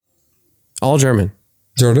All German.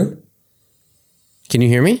 Jordan? Can you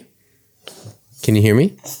hear me? Can you hear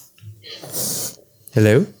me?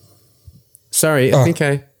 Hello? Sorry, I think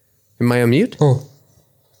am I on mute? Oh.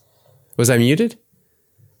 Was I muted?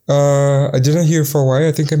 I didn't hear you for a while.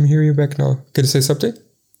 I think I'm hearing you back now. Can you say something?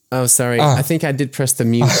 Oh, sorry. I think I did press the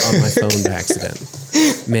mute on my phone by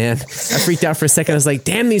accident. Man, I freaked out for a second. I was like,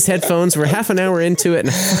 damn these headphones. We're half an hour into it and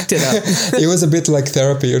I fucked it up. It was a bit like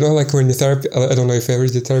therapy. You know, like when you therapy, I don't know if I ever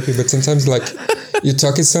did therapy, but sometimes like you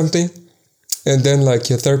talking something and then like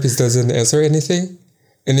your therapist doesn't answer anything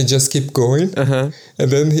and you just keep going. And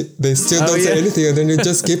then they still don't say anything and then you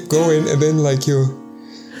just keep going and then like you're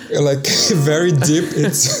like very deep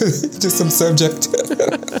into some subject.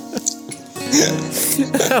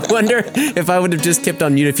 I wonder if I would have just kept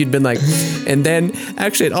on mute if you'd been like, and then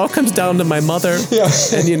actually it all comes down to my mother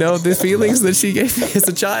and you know the feelings that she gave me as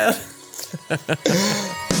a child.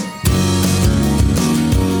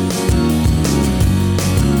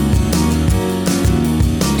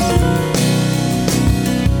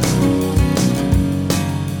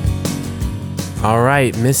 All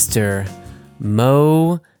right, Mr.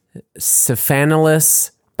 Mo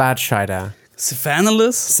Stephanoulis Badscheider.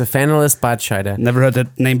 Stephanoulis Badscheider. Never heard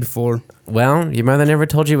that name before. Well, your mother never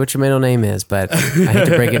told you what your middle name is, but I hate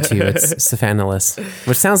to break it to you. It's Stephanoulis,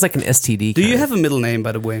 which sounds like an STD. Do you have a middle name,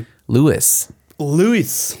 by the way? Louis.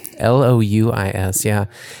 Louis. Louis, yeah.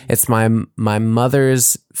 It's my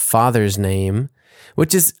mother's father's name,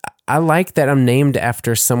 which is, I like that I'm named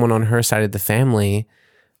after someone on her side of the family,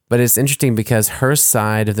 but it's interesting because her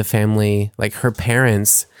side of the family, like her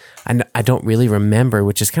parents, I don't really remember,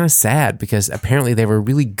 which is kind of sad because apparently they were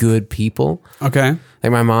really good people. Okay.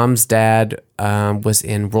 Like my mom's dad was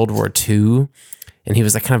in World War II and he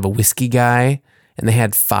was like kind of a whiskey guy and they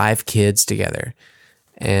had 5 kids together.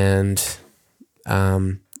 And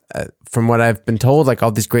from what I've been told, like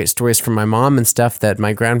all these great stories from my mom and stuff, that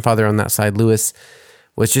my grandfather on that side, Louis,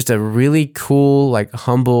 was just a really cool, like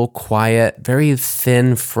humble, quiet, very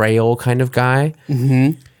thin, frail kind of guy.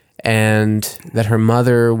 Mm-hmm. And that her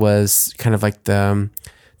mother was kind of like the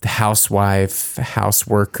housewife, house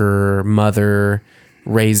worker, mother,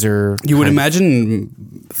 raiser. You would imagine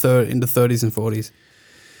in the 30s and 40s.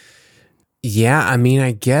 Yeah, I mean,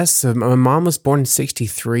 I guess my mom was born in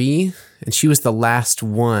 1963, and she was the last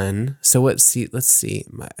one. So let's see.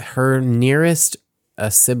 Her nearest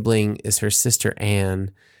sibling is her sister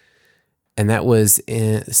Anne, and that was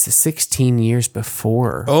 16 years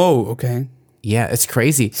before. Oh, okay. Yeah, it's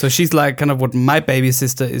crazy. So she's like kind of what my baby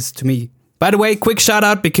sister is to me. By the way, quick shout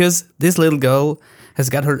out because this little girl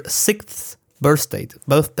has got her 6th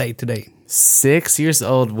birthday today. 6 years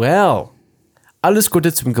old. Well, alles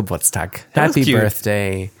Gute zum Geburtstag. Happy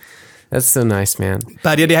birthday. That's so nice, man.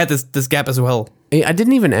 But yeah, they had this gap as well. I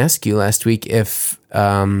didn't even ask you last week if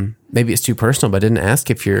maybe it's too personal, but I didn't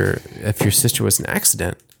ask if your sister was an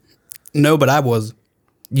accident. No, but I was.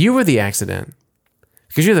 You were the accident.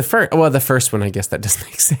 Because you're the first. Well, the first one, I guess that does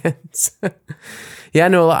make sense. Yeah, I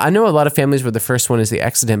know a lot of families where the first one is the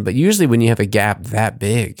accident, but usually when you have a gap that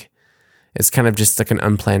big, it's kind of just like an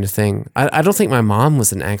unplanned thing. I don't think my mom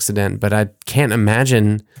was an accident, but I can't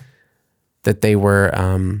imagine that they were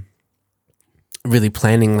really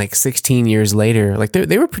planning like 16 years later. Like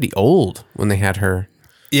they were pretty old when they had her.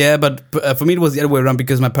 Yeah, but for me it was the other way around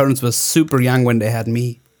because my parents were super young when they had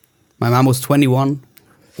me. My mom was 21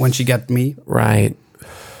 when she got me. Right.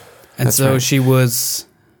 And that's so right. She was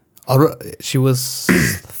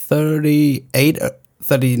 38,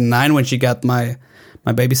 39 when she got my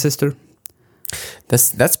baby sister.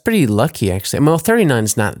 That's pretty lucky, actually. Well, 39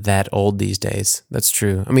 is not that old these days. That's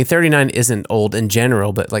true. I mean, 39 isn't old in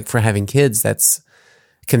general, but like for having kids, that's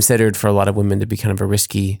considered for a lot of women to be kind of a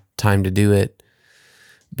risky time to do it.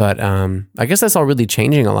 But I guess that's all really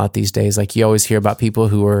changing a lot these days. Like you always hear about people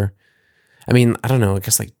who are, I mean, I don't know. I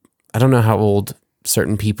guess like I don't know how old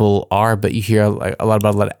certain people are, but you hear a lot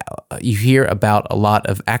about a lot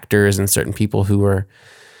of actors and certain people who are,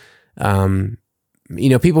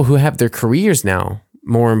 people who have their careers now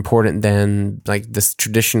more important than like this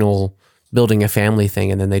traditional building a family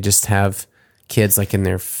thing, and then they just have kids like in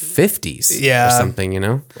their 50s or something,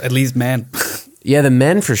 At least men. Yeah, the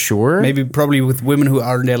men for sure. Maybe probably with women who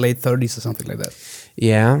are in their late 30s or something like that.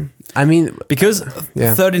 Yeah. I mean, because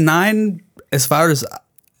 39, as far as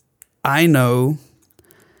I know,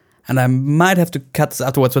 and I might have to cut this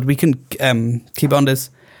afterwards, but we can keep on this.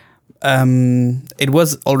 It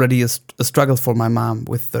was already a struggle for my mom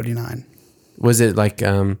with 39. Was it like,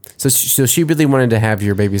 so she really wanted to have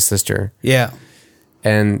your baby sister? Yeah.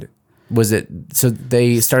 And was it, so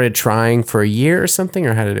they started trying for a year or something,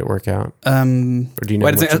 or how did it work out? Or do you know?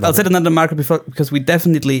 I'll set another marker before, because we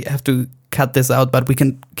definitely have to cut this out, but we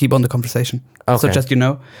can keep on the conversation. So Okay. just,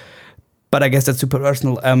 but I guess that's super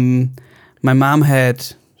personal. My mom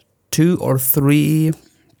had 2 or 3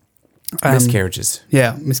 Miscarriages.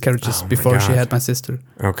 Yeah, miscarriages Oh my before she God. had my sister.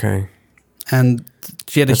 Okay. And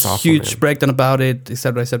she had That's a awful, huge man. breakdown about it,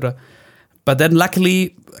 etc., etc. But then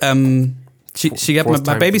luckily, she got Fourth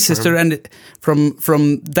my time baby for sister, and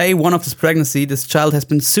from day one of this pregnancy, this child has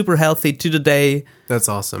been super healthy to the day. That's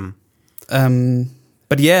awesome.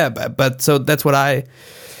 But yeah, but so that's what I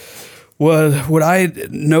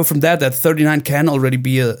know from that 39 can already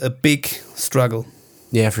be a big struggle.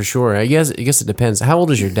 Yeah, for sure. I guess it depends. How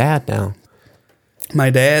old is your dad now? My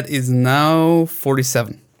dad is now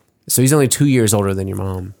 47. So he's only 2 years older than your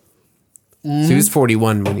mom. So he was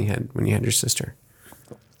 41 when you had your sister.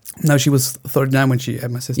 No, she was 39 when she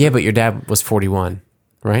had my sister. Yeah, but your dad was 41,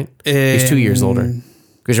 right? He's 2 years older.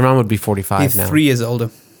 Because your mom would be 45 He's now. 3 years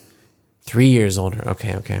older. 3 years older.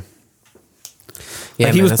 Okay. Yeah,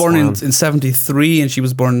 Like he man, was that's born in wild. 73 and she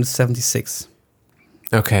was born in 76.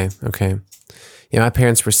 Okay. Yeah, my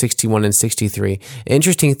parents were 61 and 63.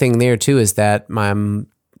 Interesting thing there too is that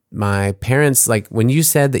my parents, like when you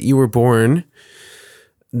said that you were born,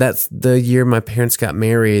 that's the year my parents got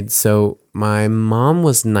married. So my mom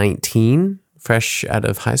was 19, fresh out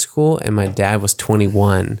of high school, and my dad was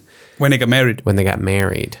 21 When they got married. when they got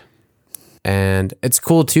married. And it's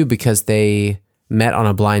cool too because they met on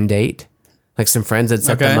a blind date. Like some friends had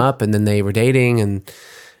set them Okay. up and then they were dating, and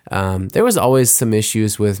there was always some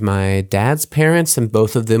issues with my dad's parents, and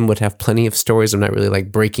both of them would have plenty of stories. I'm not really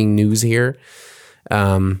like breaking news here.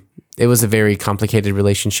 It was a very complicated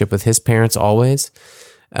relationship with his parents always.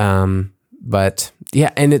 But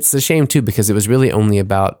yeah, and it's a shame too, because it was really only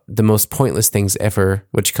about the most pointless things ever,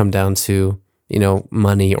 which come down to,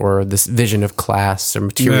 money or this vision of class or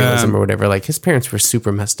materialism or whatever. Like his parents were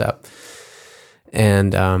super messed up.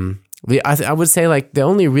 And I would say like the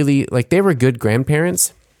only really, like they were good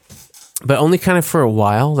grandparents, but only kind of for a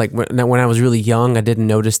while. Like when I was really young, I didn't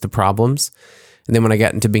notice the problems. And then when I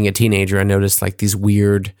got into being a teenager, I noticed like these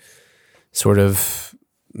weird sort of,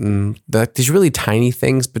 these really tiny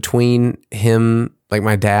things between him, like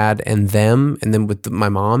my dad and them, and then with my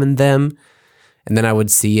mom and them. And then I would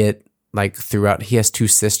see it like throughout. He has 2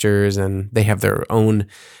 sisters and they have their own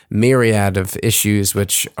myriad of issues,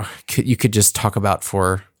 which you could just talk about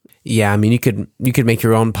for, yeah, I mean, you could make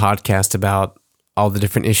your own podcast about all the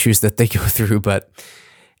different issues that they go through. But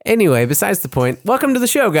anyway, besides the point, welcome to the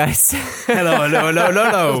show, guys.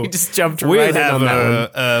 Hello. We just jumped We right in have on that one.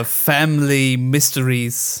 a family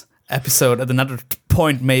mysteries episode at another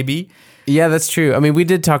point, maybe. Yeah, that's true. I mean, we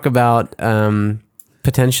did talk about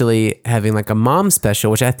potentially having like a mom special,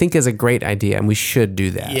 which I think is a great idea, and we should do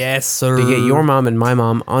that. Yes, sir. To get your mom and my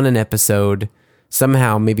mom on an episode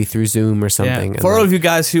somehow, maybe through Zoom or something. For all of you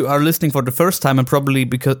guys who are listening for the first time, and probably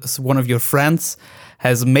because one of your friends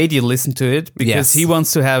has made you listen to it, because Yes. he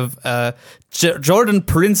wants to have a Jordan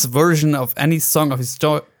Prince version of any song of his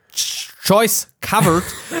choice covered.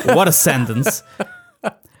 What a sentence.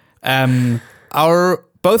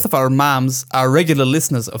 Both of our moms are regular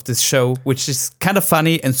listeners of this show, which is kind of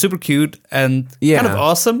funny and super cute and kind of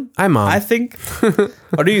awesome. Hi, Mom. I think.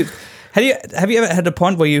 Or have you ever had a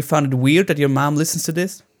point where you found it weird that your mom listens to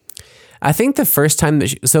this? I think the first time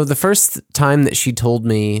that she told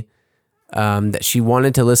me that she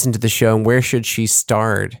wanted to listen to the show and where should she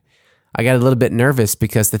start, I got a little bit nervous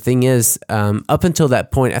because the thing is, up until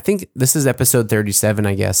that point, I think this is episode 37,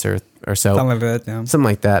 I guess, or so. Something like that, yeah. Something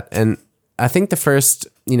like that. And I think the first,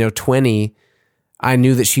 20, I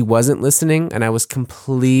knew that she wasn't listening, and I was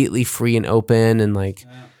completely free and open and like,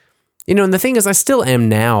 and the thing is I still am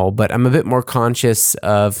now, but I'm a bit more conscious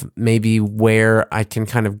of maybe where I can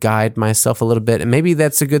kind of guide myself a little bit. And maybe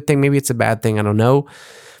that's a good thing. Maybe it's a bad thing. I don't know.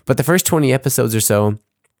 But the first 20 episodes or so,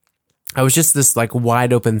 I was just this like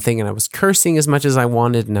wide open thing, and I was cursing as much as I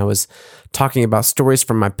wanted. And I was talking about stories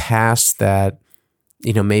from my past that,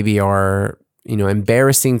 maybe are,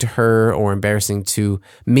 embarrassing to her or embarrassing to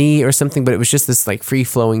me or something, but it was just this like free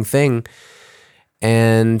flowing thing.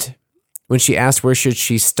 And when she asked where should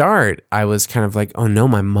she start, I was kind of like, oh no,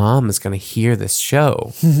 my mom is going to hear this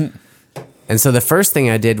show. And so the first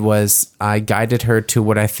thing I did was I guided her to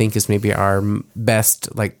what I think is maybe our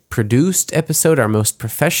best like produced episode, our most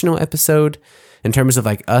professional episode in terms of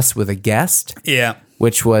like us with a guest. Yeah.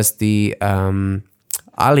 Which was the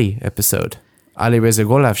Ali episode. Ali Reza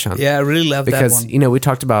Golavshan. Yeah, I really love because, that one. we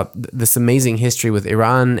talked about this amazing history with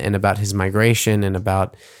Iran and about his migration and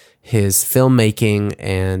about his filmmaking,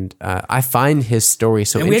 and I find his story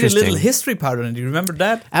so And we interesting. had a little history part on it. Do you remember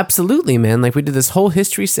that? Absolutely, man. Like we did this whole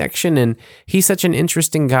history section, and he's such an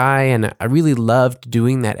interesting guy, and I really loved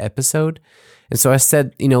doing that episode. And so I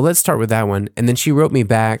said, let's start with that one. And then she wrote me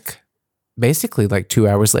back basically like 2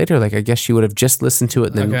 hours later. Like I guess she would have just listened to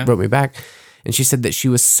it and then wrote me back. And she said that she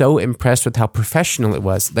was so impressed with how professional it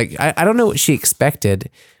was. Like I don't know what she expected,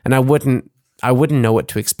 and I wouldn't know what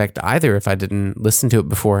to expect either if I didn't listen to it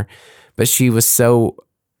before. But she was so,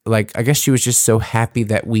 like, I guess she was just so happy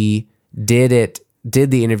that we did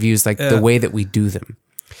the interviews like the way that we do them.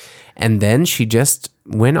 And then she just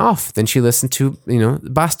went off. Then she listened to,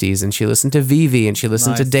 Bastis, and she listened to Vivi, and she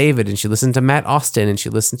listened to David, and she listened to Matt Austin, and she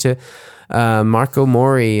listened to Marco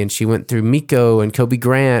Mori, and she went through Miko and Kobe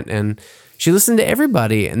Grant, and she listened to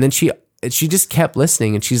everybody. And then she just kept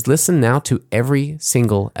listening, and she's listened now to every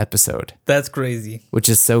single episode. That's crazy. Which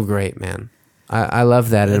is so great, man. I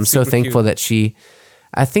love that. And I'm so thankful that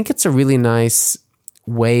I think it's a really nice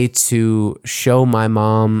way to show my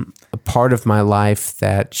mom a part of my life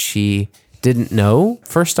that she didn't know,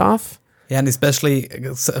 first off. Yeah, and especially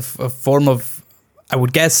a form of, I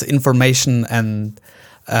would guess, information and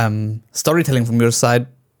storytelling from your side,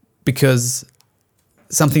 because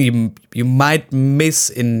something you might miss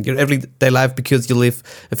in your everyday life because you live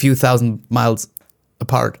a few thousand miles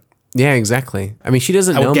apart. Yeah, exactly. I mean, she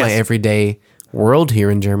doesn't know my everyday world here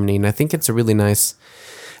in Germany, and I think it's a really nice...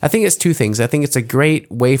 I think it's two things. I think it's a great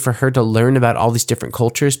way for her to learn about all these different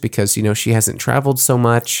cultures because, she hasn't traveled so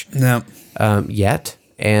much yet.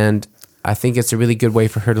 And I think it's a really good way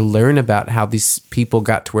for her to learn about how these people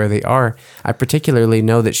got to where they are. I particularly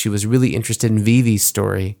know that she was really interested in Vivi's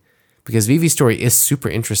story because Vivi's story is super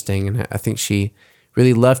interesting. And I think she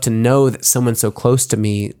really loved to know that someone so close to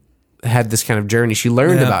me had this kind of journey. She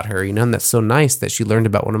learned about her, and that's so nice that she learned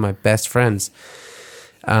about one of my best friends.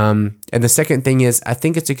 And the second thing is, I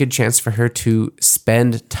think it's a good chance for her to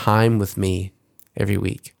spend time with me every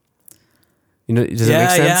week. Does it make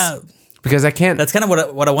sense? Yeah. Because I can't. That's kind of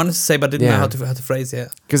what I wanted to say, but didn't know how to phrase. Yeah.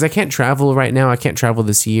 Because I can't travel right now. I can't travel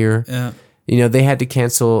this year. Yeah. They had to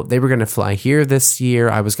cancel. They were going to fly here this year.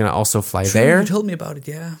 I was going to also fly there. You told me about it.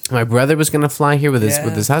 Yeah. My brother was going to fly here with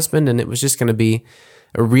his husband, and it was just going to be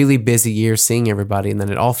a really busy year seeing everybody, and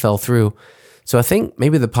then it all fell through. So I think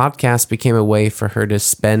maybe the podcast became a way for her to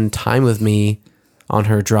spend time with me on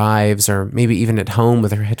her drives, or maybe even at home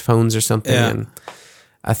with her headphones or something. Yeah. And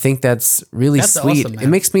I think that's really sweet. Awesome, it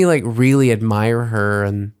makes me like really admire her.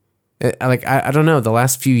 And I don't know, the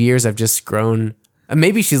last few years I've just grown,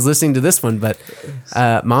 maybe she's listening to this one, but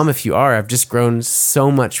Mom, if you are, I've just grown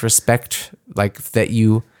so much respect, like that that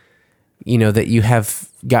you have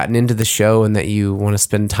gotten into the show and that you want to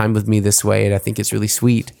spend time with me this way. And I think it's really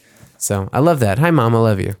sweet. So I love that. Hi, Mom. I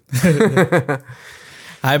love you.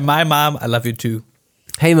 Hi, my mom. I love you too.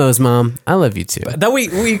 Hey, Mo's mom. I love you too. But then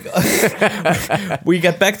we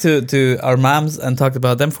got back to our moms and talked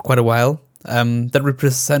about them for quite a while. That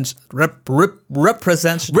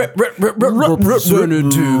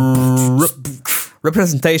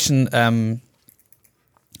representation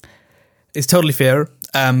is totally fair.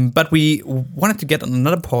 But we wanted to get on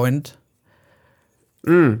another point.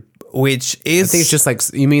 Which is, I think it's just like,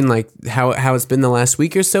 you mean like how it's been the last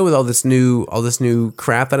week or so with all this new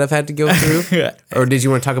crap that I've had to go through, or did you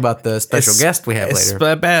want to talk about the special guest we have later?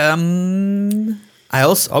 I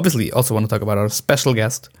obviously also want to talk about our special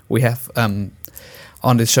guest we have on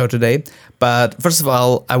this show today. But first of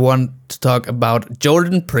all, I want to talk about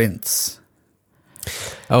Jordan Prince.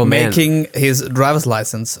 Oh man, making his driver's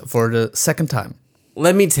license for the second time.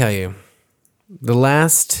 Let me tell you, the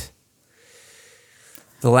last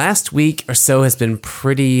week or so has been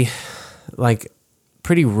pretty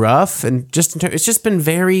rough, and it's just been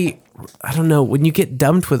very, I don't know, when you get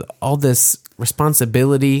dumped with all this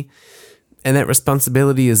responsibility, and that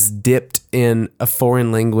responsibility is dipped in a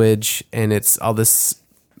foreign language, and it's all this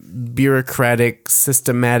bureaucratic,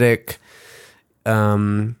 systematic,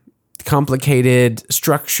 complicated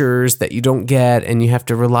structures that you don't get, and you have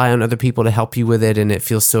to rely on other people to help you with it, and it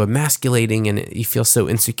feels so emasculating, and you feel so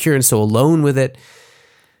insecure and so alone with it.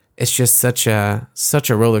 It's just such a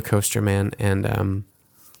roller coaster, man. And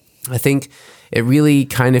I think it really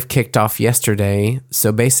kind of kicked off yesterday.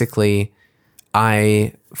 So basically,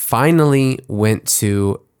 I finally went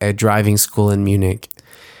to a driving school in Munich,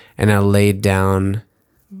 and I laid down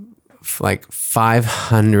like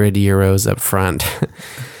 500 euros up front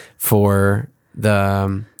for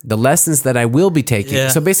the lessons that I will be taking. Yeah.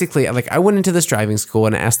 So basically, like, I went into this driving school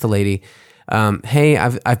and I asked the lady, hey,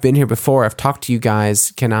 I've been here before. I've talked to you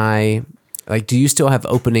guys. Can I like, do you still have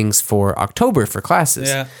openings for October for classes?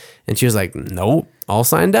 Yeah. And she was like, nope, all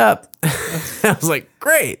signed up. I was like,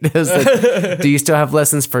 great. I was like, do you still have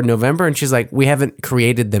lessons for November? And she's like, we haven't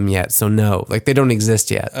created them yet, so no, like they don't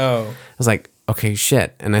exist yet. Oh. I was like, okay,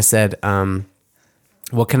 shit. And I said,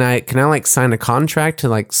 well, can I like sign a contract to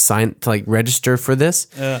like register for this?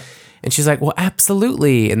 Yeah. And she's like, well,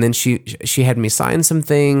 absolutely. And then she had me sign some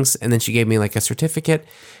things, and then she gave me like a certificate.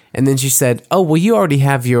 And then she said, oh, well, you already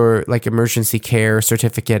have your like emergency care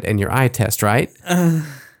certificate and your eye test, right?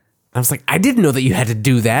 I was like, I didn't know that you had to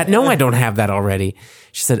do that. No, I don't have that already.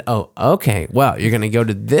 She said, oh, okay. Well, you're going to go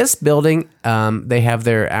to this building. They have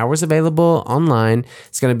their hours available online.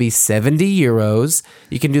 It's going to be 70 euros.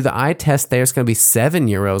 You can do the eye test there. It's going to be 7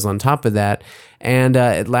 euros on top of that. And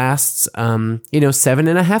it lasts,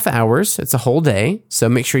 7.5 hours. It's a whole day. So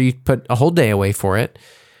make sure you put a whole day away for it.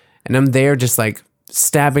 And I'm there just like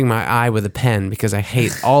stabbing my eye with a pen because I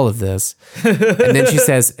hate all of this. And then she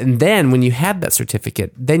says, and then when you have that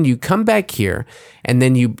certificate, then you come back here and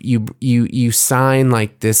then you sign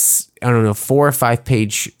like this, I don't know, 4 or 5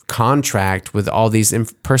 page contract with all these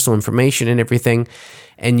personal information and everything.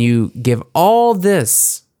 And you give all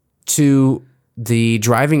this to the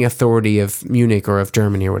driving authority of Munich or of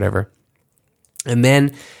Germany or whatever. And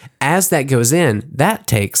then as that goes in, that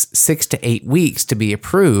takes 6 to 8 weeks to be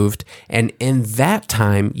approved. And in that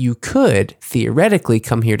time, you could theoretically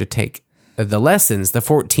come here to take the lessons, the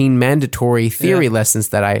 14 mandatory theory lessons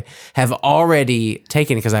that I have already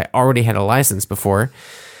taken because I already had a license before.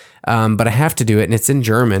 But I have to do it, and it's in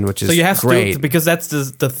German, which is great. So you have to do it because that's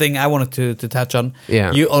the thing I wanted to touch on.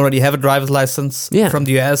 Yeah. You already have a driver's license from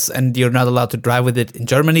the US, and you're not allowed to drive with it in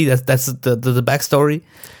Germany. That's the backstory.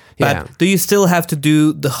 But do you still have to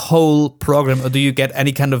do the whole program, or do you get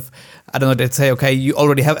any kind of, I don't know, they'd say, okay, you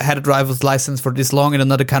already have had a driver's license for this long in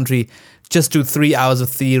another country, just do 3 hours of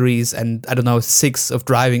theories and, I don't know, 6 of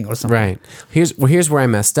driving or something. Right. Here's where I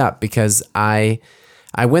messed up because I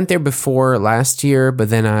went there before last year,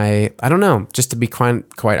 but then I don't know, just to be quite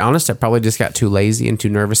honest, I probably just got too lazy and too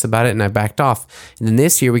nervous about it, and I backed off. And then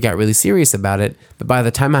this year we got really serious about it, but by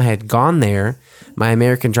the time I had gone there, my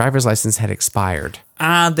American driver's license had expired.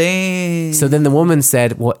 Ah, dang. So then the woman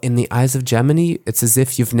said, well, in the eyes of Germany, it's as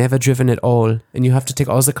if you've never driven at all, and you have to take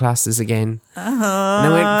all the classes again. And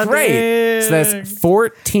I went, great. Dang. So that's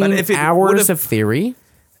 14 hours of theory.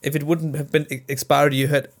 If it wouldn't have been expired,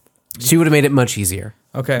 she would have made it much easier.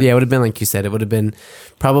 Okay. Yeah, it would have been like you said. It would have been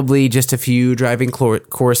probably just a few driving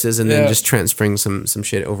courses and then just transferring some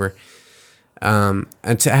shit over. And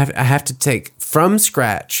I have to take from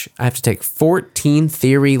scratch. I have to take 14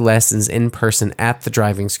 theory lessons in person at the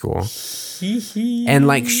driving school. And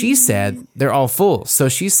like she said, they're all full. So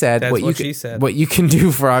she said, what you can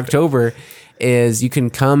do for October is you can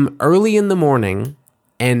come early in the morning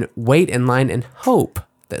and wait in line and hope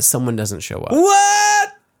that someone doesn't show up. What?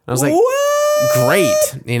 I was like,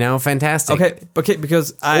 great, fantastic. Okay,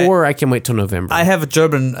 because or I can wait till November. I have a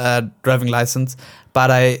German driving license,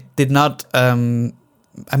 but I did not. I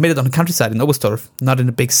made it on the countryside in Oberstdorf, not in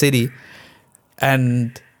a big city,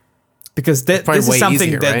 and because this is something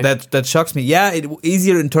easier, that shocks me. Yeah,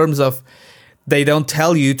 easier in terms of they don't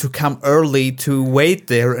tell you to come early to wait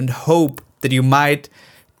there and hope that you might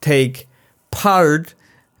take part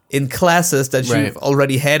in classes that you've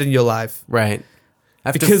already had in your life. Right. I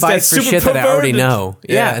have to fight for shit that I already know.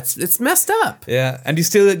 Yeah, it's messed up. Yeah, and you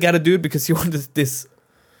still got to do it because you want this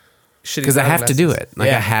shitty. Because I have to do it. I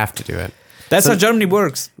have to do it. That's how Germany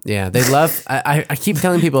works. Yeah, they love. I keep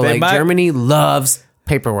telling people Germany loves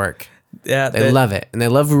paperwork. Yeah, they love it, and they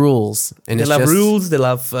love rules. And they love rules. They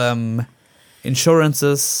love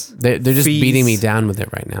insurances. They're just beating me down with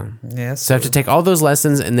it right now. Yes. So I have to take all those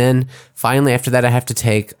lessons, and then finally after that, I have to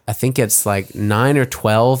take. I think it's like 9 or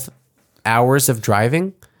 12 hours of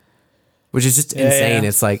driving, which is just insane.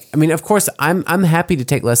 It's like, I mean, of course, I'm happy to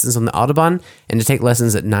take lessons on the Autobahn and to take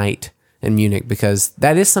lessons at night in Munich because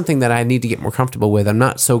that is something that I need to get more comfortable with. I'm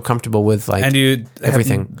not so comfortable with like everything.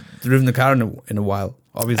 Haven't driven the car in a while,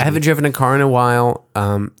 obviously. I haven't driven a car in a while,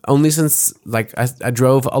 only since like I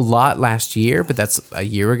drove a lot last year, but that's a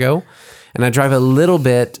year ago, and I drive a little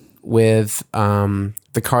bit with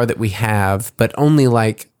the car that we have, but only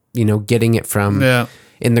like getting it from. Yeah.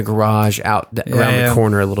 In the garage out around the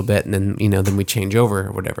corner a little bit, and then then we change over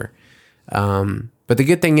or whatever. But the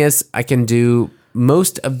good thing is I can do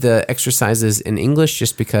most of the exercises in English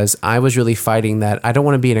just because I was really fighting that I don't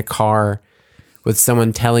want to be in a car with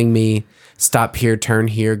someone telling me stop here, turn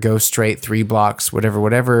here, go straight 3 blocks,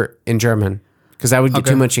 whatever in German, because I would get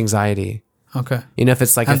too much anxiety. Okay. If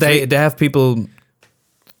it's like they have people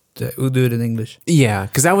who do it in English. Yeah,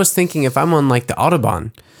 because I was thinking if I'm on like the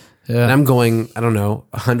Autobahn. Yeah. And I'm going, I don't know,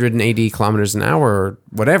 180 kilometers an hour or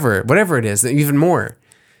whatever it is, even more.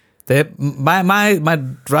 My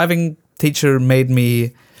driving teacher made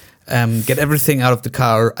me get everything out of the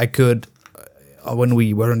car I could when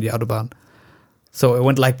we were on the Autobahn. So it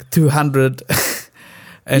went like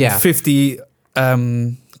 250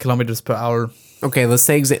 kilometers per hour. Okay, let's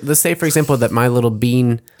say for example that my little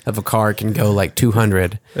bean of a car can go like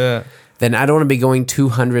 200. Yeah. Then I don't want to be going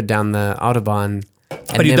 200 down the Autobahn.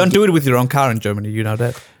 But you don't do it with your own car in Germany, you know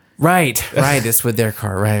that? Right. It's with their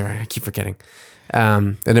car. Right. I keep forgetting.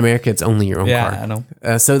 In America, it's only your own car. Yeah, I know.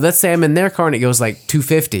 So let's say I'm in their car and it goes like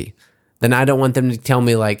 250. Then I don't want them to tell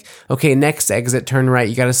me like, okay, next exit, turn right.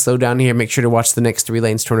 You got to slow down here. Make sure to watch the next 3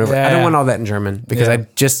 lanes, turn over. Yeah. I don't want all that in German because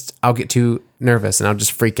I'll get too nervous and I'll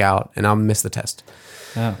just freak out and I'll miss the test.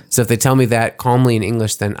 Yeah. So if they tell me that calmly in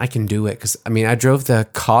English, then I can do it. Because I mean, I drove the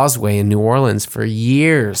Causeway in New Orleans for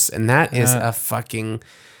years, and that is a fucking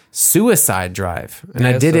suicide drive. And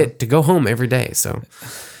I did it to go home every day. So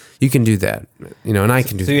you can do that, and I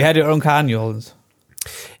can do that. So you had your own car in New Orleans?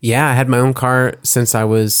 Yeah, I had my own car since I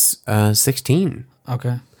was 16.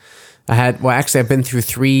 Okay. I've been through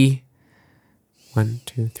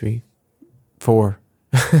 4.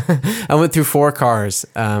 I went through 4 cars.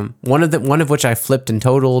 One of which I flipped and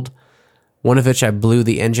totaled. One of which I blew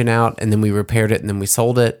the engine out and then we repaired it and then we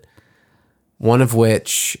sold it. One of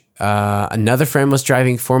which another friend was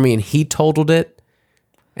driving for me and he totaled it.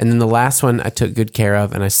 And then the last one I took good care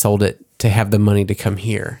of and I sold it to have the money to come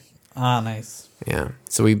here. Ah, nice. Yeah.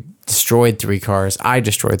 So we destroyed 3 cars. I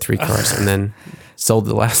destroyed 3 cars and then sold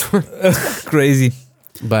the last one. Crazy.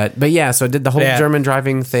 But yeah, so I did the whole German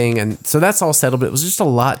driving thing, and so that's all settled. But it was just a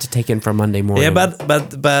lot to take in for Monday morning. Yeah, but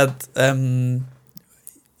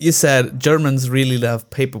you said Germans really love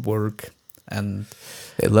paperwork and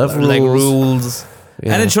they love rules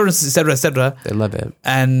and insurance, etc., etc. They love it,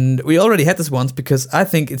 and we already had this once because I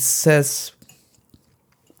think it says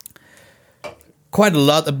quite a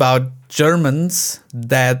lot about Germans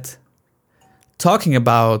that talking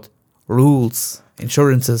about rules,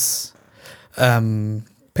 insurances,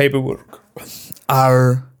 paperwork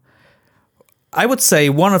are, I would say,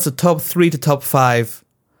 one of the top 3 to top 5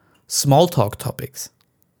 small talk topics.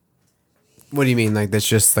 What do you mean? Like that's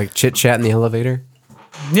just like chit chat in the elevator?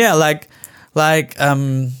 Yeah, like I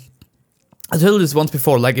told you this once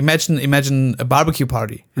before. Like imagine a barbecue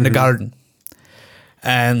party in the garden,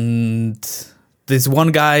 and this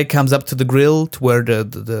one guy comes up to the grill to where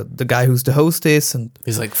the guy who's the host is, and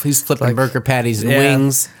he's flipping burger patties and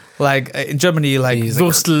wings. Like in Germany, like he's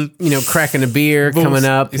Würstel, cracking a beer, coming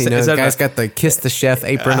up. The guy's got the kiss the chef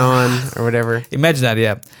apron on or whatever. Imagine that,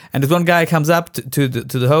 yeah. And this one guy comes up to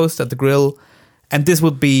the host at the grill, and this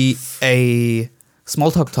would be a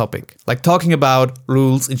small talk topic, like talking about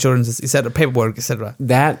rules, insurances, etc., paperwork, etc.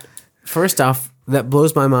 That, first off, that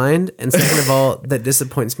blows my mind, and second of all, that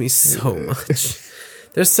disappoints me so much.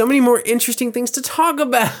 There's so many more interesting things to talk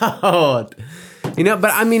about.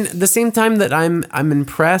 But I mean, the same time that I'm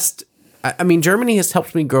impressed. I mean, Germany has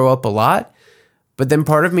helped me grow up a lot, but then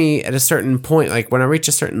part of me at a certain point, like when I reach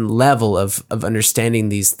a certain level of understanding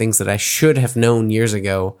these things that I should have known years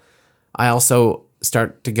ago, I also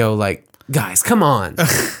start to go like, guys, come on,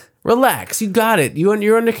 relax, you got it,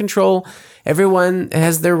 you're under control. Everyone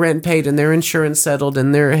has their rent paid and their insurance settled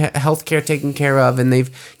and their healthcare taken care of, and they've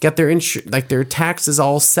got their their taxes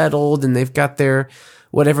all settled, and they've got their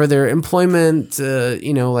their employment,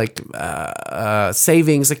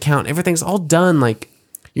 savings account, everything's all done. Like,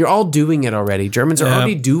 you're all doing it already. Germans are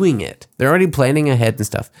already doing it. They're already planning ahead and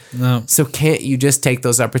stuff. No. So can't you just take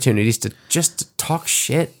those opportunities to just talk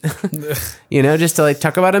shit? Just to like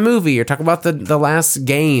talk about a movie or talk about the last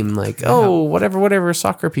game. Like, whatever,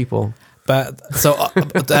 soccer people. But so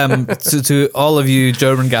to all of you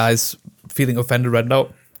German guys feeling offended right now,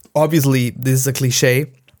 obviously this is a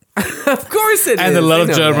cliche. Of course it is. And a lot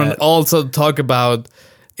of German also talk about,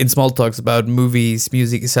 in small talks, about movies,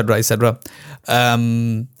 music, etc., etc.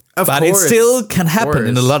 But it still can happen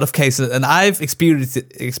in a lot of cases, and I've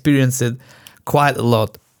experienced it quite a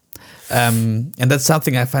lot. And that's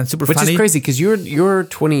something I find super funny. Which is crazy because you're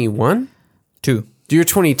 21? 2. You're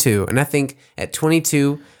 22, and I think at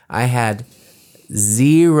 22 I had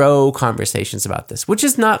 0 conversations about this, which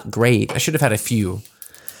is not great. I should have had a few.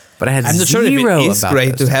 But I had I'm not sure if it is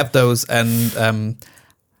great to have those, and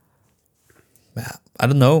I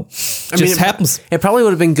don't know. It happens. It probably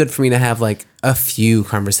would have been good for me to have like a few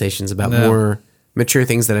conversations about more mature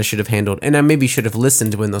things that I should have handled, and I maybe should have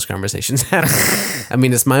listened when those conversations happened. I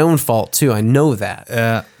mean, it's my own fault too. I know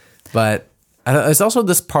that. But it's also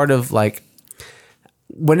this part of like,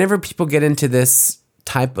 whenever people get into this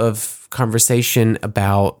type of conversation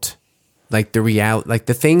about like the reality, like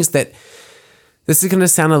the things that, this is going to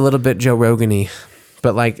sound a little bit Joe Rogan-y,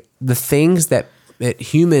 but like the things that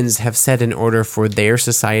humans have set in order for their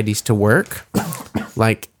societies to work,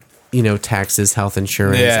 like, you know, taxes, health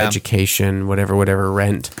insurance, education, whatever,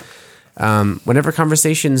 rent. Whenever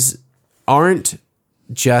conversations aren't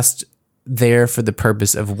just there for the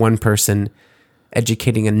purpose of one person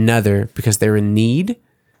educating another because they're in need,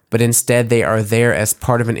 but instead they are there as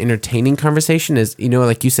part of an entertaining conversation, as, you know,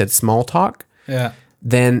 like you said, small talk. Yeah.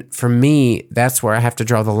 Then for me, that's where I have to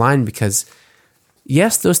draw the line, because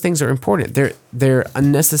yes, those things are important. They're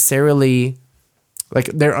unnecessarily, like,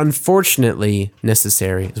 they're unfortunately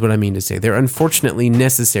necessary is what I mean to say. They're unfortunately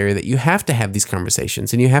necessary that you have to have these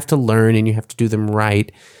conversations, and you have to learn, and you have to do them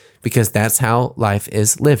right, because that's how life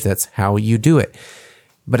is lived. That's how you do it.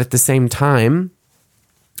 But at the same time,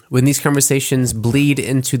 when these conversations bleed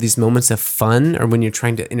into these moments of fun, or when you're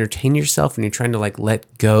trying to entertain yourself and you're trying to like let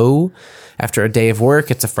go after a day of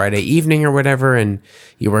work, it's a Friday evening or whatever, and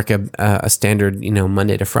you work a standard, you know,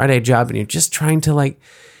 Monday to Friday job, and you're just trying to like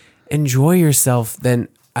enjoy yourself, then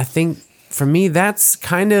I think for me, that's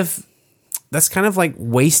kind of like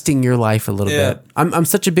wasting your life a little bit. I'm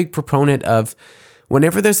such a big proponent of,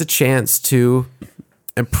 whenever there's a chance to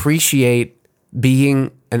appreciate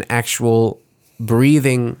being an actual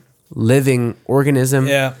breathing, living organism,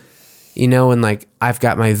 you know, and like, I've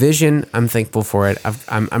got my vision, I'm thankful for it.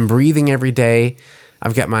 I'm breathing every day.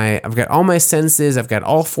 I've got all my senses. I've got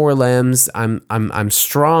all four limbs. I'm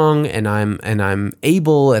strong, and I'm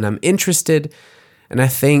able, and I'm interested. And I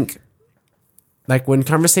think, like, when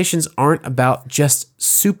conversations aren't about just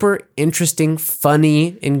super interesting,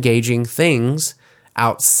 funny, engaging things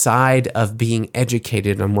outside of being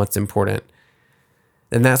educated on what's important,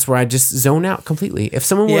 then that's where I just zone out completely. If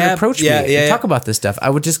someone were to approach me and talk about this stuff, I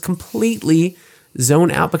would just completely zone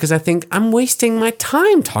out, because I think I'm wasting my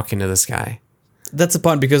time talking to this guy. That's the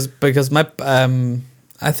point, because my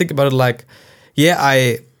I think about it like,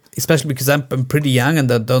 especially because I'm pretty young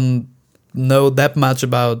and I don't know that much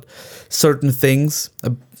about certain things,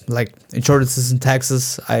 like insurances and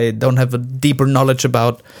taxes. I don't have a deeper knowledge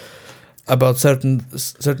about certain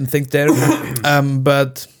things there.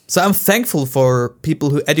 But so I'm thankful for people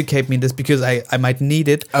who educate me in this, because I might need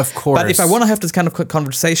it. Of course. But if I want to have this kind of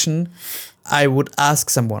conversation, I would ask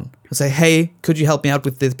someone. I say, "Hey, could you help me out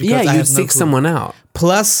with this?" Because I you'd have no seek clue. someone out.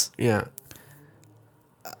 Plus, if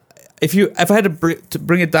I had to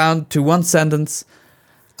bring it down to one sentence,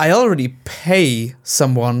 I already pay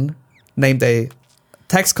someone named a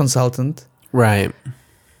tax consultant, right,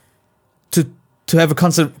 to have a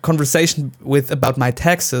conversation with about my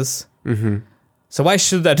taxes. Mm-hmm. So why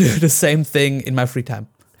should I do the same thing in my free time?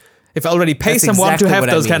 If I already pay someone to have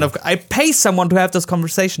those I pay someone to have those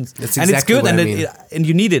conversations, and it's good, and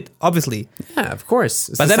you need it, obviously. Yeah, of course.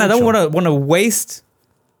 But then I don't want to waste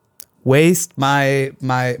my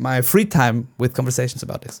free time with conversations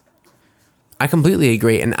about this. I completely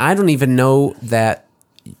agree, and I don't even know that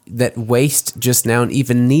waste just now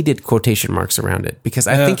even needed quotation marks around it, because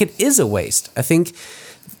I think it is a waste. I think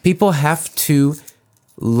people have to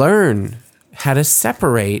learn how to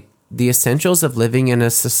separate the essentials of living in a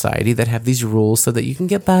society that have these rules so that you can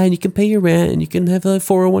get by and you can pay your rent and you can have a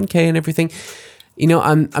 401k and everything. You know,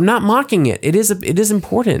 I'm not mocking it. It is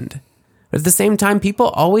important. But at the same time, people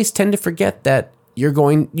always tend to forget that you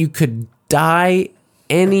could die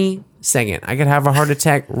any second. I could have a heart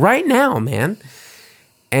attack right now, man.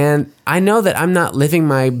 And I know that I'm not living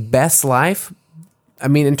my best life. I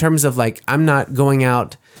mean, in terms of like, I'm not going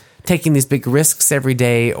out taking these big risks every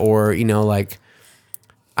day, or, you know, like,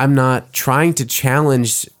 I'm not trying to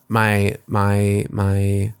challenge the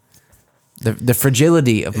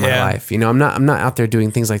fragility of my life. You know, I'm not out there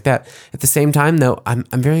doing things like that. At the same time, though, I'm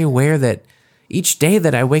very aware that each day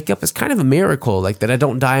that I wake up is kind of a miracle. Like, that I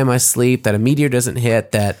don't die in my sleep, that a meteor doesn't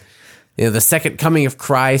hit, that, you know, the second coming of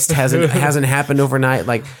Christ hasn't happened overnight.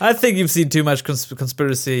 Like, I think you've seen too much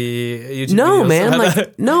conspiracy YouTube no, videos. Man,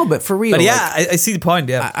 like, no, but for real. But yeah, like, I see the point.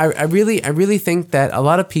 Yeah, I really think that a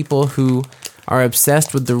lot of people who are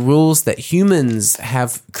obsessed with the rules that humans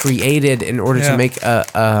have created in order to make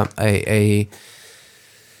a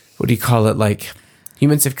what do you call it? Like,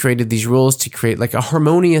 humans have created these rules to create like a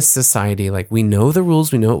harmonious society. Like, we know the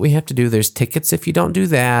rules, we know what we have to do. There's tickets if you don't do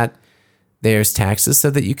that. There's taxes so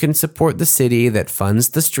that you can support the city that funds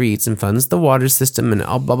the streets and funds the water system and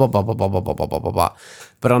all blah, blah, blah, blah, blah, blah, blah, blah, blah, blah, blah.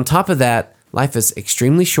 But on top of that, life is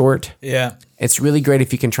extremely short. Yeah. It's really great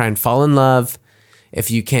if you can try and fall in love, if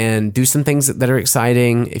you can do some things that are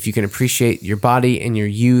exciting, if you can appreciate your body and your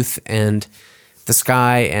youth and the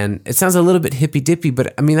sky, and it sounds a little bit hippy dippy,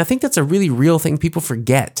 but I mean, I think that's a really real thing people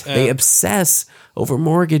forget. They obsess over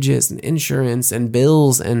mortgages and insurance and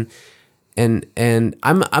bills, and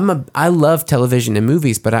I love television and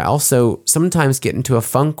movies, but I also sometimes get into a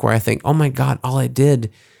funk where I think, oh my God, all I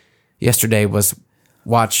did yesterday was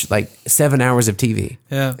watch like 7 hours of TV.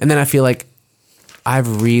 Yeah. And then I feel like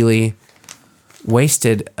I've really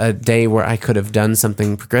wasted a day where I could have done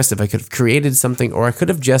something progressive. I could have created something, or I could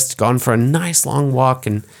have just gone for a nice long walk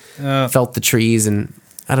and felt the trees, and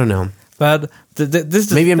I don't know. But this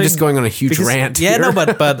is maybe I'm just going on a huge rant. Yeah, here. no,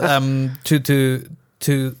 but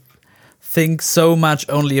to think so much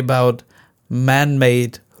only about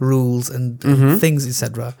man-made rules and things,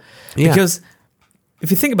 etc. Because if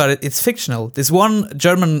you think about it, it's fictional. This one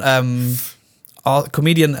German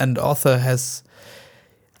comedian and author has,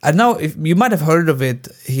 I don't know if you might have heard of it.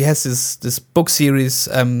 He has this book series,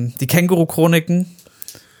 Die Känguru-Chroniken.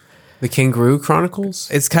 The Kangaroo Chronicles?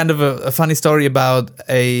 It's kind of a funny story about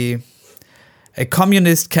a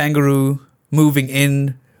communist kangaroo moving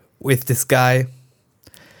in with this guy,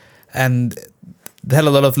 and they had a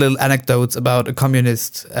lot of little anecdotes about a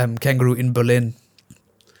communist kangaroo in Berlin.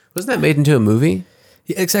 Wasn't that made into a movie?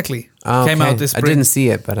 Yeah, exactly. Oh, Came out this spring. I didn't see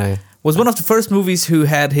it, but I was one of the first movies which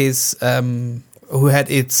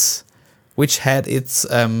had its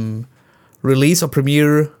release or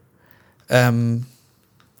premiere happen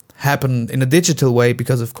in a digital way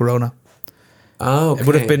because of Corona. Oh, okay. It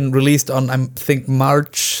would have been released on, I think,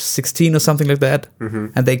 March 16 or something like that,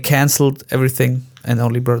 and they canceled everything and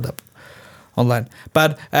only brought it up online.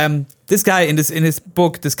 But this guy in his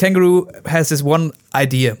book, this kangaroo has this one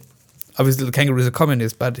idea. Obviously, the kangaroo is a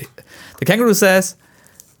communist, but the kangaroo says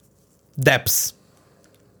debts.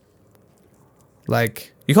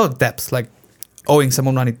 Like, you call it debts, like owing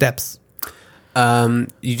someone money, debts.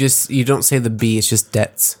 You don't say the B, it's just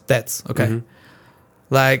debts. Debts, okay.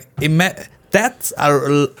 Like, debts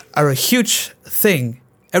are a huge thing.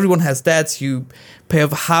 Everyone has debts. You pay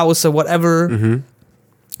off a house or whatever.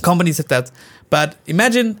 Companies have debts. But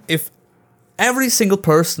imagine if every single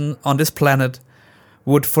person on this planet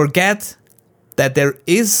would forget that there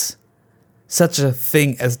is such a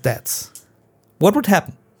thing as debts. What would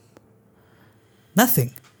happen?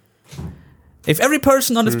 Nothing. If every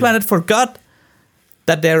person on this planet forgot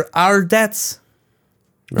that there are debts,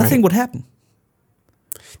 nothing would happen.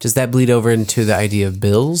 Does that bleed over into the idea of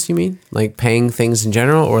bills, you mean? Like paying things in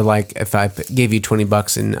general? Or like if I gave you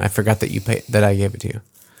 $20 and I forgot that that I gave it to you?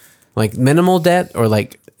 Like minimal debt or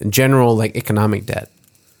like general like economic debt?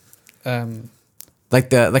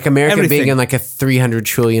 Like America everything. being in like a $300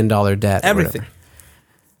 trillion debt. Everything.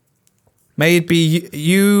 May it be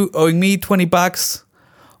you owing me $20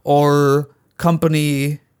 or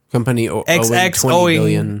company or XX owing 20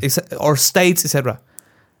 billion. Or states, etc.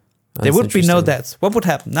 There would be no debts. What would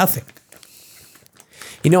happen? Nothing.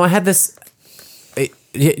 You know, I had this. Do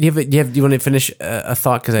you want to finish a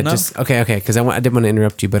thought? Because I just okay. Because I didn't want to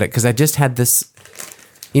interrupt you, but because I just had this.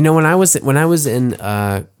 You know, when I was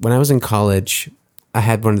in college, I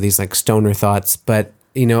had one of these like stoner thoughts. But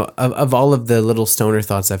you know, of all of the little stoner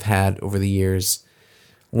thoughts I've had over the years,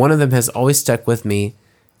 one of them has always stuck with me,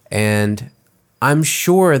 and I'm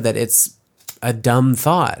sure that it's a dumb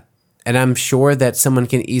thought. And I'm sure that someone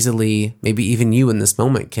can easily, maybe even you in this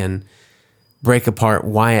moment, can break apart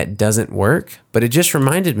why it doesn't work. But it just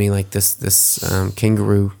reminded me, like this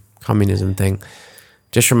kangaroo communism thing,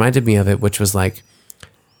 just reminded me of it, which was like,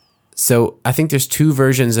 so I think there's two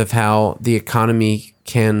versions of how the economy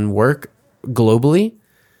can work globally,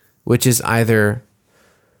 which is either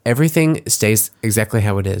everything stays exactly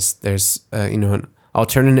how it is. There's an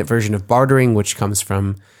alternative version of bartering, which comes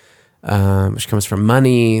from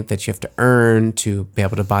money that you have to earn to be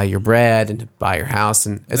able to buy your bread and to buy your house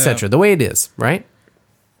and etc. The way it is, right?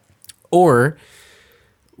 Or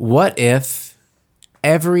what if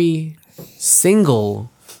every single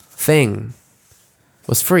thing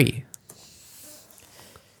was free?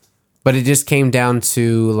 But it just came down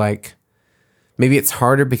to like, maybe it's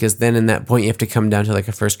harder because then in that point you have to come down to like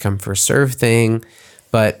a first come first serve thing.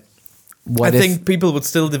 But I think people would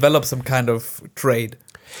still develop some kind of trade.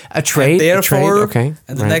 A trade, okay.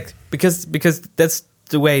 And the next, because that's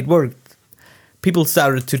the way it worked. People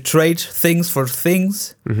started to trade things for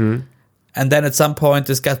things, and then at some point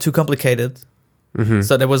this got too complicated.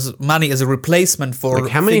 So there was money as a replacement for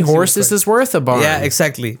like how many horses is worth a barn? Yeah,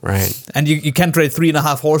 exactly. Right. And you can't trade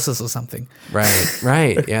 3.5 horses or something.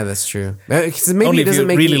 Right. Yeah, that's true. Maybe only it doesn't if you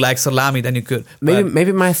make really like salami, then you could.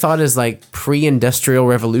 Maybe my thought is like pre-industrial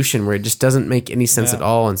revolution, where it just doesn't make any sense at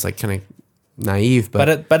all, and it's like kind of naive,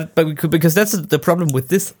 but because that's the problem with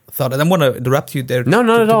this thought. And I want to interrupt you there. no,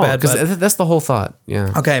 not too at all. bad, Because that's the whole thought.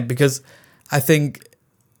 Yeah. okay, because I think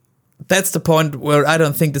that's the point where I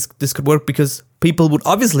don't think this could work, because people would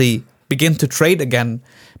obviously begin to trade again,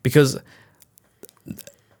 because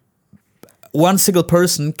one single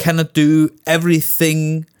person cannot do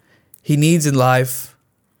everything he needs in life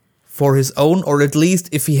for his own, or at least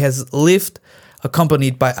if he has lived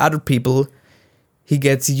accompanied by other people, he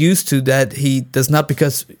gets used to that. He does not,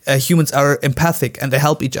 because humans are empathic and they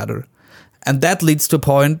help each other. And that leads to a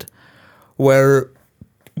point where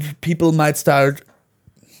people might start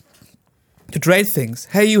to trade things.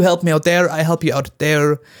 Hey, you help me out there, I help you out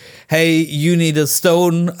there. Hey, you need a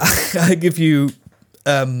stone, I'll give you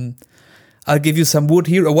some wood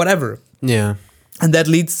here, or whatever. Yeah. And that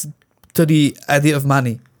leads to the idea of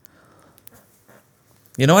money.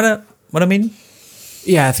 You know what I mean?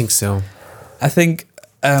 Yeah, I think so. I think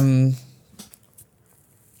I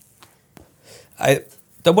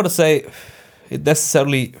don't want to say it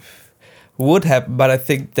necessarily would happen, but I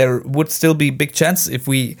think there would still be big chance if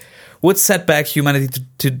we would set back humanity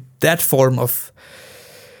to that form of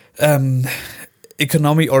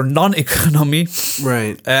economy or non-economy.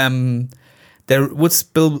 Right. There would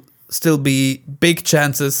still be big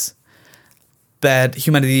chances that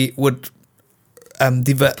humanity would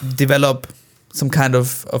develop some kind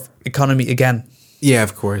of economy again. Yeah,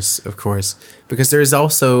 of course. Because there is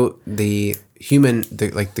also the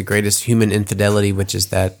greatest human infidelity, which is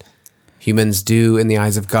that humans do, in the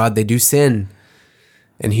eyes of God, they do sin.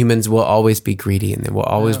 And humans will always be greedy, and they will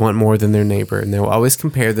always want more than their neighbor, and they will always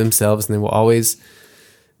compare themselves, and they will always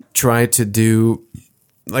try to do,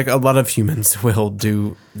 like a lot of humans will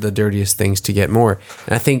do the dirtiest things to get more.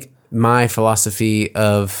 And I think my philosophy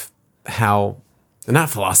of how,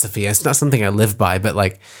 not philosophy, it's not something I live by, but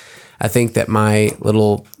like, I think that my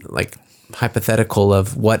little like hypothetical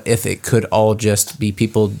of what if it could all just be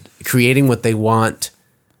people creating what they want,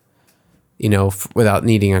 you know, without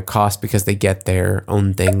needing a cost because they get their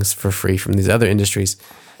own things for free from these other industries,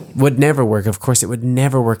 would never work. Of course, it would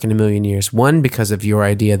never work in a million years. One, because of your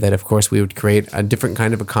idea that, of course, we would create a different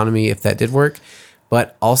kind of economy if that did work,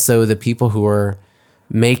 but also the people who are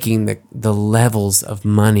making the levels of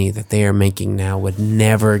money that they are making now would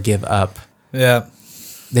never give up. Yeah.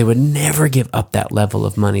 They would never give up that level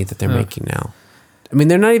of money that they're making now. I mean,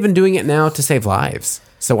 they're not even doing it now to save lives.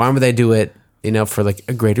 So why would they do it, you know, for like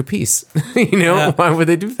a greater peace? You know, why would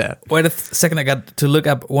they do that? Wait a second, I got to look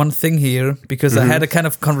up one thing here, because I had a kind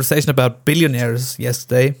of conversation about billionaires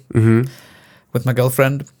yesterday with my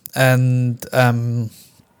girlfriend, and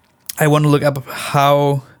I want to look up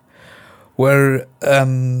where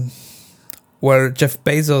Jeff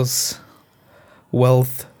Bezos'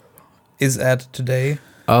 wealth is at today.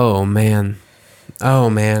 Oh man.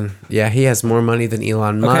 Yeah, he has more money than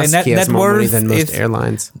Elon Musk. He has more money than most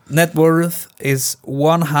airlines. Net worth is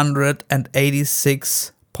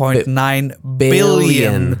 $186.9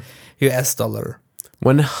 billion US dollar.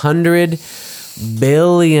 $100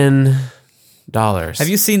 billion. Have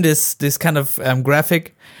you seen this kind of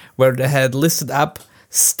graphic where they had listed up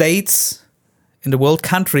states in the world,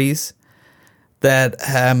 countries that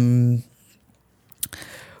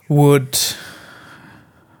would,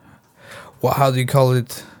 well, how do you call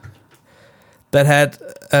it? That had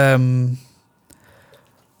a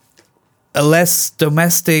less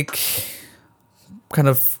domestic kind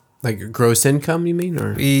of, like gross income, you mean,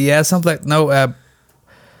 or something like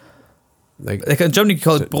like in Germany you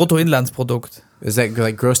call it Bruttoinlandsprodukt. Is that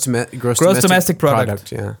like gross domestic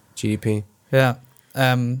product? Yeah, GDP. Yeah,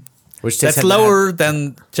 which that's lower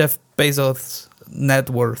than Jeff Bezos' net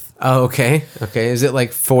worth. Oh, okay. Is it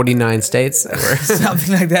like 49 states?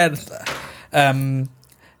 Something like that.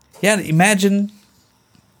 Imagine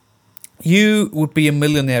you would be a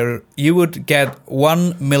millionaire. You would get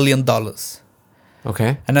 $1 million.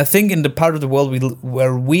 Okay. And I think in the part of the world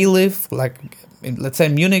where we live, like let's say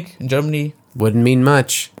Munich in Germany, wouldn't mean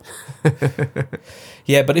much.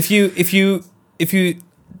 Yeah, but if you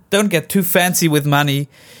don't get too fancy with money,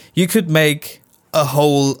 you could make a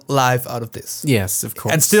whole life out of this. Yes, of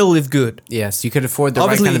course. And still live good. Yes, you could afford the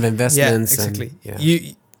right kind of investments. Yeah, exactly.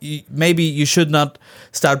 You maybe you should not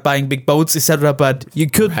start buying big boats, etc., but you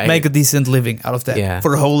could make a decent living out of that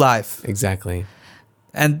for a whole life. Exactly.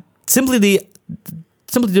 And simply do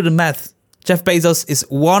the math. Jeff Bezos is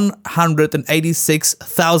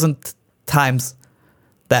 186,000 times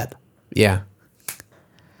that. Yeah.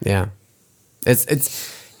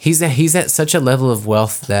 He's at such a level of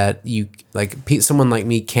wealth that you someone like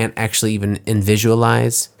me can't actually even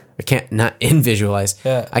visualize. I can't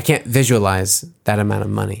visualize that amount of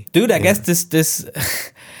money. Dude, I guess this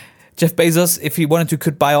Jeff Bezos, if he wanted to,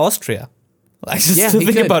 could buy Austria. Like, just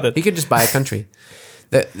think about it. He could just buy a country.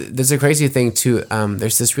 There's a crazy thing too.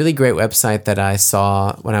 There's this really great website that I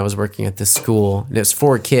saw when I was working at this school, and it's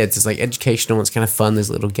for kids. It's like educational. It's kind of fun. There's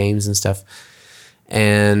little games and stuff.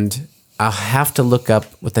 And I'll have to look up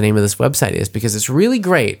what the name of this website is because it's really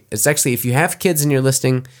great. It's actually, if you have kids and you're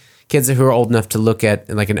listening, kids who are old enough to look at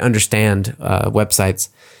and understand websites,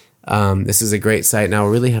 this is a great site. Now I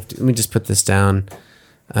really have to. Let me just put this down.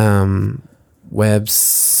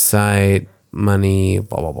 Website money.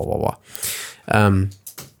 Blah blah blah blah blah.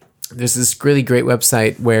 There's this really great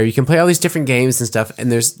website where you can play all these different games and stuff. And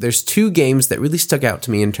there's two games that really stuck out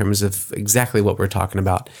to me in terms of exactly what we're talking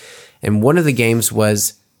about. And one of the games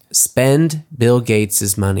was Spend Bill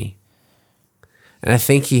Gates' Money. And I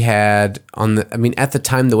think he had at the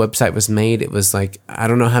time the website was made, it was like, I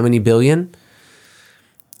don't know how many billion.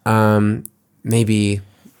 Maybe,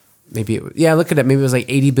 look at it. Maybe it was like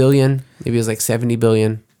 80 billion. Maybe it was like 70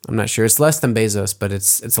 billion. I'm not sure. It's less than Bezos, but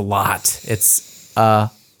it's a lot. It's a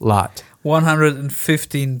lot.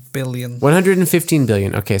 115 billion. 115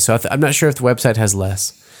 billion. Okay, so I'm not sure if the website has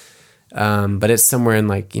less, but it's somewhere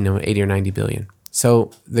in 80 or 90 billion.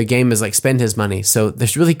 So the game is like spend his money. So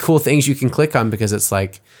there's really cool things you can click on because it's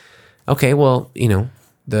like, okay, well,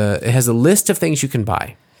 it has a list of things you can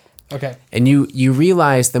buy. Okay. And you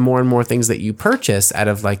realize the more and more things that you purchase out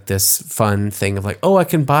of like this fun thing of like, oh, I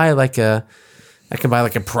can buy like a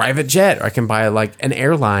private jet, or I can buy like an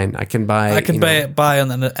airline. I can buy on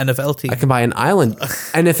an NFL team. I can buy an island.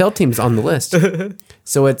 NFL team's on the list.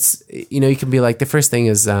 So it's, you can be like, the first thing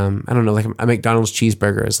is, I don't know, like a McDonald's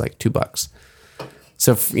cheeseburger is like $2.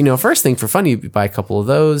 So, first thing for fun, you buy a couple of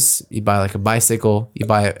those, you buy like a bicycle, you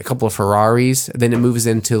buy a couple of Ferraris, then it moves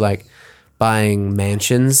into like buying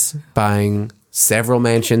mansions, buying several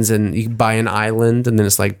mansions, and you buy an island, and then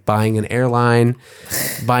it's like buying an airline,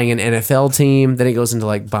 buying an NFL team, then it goes into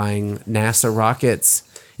like buying NASA rockets,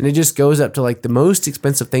 and it just goes up to like the most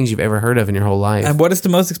expensive things you've ever heard of in your whole life. And what is the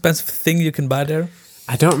most expensive thing you can buy there?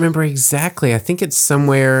 I don't remember exactly. I think it's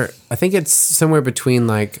somewhere between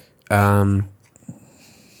like an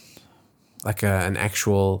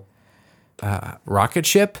actual rocket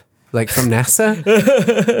ship, like from NASA,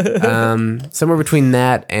 somewhere between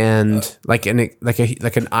that and like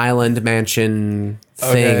an island mansion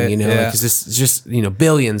thing, like it's just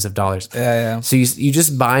billions of dollars. Yeah. So you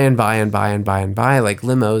just buy and buy and buy and buy and buy, like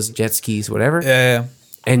limos, jet skis, whatever. Yeah.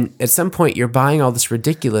 And at some point, you're buying all this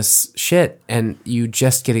ridiculous shit, and you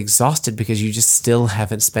just get exhausted because you just still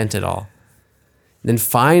haven't spent it all. Then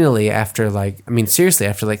finally, after like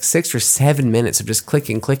 6 or 7 minutes of just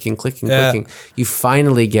clicking, you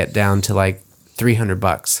finally get down to like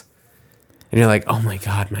 $300. And you're like, oh my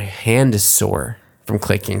God, my hand is sore from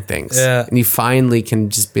clicking things. Yeah. And you finally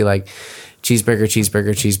can just be like, cheeseburger,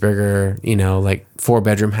 like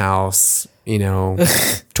 4-bedroom house,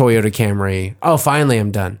 Toyota Camry. Oh, finally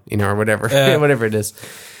I'm done, or whatever, whatever it is.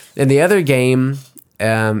 And the other game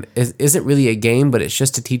isn't really a game, but it's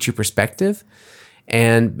just to teach you perspective.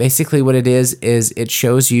 And basically what it is it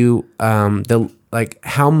shows you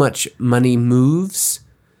how much money moves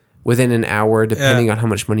within an hour depending on how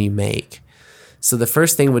much money you make. So the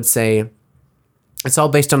first thing would say, it's all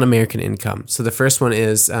based on American income. So the first one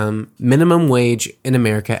is minimum wage in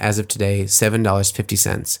America as of today,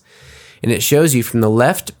 $7.50. And it shows you from the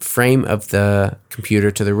left frame of the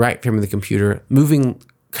computer to the right frame of the computer, moving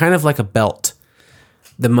kind of like a belt.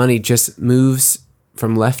 The money just moves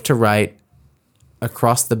from left to right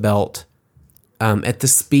across the belt at the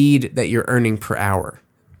speed that you're earning per hour.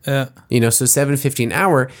 Yeah. So $7.50 an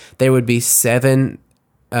hour, there would be $7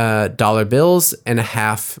 bills and a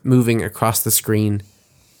half moving across the screen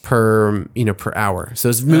per hour. So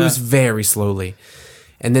it moves very slowly.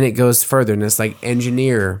 And then it goes further, and it's like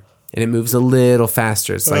engineer, and it moves a little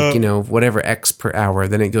faster. It's like, whatever X per hour.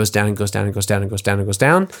 Then it goes down and goes down and goes down and goes down and goes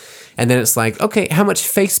down. And then it's like, okay, how much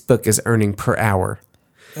Facebook is earning per hour?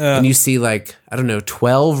 And you see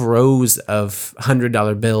 12 rows of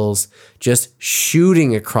 $100 bills just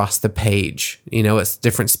shooting across the page. It's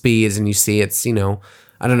different speeds, and you see it's, I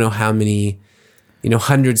don't know how many,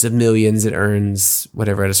 hundreds of millions it earns,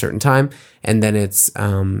 whatever, at a certain time. And then it's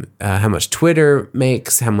how much Twitter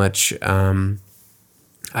makes, how much, I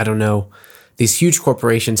don't know, these huge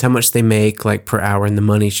corporations, how much they make like per hour, and the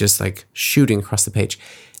money's just like shooting across the page.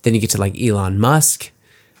 Then you get to like Elon Musk.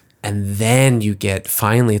 And then you get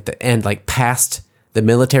finally at the end, like past the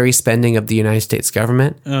military spending of the United States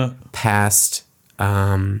government, past,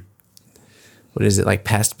 past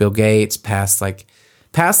Bill Gates, past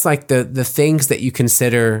the things that you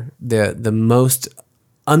consider the most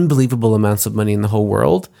unbelievable amounts of money in the whole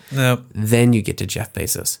world, Yep. then you get to Jeff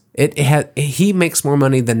Bezos. He makes more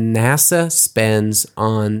money than NASA spends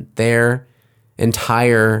on their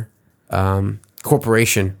entire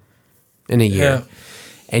corporation in a year. Yeah.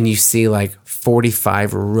 And you see like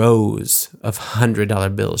 45 rows of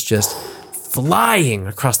 $100 bills just flying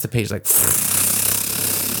across the page, like,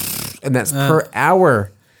 and that's per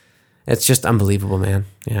hour. It's just unbelievable, man.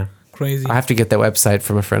 Yeah. Crazy. I have to get that website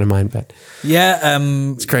from a friend of mine, but Yeah,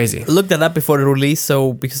 it's crazy. look that up before the release,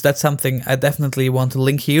 so because that's something I definitely want to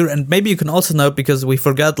link here. And maybe you can also note, because we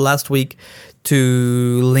forgot last week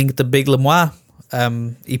to link the Big Lemois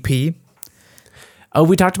EP. Oh,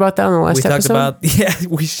 we talked about that on the last We talked episode? about, yeah,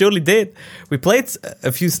 we surely did. We played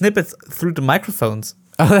a few snippets through the microphones,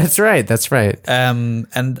 Oh, that's right. That's right.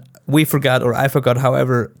 and we forgot, or I forgot,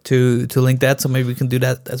 however, to link that. So maybe we can do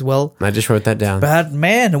that as well. I just wrote that down. But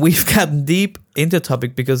man, we've gotten deep into the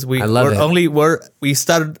topic because I love it. we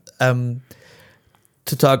started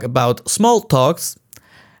to talk about small talks,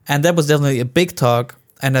 and that was definitely a big talk.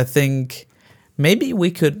 And I think maybe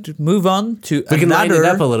we could move on to We can line it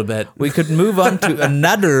another. up a little bit. We could move on to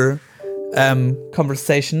another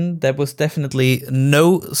conversation that was definitely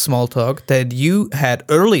no small talk that you had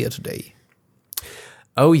earlier today.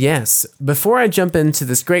 Oh, yes. Before I jump into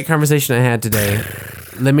this great conversation I had today,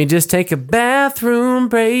 let me just take a bathroom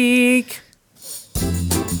break.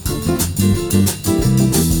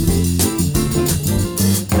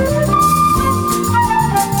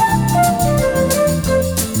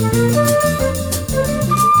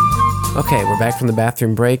 Okay, we're back from the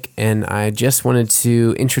bathroom break, and I just wanted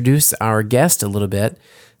to introduce our guest a little bit.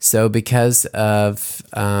 So because of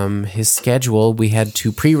his schedule, we had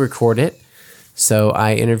to pre-record it. So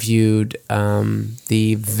I interviewed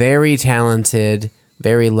the very talented,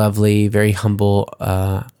 very lovely, very humble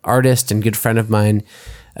artist and good friend of mine,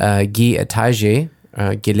 Guy Attage,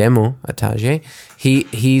 Guillermo Attage.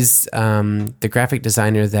 He's the graphic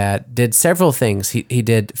designer that did several things. He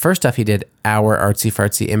did, first off, he did our Artsy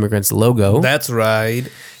Fartsy Immigrants logo. That's right.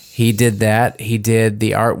 He did that. He did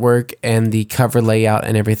the artwork and the cover layout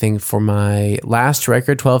and everything for my last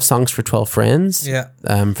record, 12 Songs for 12 Friends. Yeah.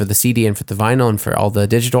 For the CD and for the vinyl and for all the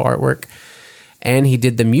digital artwork. And he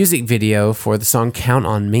did the music video for the song Count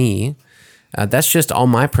on Me. That's just all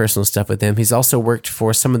my personal stuff with him. He's also worked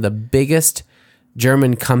for some of the biggest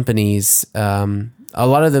German companies, a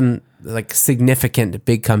lot of them like significant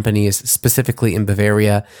big companies, specifically in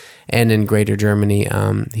Bavaria and in Greater Germany.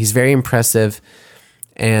 He's very impressive.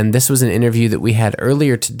 And this was an interview that we had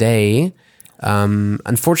earlier today.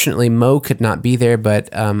 Unfortunately, Mo could not be there, but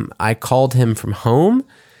I called him from home,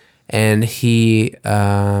 and he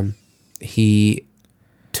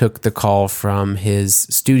took the call from his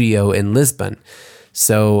studio in Lisbon.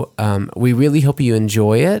 So we really hope you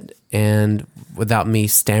enjoy it. And without me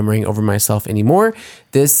stammering over myself anymore,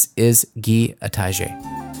 this is Guy Attage.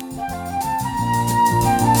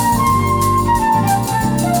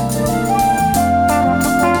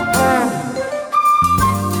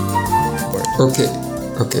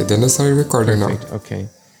 Okay, then I started recording now. Okay.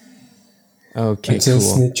 I Okay,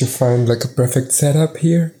 just cool. need to find like a perfect setup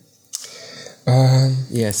here.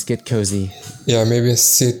 Yes, get cozy. Yeah, maybe a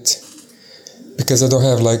sit, because I don't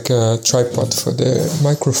have like a tripod for the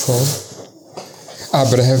microphone.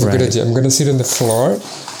 But I have a good Right. idea. I'm gonna sit on the floor.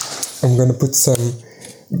 I'm gonna put some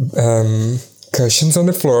cushions on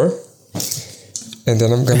the floor, and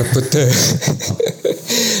then I'm gonna put the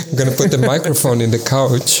I'm gonna put the microphone in the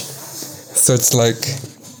couch, so it's like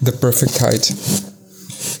the perfect height.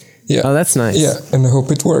 Yeah. Oh, that's nice. Yeah, and I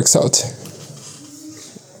hope it works out.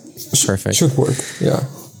 Perfect. Should work, yeah.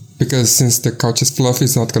 Because since the couch is fluffy,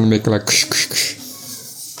 it's not gonna make like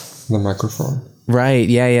the microphone. Right.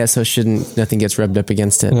 Yeah. So nothing gets rubbed up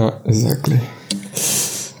against it. Yeah, exactly.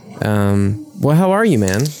 Well, how are you,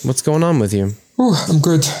 man? What's going on with you? Oh, I'm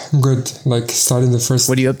good. Like starting the first.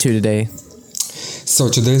 What are you up to today? So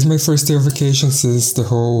today is my first day of vacation since the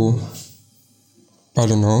whole. I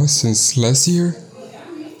don't know, since last year,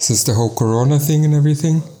 since the whole Corona thing and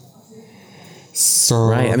everything. So.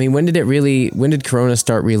 Right. I mean, when did Corona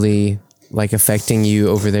start really like affecting you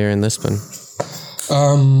over there in Lisbon?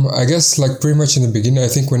 I guess like pretty much in the beginning. I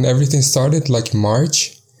think when everything started, like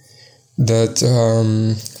March, that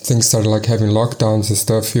things started like having lockdowns and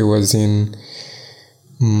stuff. It was in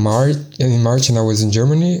March, and I was in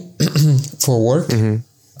Germany for work. Mm-hmm.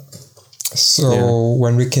 So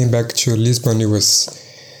when we came back to Lisbon, it was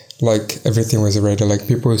like everything was already like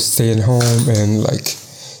people staying home and like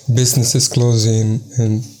businesses closing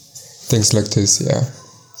and things like this. Yeah,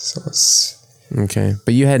 so it's Okay.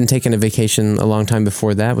 But you hadn't taken a vacation a long time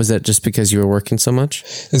before that. Was that just because you were working so much?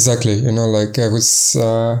 Exactly. You know, like I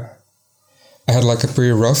had like a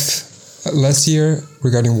pretty rough last year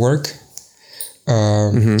regarding work.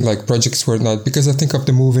 Like projects were not, because I think of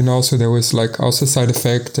the moving also, there was like also side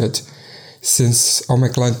effect that since all my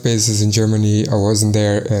client base is in Germany, I wasn't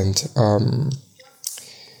there, and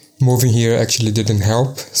moving here actually didn't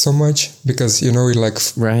help so much because, you know, you're like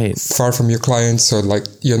far from your clients, so like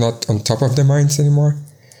you're not on top of their minds anymore.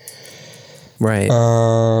 Right.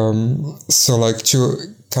 So like to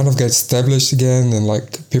kind of get established again, and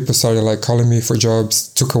like people started like calling me for jobs,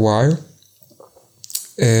 took a while.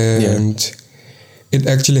 And it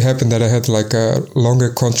actually happened that I had like a longer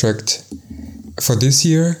contract for this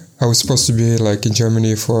year. I was supposed to be like in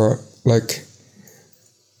Germany for like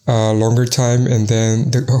a longer time, and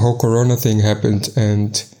then the whole Corona thing happened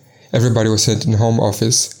and everybody was sent in home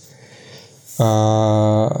office.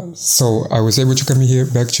 So I was able to come here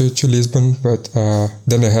back to Lisbon, but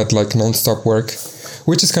then I had like non-stop work,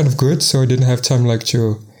 which is kind of good. So I didn't have time like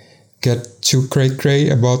to get too cray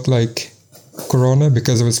about like Corona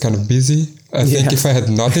because I was kind of busy. I think if I had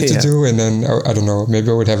nothing to do, and then I don't know, maybe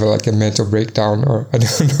I would have like a mental breakdown, or I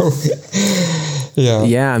don't know.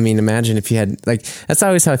 Yeah. I mean, imagine if you had like, that's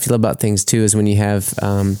always how I feel about things too, is when you have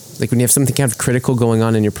like when you have something kind of critical going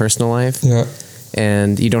on in your personal life. Yeah.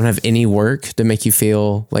 And you don't have any work to make you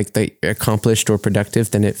feel like they accomplished or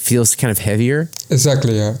productive, then it feels kind of heavier.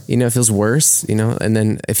 Exactly, yeah. You know, it feels worse, you know, and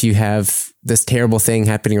then if you have this terrible thing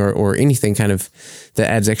happening or anything kind of that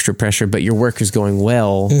adds extra pressure, but your work is going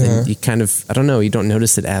well, then you kind of, I don't know, you don't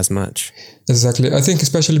notice it as much. Exactly. I think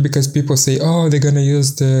especially because people say, oh, they're going to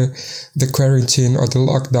use the quarantine or the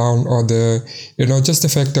lockdown or the, you know, just the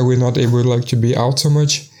fact that we're not able like to be out so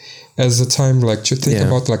much as a time like to think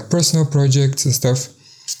about like personal projects and stuff.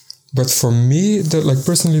 But for me, that like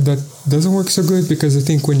personally, that doesn't work so good, because I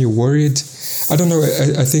think when you're worried, I don't know,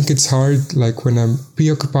 I think it's hard like when I'm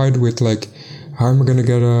preoccupied with like how am I gonna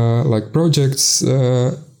get like projects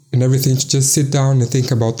and everything, to just sit down and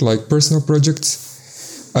think about like personal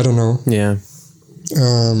projects. I don't know. Yeah.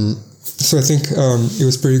 So I think it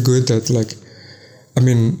was pretty good that like, I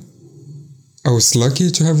mean, I was lucky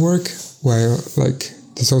to have work while like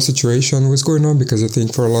this whole situation was going on, because I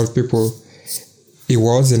think for a lot of people it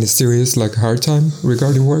was and it still is like a hard time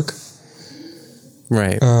regarding work.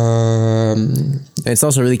 Right. It's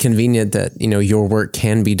also really convenient that, you know, your work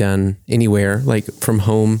can be done anywhere, like from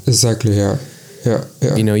home. Exactly. Yeah.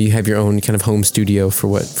 You know, you have your own kind of home studio for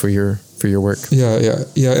your work. Yeah.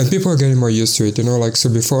 And people are getting more used to it, you know, like, so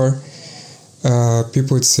before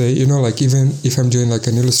people would say, you know, like even if I'm doing like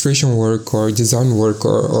an illustration work or design work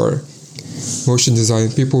or motion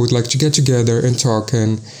design, people would like to get together and talk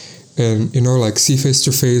and you know, like see face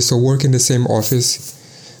to face or work in the same office.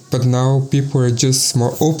 But now people are just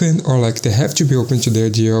more open, or like they have to be open to the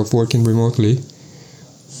idea of working remotely,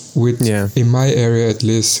 which in my area at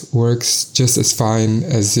least works just as fine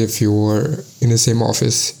as if you were in the same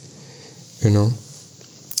office, you know.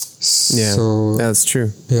 Yeah, so that's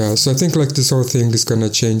true. Yeah, so I think like this whole thing is gonna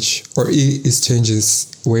change, or it is changing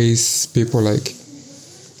ways people like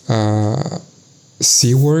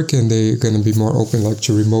see work, and they're gonna be more open like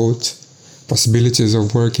to remote possibilities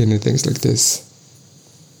of working and things like this.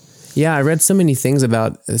 Yeah, I read so many things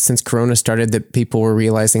about since Corona started that people were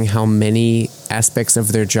realizing how many aspects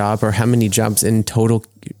of their job, or how many jobs in total,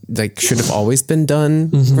 like should have always been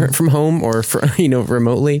done from home or you know,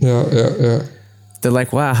 remotely. Yeah. They're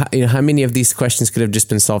like, wow, you know, how many of these questions could have just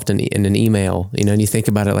been solved in an email? You know, and you think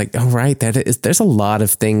about it like, oh, right, there's a lot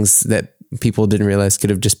of things that people didn't realize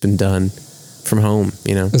could have just been done from home,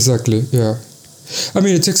 you know? Exactly, yeah. I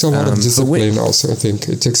mean, it takes a lot of discipline also, I think.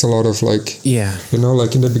 It takes a lot of like, you know,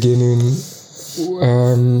 like in the beginning,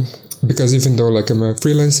 because even though like I'm a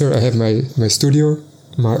freelancer, I have my studio,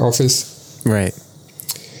 my office. Right.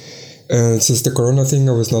 And since the Corona thing,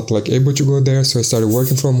 I was not like able to go there, so I started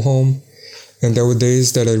working from home. And there were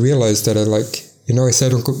days that I realized that I like, you know, I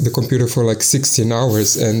sat on the computer for like 16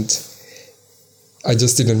 hours and I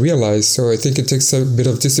just didn't realize. So I think it takes a bit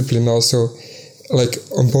of discipline also, like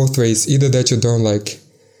on both ways, either that you don't like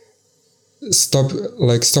stop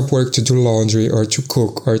work to do laundry or to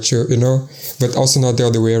cook or to, you know, but also not the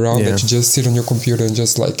other way around, that you just sit on your computer and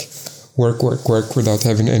just like work without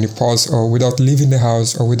having any pause, or without leaving the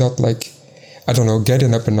house, or without like, I don't know,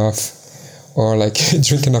 getting up enough, or like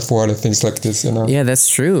drink enough water, things like this, you know. Yeah, that's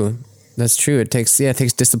true. It takes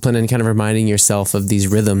discipline and kind of reminding yourself of these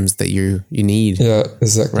rhythms that you need. Yeah,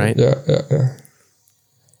 exactly. Right? Yeah.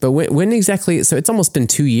 But when exactly, so it's almost been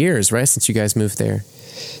 2 years, right, since you guys moved there?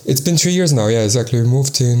 It's been 3 years now, yeah, exactly. We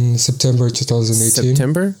moved in September 2018.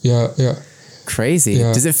 September? Yeah. crazy.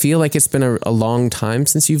 Yeah. Does it feel like it's been a long time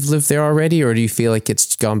since you've lived there already, or do you feel like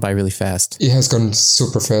it's gone by really fast? It has gone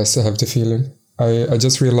super fast, I have the feeling. I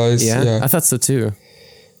just realized, I thought so too.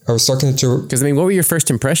 I was talking to... Because, I mean, what were your first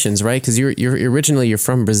impressions, right? Because you're originally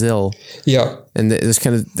from Brazil. Yeah. And there's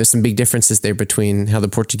some big differences there between how the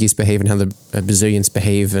Portuguese behave and how the Brazilians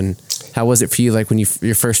behave. And how was it for you, like, when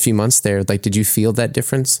your first few months there? Like, did you feel that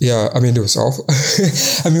difference? Yeah, I mean, it was awful.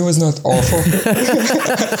 I mean, it was not awful.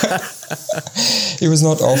 It was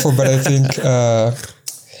not awful, but I think,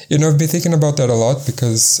 I've been thinking about that a lot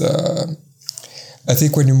because I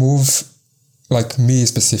think when you move... Like me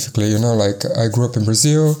specifically, like I grew up in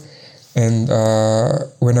Brazil, and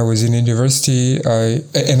when I was in university, I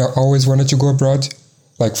always wanted to go abroad,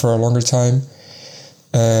 like for a longer time.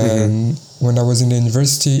 And when I was in the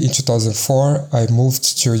university in 2004, I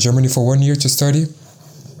moved to Germany for 1 year to study.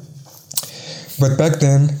 But back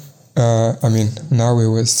then, now it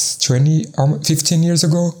was 15 years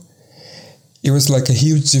ago, it was like a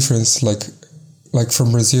huge difference, like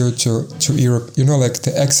from Brazil to Europe, like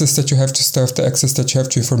the access that you have to stuff, the access that you have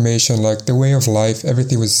to information, like the way of life,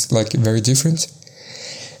 everything was like very different.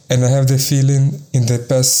 And I have the feeling in the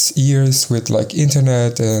past years with like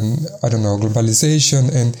internet and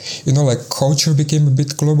globalization and, like culture became a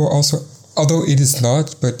bit global also, although it is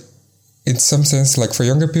not, but in some sense, like for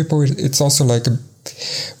younger people, it's also like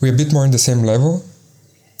we're a bit more in the same level.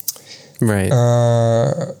 Right.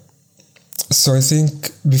 So I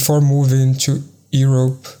think before moving to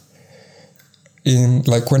Europe,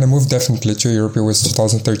 when I moved definitely to Europe, it was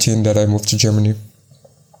 2013 that I moved to Germany.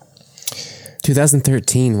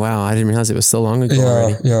 2013, wow, I didn't realize it was so long ago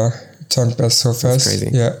already. Yeah, time passed so fast. That's crazy.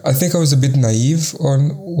 Yeah, I think I was a bit naive on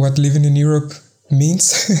what living in Europe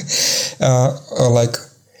means. Or like,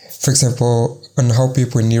 for example, on how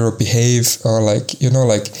people in Europe behave, or like,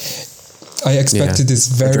 I expected this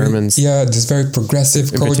very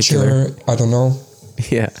progressive culture. I don't know.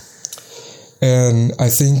 Yeah. And I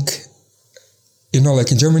think,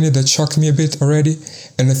 like in Germany, that shocked me a bit already.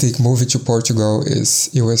 And I think moving to Portugal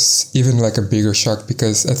it was even like a bigger shock,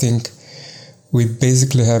 because I think we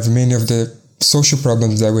basically have many of the social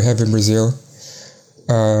problems that we have in Brazil,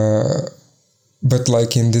 but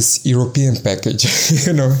like in this European package,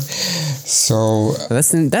 So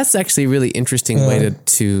that's actually a really interesting way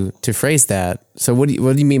to phrase that. So what do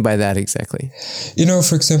you mean by that exactly?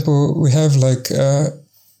 For example, we have like.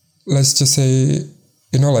 Let's just say,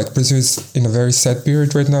 like Brazil is in a very sad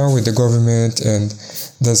period right now with the government, and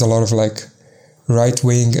there's a lot of like right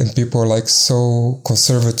wing and people are like so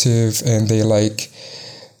conservative, and they like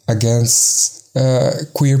against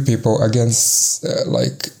queer people, against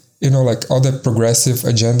like all the progressive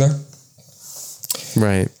agenda.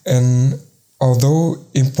 Right. And although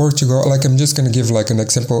in Portugal, like I'm just going to give like an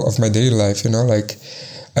example of my daily life, like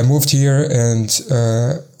I moved here and,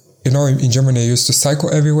 in Germany, I used to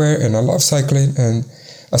cycle everywhere, and I love cycling. And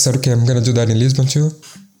I said, okay, I'm going to do that in Lisbon too.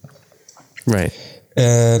 Right.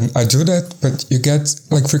 And I do that, but you get,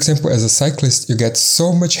 like, for example, as a cyclist, you get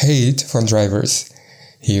so much hate from drivers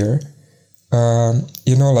here.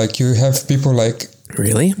 Like you have people like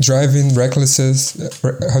really driving recklessly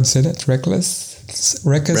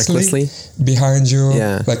behind you,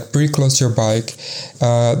 like pretty close to your bike.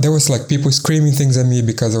 There was like people screaming things at me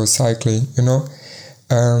because I was cycling,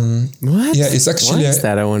 What? Yeah, it's actually... What is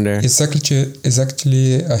that, I wonder? It's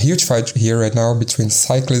actually a huge fight here right now between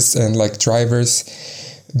cyclists and like drivers,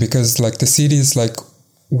 because like the city is like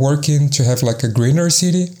working to have like a greener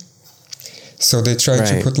city. So they try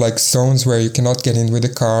to put like zones where you cannot get in with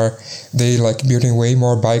the car. They like building way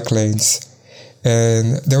more bike lanes.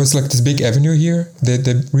 And there was like this big avenue here. They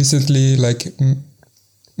recently like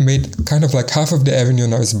made kind of like half of the avenue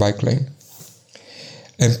now is bike lane.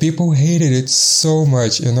 And people hated it so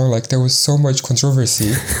much, like there was so much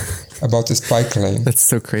controversy about this bike lane. That's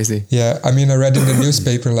so crazy. Yeah, I mean, I read in the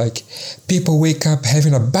newspaper, like, people wake up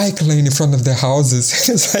having a bike lane in front of their houses.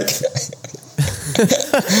 It's like...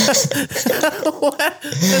 What?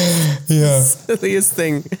 Yeah. Silliest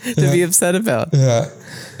thing to be upset about. Yeah.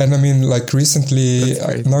 And I mean, like recently,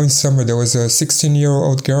 now in summer, there was a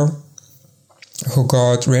 16-year-old girl who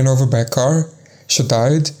got ran over by a car. She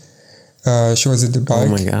died. She was at the bike.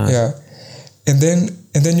 Oh my God. Yeah. And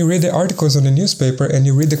then you read the articles on the newspaper and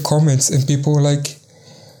you read the comments, and people like,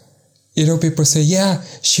 people say, yeah,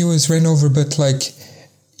 she was ran over, but like,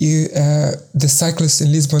 the cyclists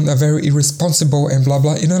in Lisbon are very irresponsible and blah,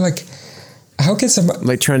 blah. Like, how can somebody...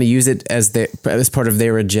 Like trying to use it as part of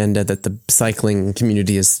their agenda that the cycling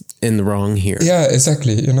community is in the wrong here. Yeah,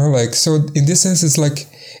 exactly. Like, so in this sense, it's like,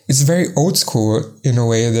 it's very old school in a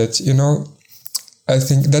way that, I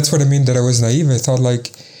think that's what I mean that I was naive. I thought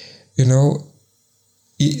like,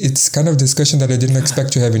 it's kind of discussion that I didn't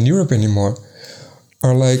expect to have in Europe anymore.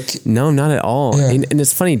 Or like, no, not at all. Yeah. And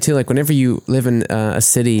it's funny too, like whenever you live in a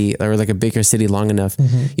city or like a bigger city long enough,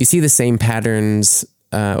 you see the same patterns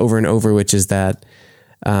over and over, which is that,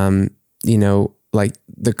 you know, like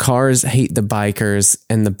the cars hate the bikers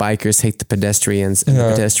and the bikers hate the pedestrians and the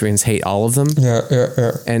pedestrians hate all of them. Yeah.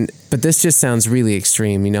 But this just sounds really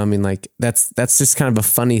extreme, you know? I mean, like that's just kind of a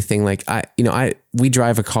funny thing. Like we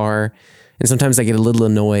drive a car and sometimes I get a little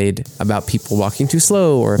annoyed about people walking too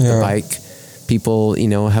slow or if the bike people, you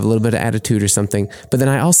know, have a little bit of attitude or something. But then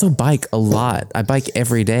I also bike a lot. I bike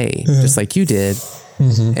every day, just like you did.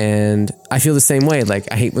 And I feel the same way.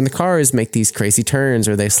 Like I hate when the cars make these crazy turns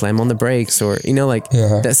or they slam on the brakes or, you know, like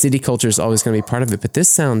that city culture is always going to be part of it. But this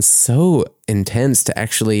sounds so intense to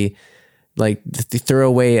actually like throw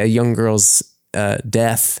away a young girl's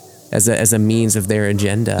death as a means of their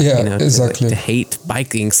agenda. Yeah, you know, exactly. To hate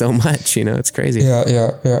biking so much, you know, it's crazy.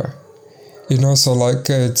 Yeah. You know, so like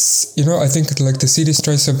it's, you know, I think like the cities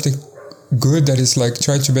try something good that is like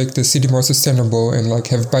try to make the city more sustainable and like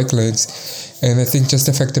have bike lanes. And I think just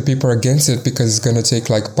the fact that people are against it because it's going to take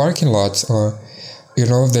like parking lots or, you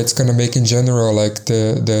know, that's going to make in general like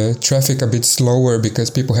the traffic a bit slower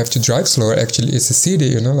because people have to drive slower. Actually, it's a city,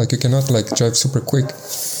 you know, like you cannot like drive super quick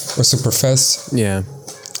or super fast. Yeah.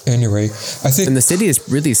 Anyway, I think... And the city is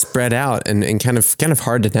really spread out and kind of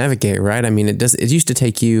hard to navigate, right? I mean, it used to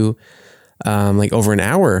take you like over an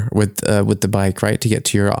hour with the bike, right, to get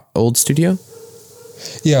to your old studio?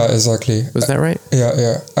 Yeah, exactly. Was that right?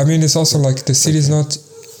 Yeah. I mean, it's also like the city is not,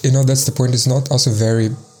 you know, that's the point. It's not also very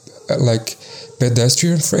like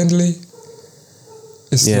pedestrian friendly.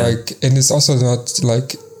 It's like, and it's also not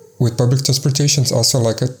like with public transportation, it's also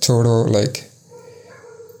like a total like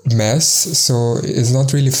mess. So it's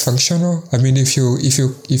not really functional. I mean, if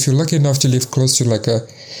you're lucky enough to live close to like a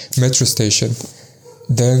metro station,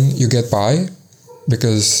 then you get by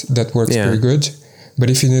because that works pretty good. But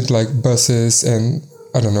if you need like buses and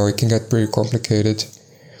I don't know, it can get pretty complicated.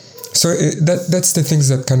 So that's the things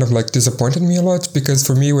that kind of like disappointed me a lot because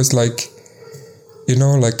for me it was like, you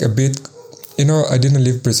know, like a bit, you know, I didn't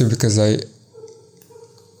leave Brazil because I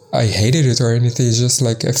hated it or anything. It's just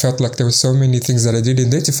like I felt like there were so many things that I didn't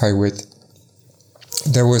identify with.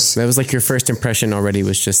 That was like your first impression already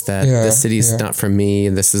was just that the city's not for me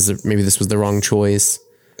and maybe this was the wrong choice.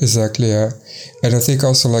 Exactly, yeah. And I think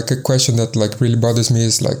also like a question that like really bothers me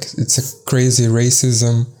is like it's a crazy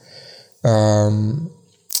racism.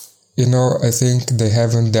 You know, I think they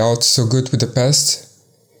haven't dealt so good with the past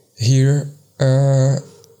here.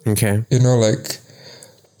 Okay. You know, like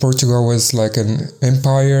Portugal was like an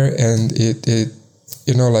empire and it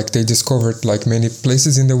you know, like they discovered like many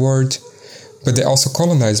places in the world, but they also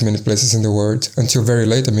colonized many places in the world until very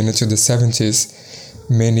late. I mean, until the 70s,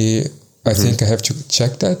 many... I think I have to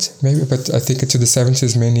check that maybe, but I think into the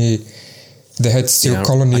 70s, they had still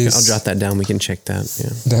colonies. I'll jot that down. We can check that.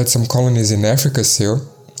 Yeah. They had some colonies in Africa still.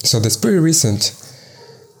 So that's pretty recent.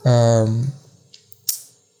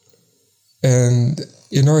 And,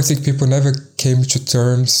 you know, I think people never came to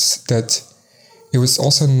terms that it was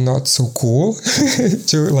also not so cool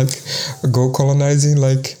to like go colonizing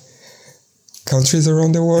like countries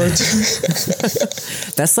around the world.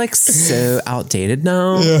 That's like so outdated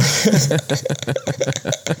now. Yeah.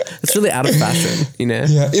 It's really out of fashion, you know?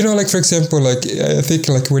 Yeah, you know, like for example, like I think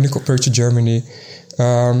like when you compare to Germany,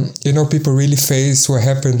 you know, people really face what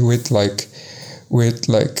happened with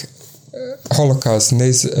Holocaust,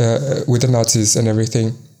 with the Nazis and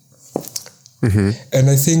everything. Mm-hmm. And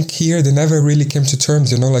I think here they never really came to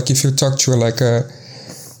terms, you know, like if you talk to like a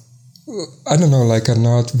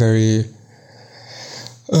not very,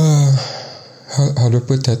 how do I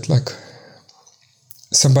put that? Like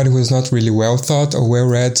somebody who is not really well thought or well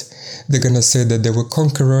read, they're gonna say that they were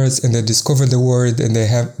conquerors and they discovered the world and they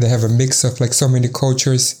have a mix of like so many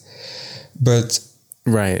cultures. But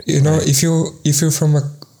right, you know, if you're from a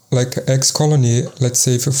like ex-colony, let's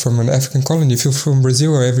say if you're from an African colony, if you're from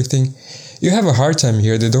Brazil or everything, you have a hard time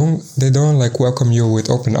here. They don't like welcome you with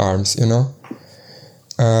open arms, you know.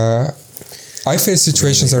 I faced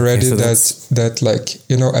situations already that like,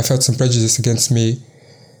 you know, I felt some prejudice against me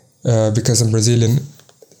because I'm Brazilian.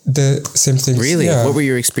 The same things. Really? Yeah. What were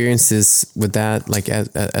your experiences with that, like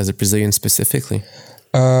as a Brazilian specifically?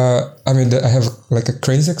 I mean, I have like a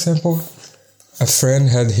crazy example. A friend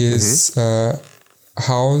had his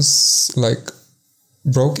house like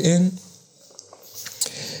broke in.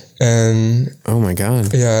 And oh my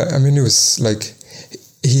God. Yeah, I mean, it was like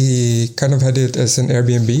he kind of had it as an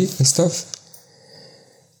Airbnb and stuff.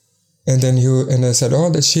 And then I said, oh,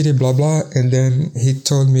 that's shitty, blah, blah. And then he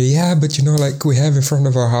told me, yeah, but you know, like we have in front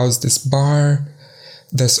of our house this bar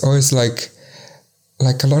there's always like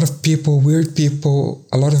a lot of people, weird people,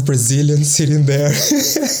 a lot of Brazilians sitting there.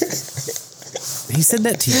 He said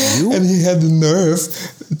that to you? And he had the nerve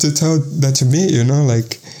to tell that to me,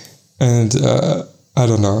 and I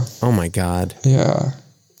don't know. Oh my God. Yeah.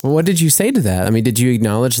 Well, what did you say to that? I mean, did you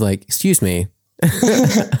acknowledge, like, excuse me,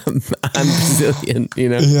 I'm Brazilian,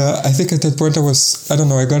 Yeah, I think at that point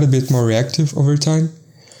I got a bit more reactive over time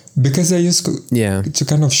because they used to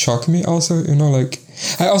kind of shock me also, like,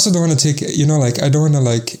 I also don't want to take, like, I don't want to,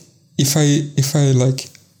 like, if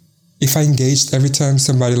I engaged every time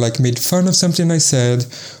somebody like made fun of something I said,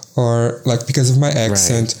 or like because of my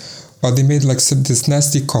accent, or they made like this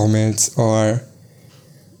nasty comments, or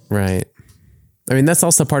right. I mean, that's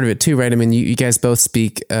also part of it too, right? I mean, you guys both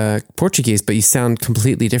speak Portuguese, but you sound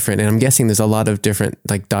completely different, and I'm guessing there's a lot of different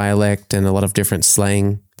like dialect and a lot of different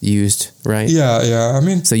slang used, right? Yeah. I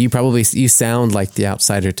mean, so you sound like the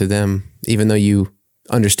outsider to them, even though you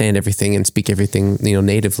understand everything and speak everything,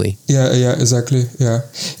 natively. Yeah, exactly. Yeah.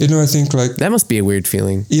 I think like... That must be a weird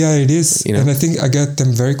feeling. Yeah, it is. And I think I get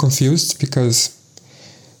them very confused because,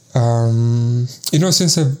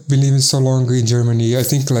 since I've been living so long in Germany, I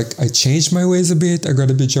think like I changed my ways a bit. I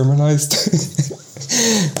got a bit Germanized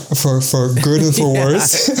for good and for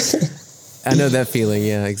worse. I know that feeling.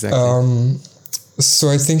 Yeah, exactly. So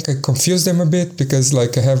I think I confuse them a bit because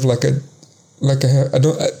like I have like I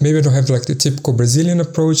don't have like the typical Brazilian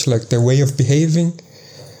approach, like the way of behaving,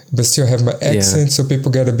 but still have my accent. So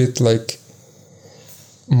people get a bit like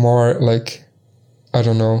more like, I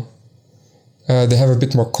don't know. They have a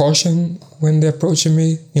bit more caution when they're approaching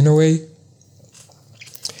me in a way,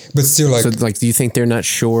 but still like. So like, do you think they're not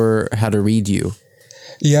sure how to read you?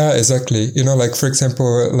 Yeah, exactly. Like for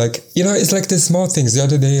example, like, it's like the small things. The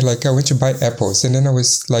other day, like I went to buy apples and then I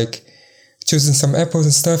was like, choosing some apples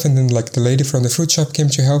and stuff, and then like the lady from the fruit shop came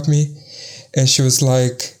to help me, and she was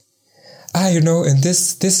like, and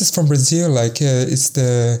this is from Brazil, like it's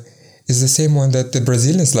the same one that the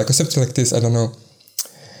Brazilians like, or something like this, I don't know.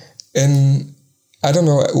 And I don't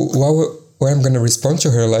know why I'm gonna respond to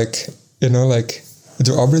her, like, like,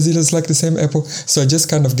 do all Brazilians like the same apple? So I just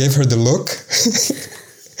kind of gave her the look.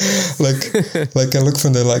 like I look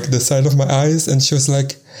from the side of my eyes, and she was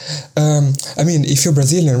like, I mean, if you're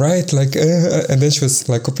Brazilian, right? Like, and then she was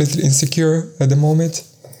like completely insecure at the moment.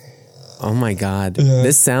 Oh my God. Yeah.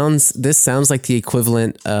 This sounds like the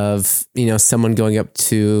equivalent of, someone going up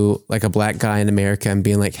to like a black guy in America and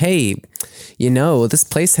being like, hey, this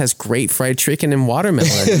place has great fried chicken and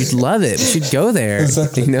watermelon. You'd love it. We should go there.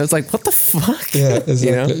 Exactly. It's like, what the fuck? Yeah,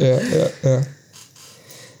 exactly. Yeah.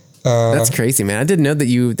 That's crazy, man. I didn't know that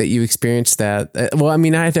you experienced that. Well, I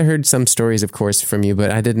mean, I had heard some stories, of course, from you,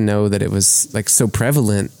 but I didn't know that it was like so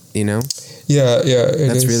prevalent, Yeah.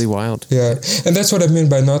 That's really wild. Yeah. And that's what I mean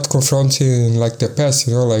by not confronting like the past,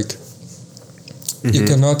 like you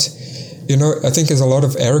cannot, I think there's a lot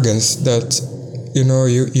of arrogance that,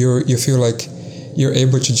 you feel like you're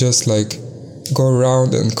able to just like go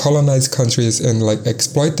around and colonize countries and like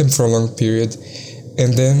exploit them for a long period.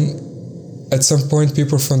 And then at some point,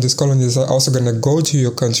 people from these colonies are also going to go to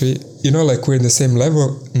your country. Like we're in the same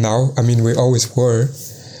level now. I mean, we always were.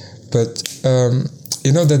 But,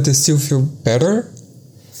 that they still feel better.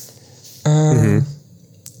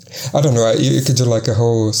 I don't know. You could do like a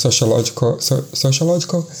whole sociological,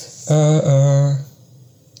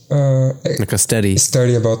 like a study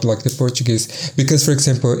about like the Portuguese. Because, for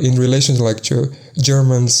example, in relation like to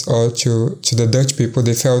Germans or to the Dutch people,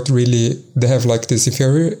 they felt really, they have like this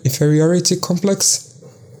inferiority complex.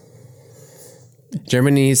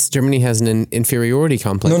 Germany has an inferiority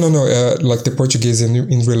complex. No. Like the Portuguese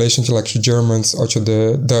in relation to like to Germans or to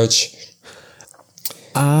the Dutch.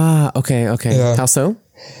 Ah, okay. Yeah. How so?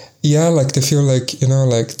 Yeah, like they feel like,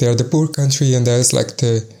 like they're the poor country and there's like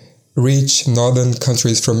the rich northern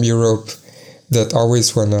countries from Europe that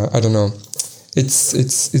always wanna, I don't know.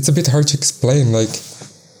 It's a bit hard to explain, like,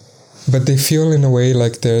 but they feel in a way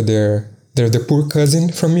like they're the poor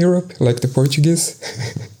cousin from Europe, like the Portuguese.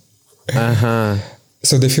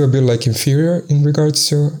 So they feel a bit like inferior in regards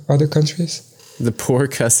to other countries. The poor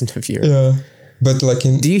cousin of Europe. Yeah. But like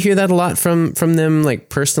do you hear that a lot from them, like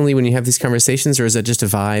personally, when you have these conversations, or is that just a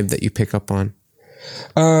vibe that you pick up on?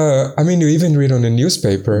 I mean, you even read on the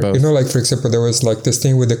newspaper. Both. Like for example, there was like this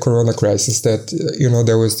thing with the Corona crisis that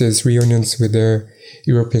there was these reunions with the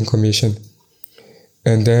European Commission,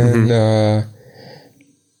 and then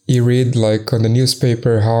you read like on the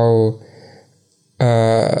newspaper how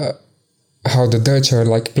the Dutch are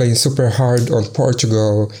like playing super hard on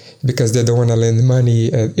Portugal because they don't want to lend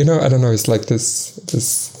money, and I don't know, it's like this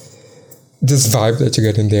vibe that you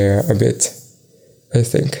get in there a bit, I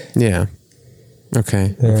think. Yeah.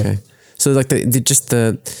 Okay. Yeah. Okay. So like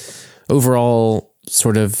the overall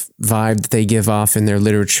sort of vibe that they give off in their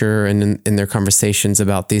literature and in their conversations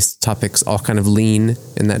about these topics all kind of lean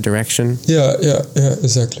in that direction. Yeah,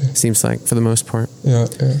 exactly. Seems like for the most part. Yeah.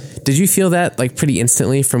 Did you feel that like pretty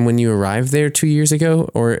instantly from when you arrived there 2 years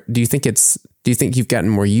ago, or do you think you've gotten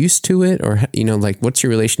more used to it, or like what's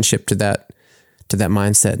your relationship to that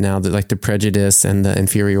mindset now, that like the prejudice and the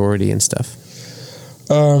inferiority and stuff?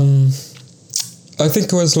 I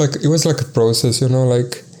think it was like a process,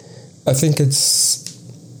 like I think it's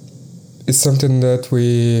something that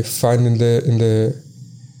we find in the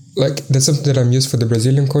like, that's something that I'm used for the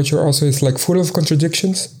Brazilian culture also. It's like full of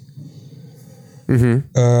contradictions. Mm-hmm.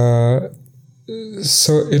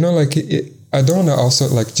 So like I don't want to also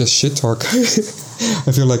like just shit talk.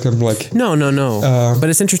 I feel like I'm like no. But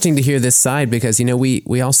it's interesting to hear this side, because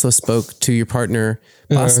we also spoke to your partner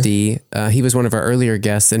Basti. He was one of our earlier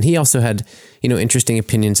guests, and he also had interesting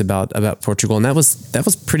opinions about Portugal, and that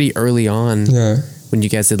was pretty early on when you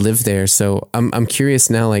guys had lived there. So I'm curious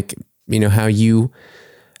now, like how you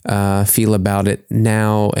feel about it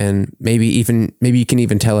now, and maybe you can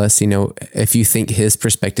even tell us if you think his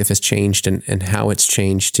perspective has changed and how it's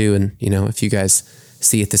changed too, and if you guys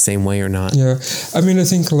see it the same way or not. Yeah, I mean, I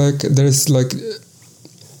think like there's like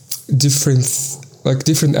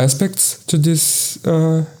different aspects to this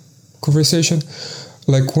conversation.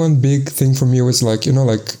 Like one big thing for me was like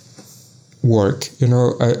like work.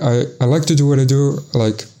 I like to do what I do.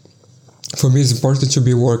 Like for me, it's important to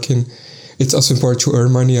be working. It's also important to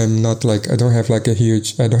earn money. I'm not like, I don't have like how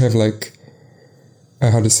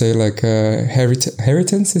to say, like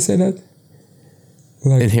inheritance, you say that?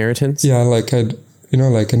 Like, inheritance? Yeah, like I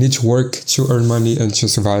need to work to earn money and to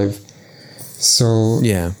survive. So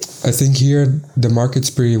yeah, I think here the market's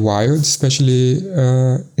pretty wild, especially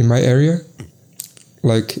in my area,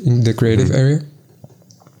 like in the creative area.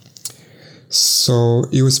 So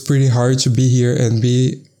it was pretty hard to be here and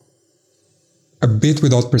be a bit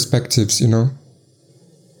without perspectives, and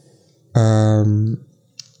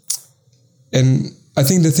I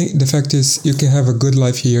think the fact is, you can have a good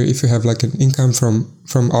life here if you have like an income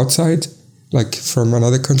from outside, like from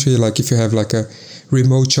another country, like if you have like a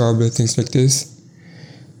remote job and things like this.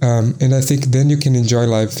 And I think then you can enjoy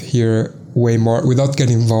life here way more without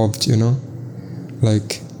getting involved,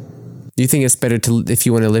 like. Do you think it's better if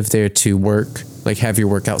you want to live there, to work, like have your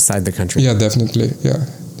work outside the country? Yeah, definitely. Yeah,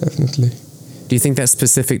 definitely. Do you think that's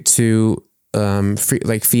specific to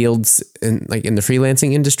fields in the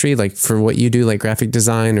freelancing industry, like for what you do, like graphic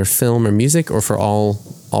design or film or music, or for all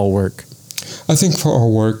work? I think for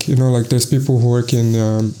all work, like there's people who work in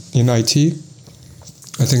IT.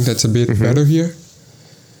 I think that's a bit better here.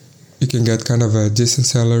 You can get kind of a decent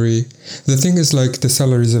salary. The thing is, like, the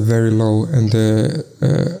salaries are very low, and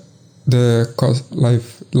the cost,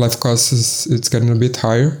 life costs it's getting a bit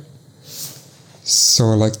higher.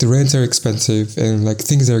 So like the rents are expensive and like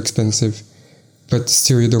things are expensive, but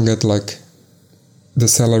still you don't get like the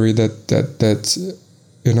salary that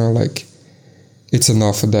like it's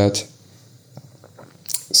enough for that.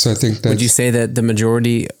 So I think that. Would you say that the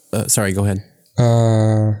majority? Sorry, go ahead.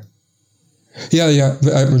 Yeah.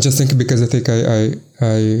 I'm just thinking because I think I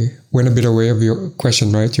went a bit away of your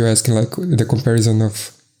question, right? You're asking like the comparison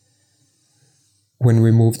of when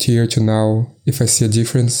we moved here to now, if I see a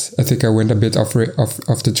difference. I think I went a bit off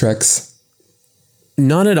the tracks.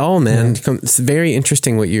 Not at all, man. Yeah. It's very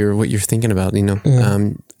interesting what you're thinking about.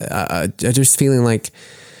 Yeah. I just feeling like,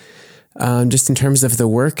 just in terms of the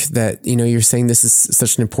work that you're saying, this is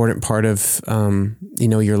such an important part of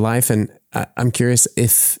your life, and I'm curious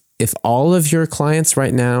if all of your clients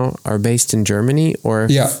right now are based in Germany, or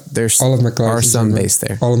if there's all of my clients are some based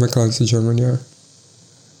there. All of my clients in Germany, yeah.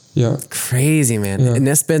 Yeah. Crazy, man. Yeah. And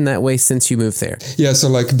that's been that way since you moved there. Yeah, so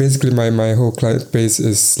like basically my whole client base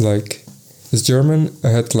is German. I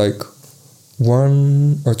had like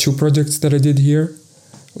 1 or 2 projects that I did here,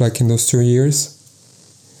 like in those 2 years.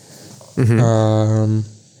 Mm-hmm.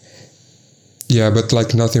 Yeah, but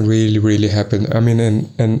like nothing really happened. I mean,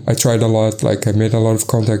 and I tried a lot, like I made a lot of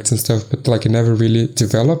contacts and stuff, but like it never really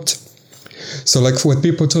developed. So like what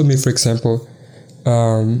people told me, for example,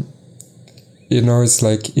 it's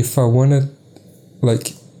like if I wanted,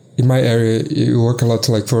 like in my area, you work a lot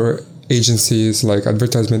like for agencies, like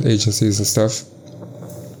advertisement agencies and stuff.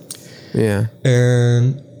 Yeah.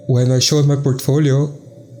 And when I showed my portfolio,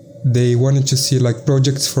 they wanted to see like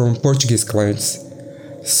projects from Portuguese clients.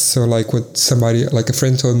 So like what somebody, like a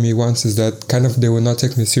friend told me once, is that kind of they would not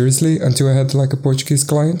take me seriously until I had like a Portuguese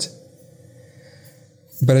client.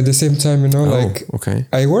 But at the same time, okay.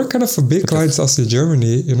 I work kind of for big clients also in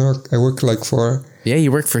Germany. I work like for Yeah,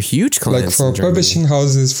 you work for huge like clients. for in Germany. publishing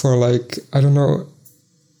houses, for like, I don't know.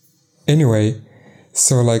 Anyway,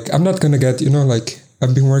 so like I'm not gonna get, like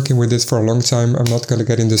I've been working with this for a long time. I'm not gonna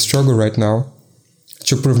get in the struggle right now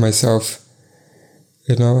to prove myself,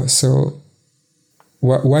 so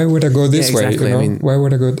why would I go this way? exactly. I mean, why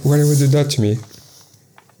would you do that to me?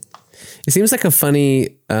 It seems like a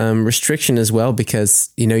funny restriction as well, because,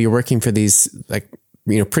 you're working for these like,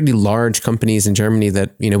 pretty large companies in Germany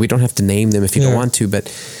that, we don't have to name them if you don't want to, but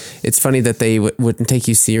it's funny that they wouldn't take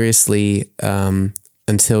you seriously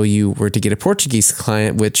until you were to get a Portuguese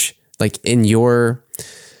client, which like in your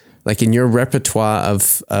repertoire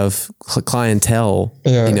of clientele,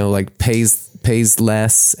 like pays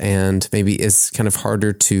less and maybe is kind of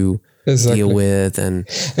harder to deal with. And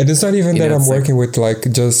it's not even that I'm working with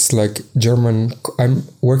like just like German, I'm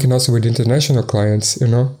working also with international clients,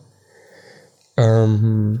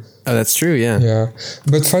 Oh, that's true. Yeah. Yeah.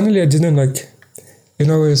 But finally I didn't like,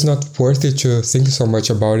 it's not worth it to think so much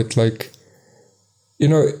about it. Like,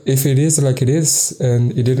 if it is like it is,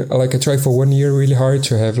 and it didn't, like I tried for 1 year really hard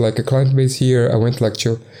to have like a client base here. I went like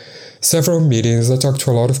to several meetings. I talked to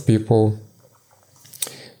a lot of people.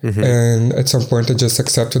 Mm-hmm. And at some point I just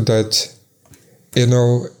accepted that,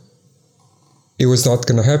 it was not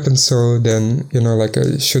going to happen. So then, like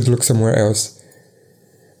I should look somewhere else.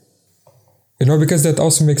 Because that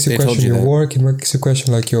also makes you question your work. It makes you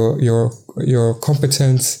question like your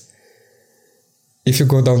competence. If you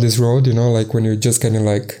go down this road, like when you're just getting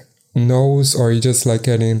like no's, or you're just like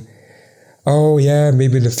getting, oh yeah,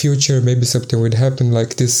 maybe in the future, maybe something would happen,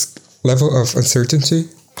 like this level of uncertainty.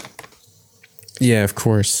 Yeah, of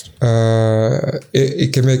course.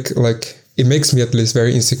 It can make like, it makes me at least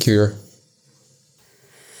very insecure.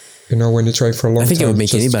 When you try for a long time, I think it would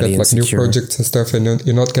make anybody get, like new projects and stuff, and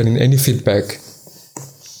you're not getting any feedback.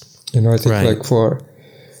 I think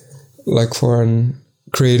like for an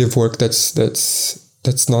creative work, that's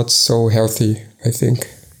not so healthy, I think.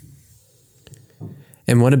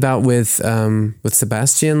 And what about with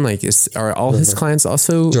Sebastian? Like, are all his clients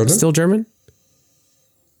also still German?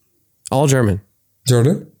 All German.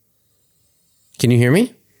 Jordan? Can you hear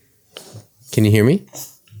me?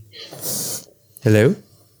 Hello?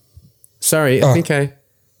 Sorry, I think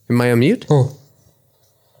am I on mute? Oh.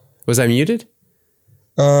 Was I muted?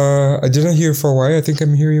 I didn't hear for a while. I think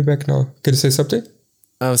I'm hearing you back now. Can you say something?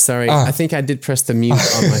 Oh, sorry. I think I did press the mute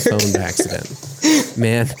on my phone by accident.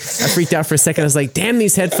 Man, I freaked out for a second. I was like, damn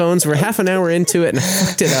these headphones. We're half an hour into it and I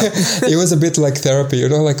fucked it up. It was a bit like therapy.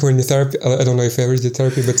 Like when you therapy, I don't know if I ever did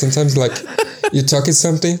therapy, but sometimes like you talk at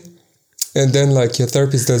something and then like your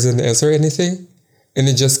therapist doesn't answer anything. And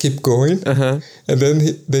you just keep going, and then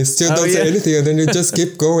they still don't say anything, and then you just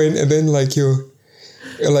keep going, and then like you're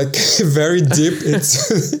like very deep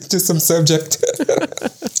into some subject.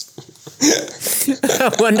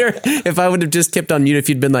 I wonder if I would have just kept on mute if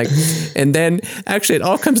you'd been like, and then actually it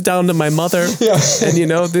all comes down to my mother, and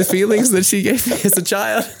the feelings that she gave me as a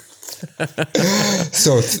child.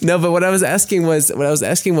 No, but what I was asking was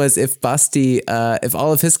if Basti, if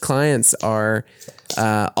all of his clients are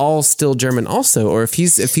all still German also, or if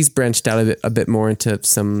he's branched out a bit more into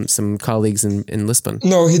some colleagues in Lisbon.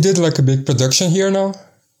 No, he did like a big production here now,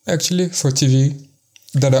 actually, for TV.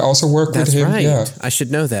 That I also work with him. That's right. Yeah. I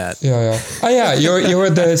should know that. Yeah. Oh yeah, you were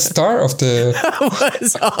the star of the. I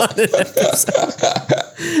was on it.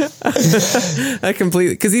 I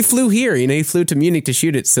completely, because he flew here. He flew to Munich to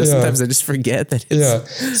shoot it. So sometimes I just forget that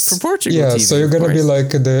it's for Portugal. Yeah, TV, so you're gonna be like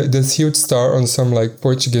this huge star on some like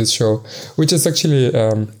Portuguese show, which is actually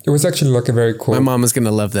it was actually like a very cool. My mom is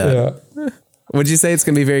gonna love that. Yeah. Would you say it's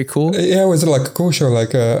going to be very cool? Yeah, it was like a cool show.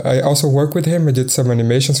 Like I also worked with him. I did some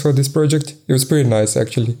animations for this project. It was pretty nice,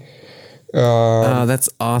 actually. Oh, that's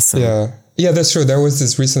awesome. Yeah, that's true. That was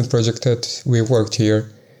this recent project that we worked here.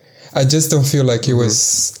 I just don't feel like it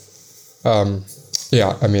was... I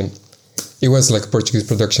mean, it was like Portuguese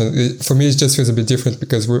production. For me, it just feels a bit different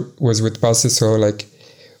because we was with Basti, so like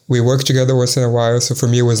we worked together once in a while. So for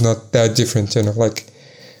me, it was not that different, like...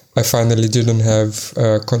 I finally didn't have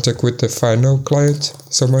contact with the final client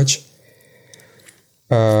so much.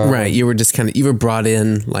 Right, you were brought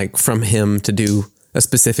in like from him to do a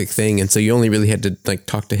specific thing, and so you only really had to like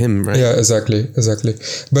talk to him, right? Yeah, exactly.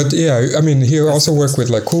 But yeah, I mean, he also worked with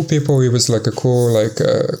like cool people. He was like a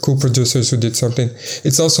cool producers who did something.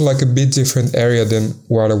 It's also like a bit different area than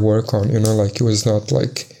what I work on. Like it was not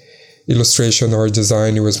like illustration or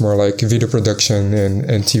design. It was more like video production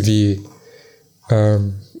and TV.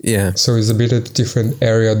 So it's a bit of a different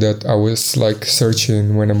area that I was like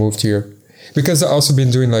searching when I moved here, because I also been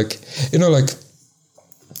doing like, like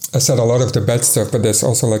I said a lot of the bad stuff, but there's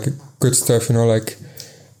also like good stuff, like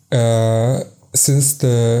since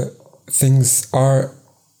the things are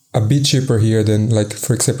a bit cheaper here than, like,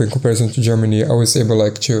 for example, in comparison to Germany, I was able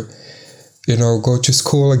like to, you know, go to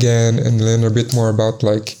school again and learn a bit more about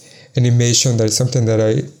like animation. That is something that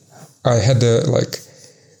I had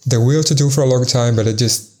the will to do for a long time, but I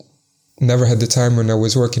just never had the time when I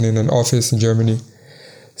was working in an office in Germany.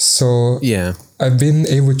 So yeah, I've been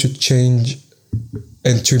able to change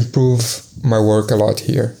and to improve my work a lot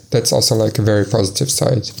here. That's also like a very positive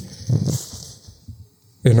side.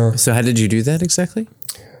 You know. So how did you do that exactly?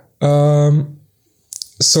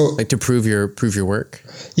 So like to prove your work?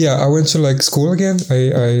 Yeah, I went to like school again.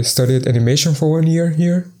 I studied animation for 1 year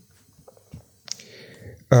here.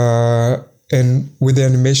 And with the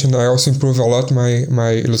animation, I also improved a lot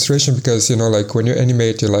my illustration, because, you know, like when you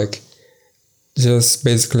animate, you like just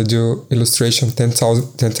basically do illustration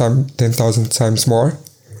 10,000 times more.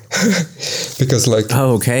 Because like...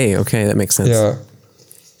 Oh, okay, that makes sense. Yeah.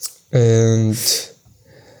 And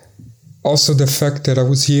also the fact that I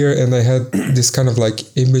was here and I had this kind of like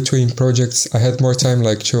in-between projects, I had more time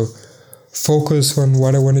like to focus on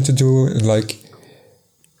what I wanted to do, and like,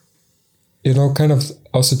 you know, kind of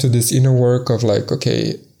also to this inner work of like,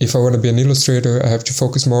 okay, if I want to be an illustrator, I have to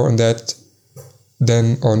focus more on that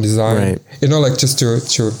than on design. Right. You know, like just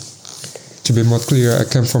to be more clear, I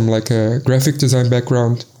come from like a graphic design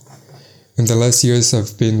background. In the last years,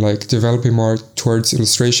 I've been like developing more towards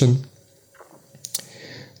illustration.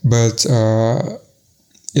 But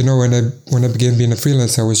you know, when I began being a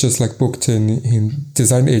freelancer, I was just like booked in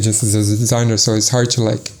design agencies as a designer. So it's hard to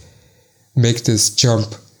like make this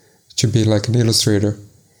jump to be like an illustrator.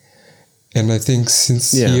 And I think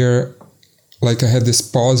since here, like I had this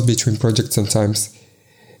pause between projects sometimes.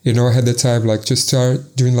 You know, I had the time like to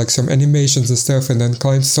start doing like some animations and stuff, and then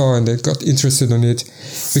clients saw and they got interested in it.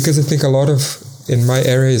 Because I think a lot of, in my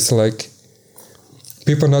area, is like,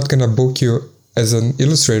 people are not going to book you as an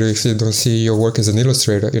illustrator if they don't see your work as an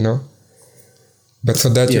illustrator, you know? But for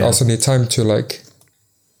that, you also need time to like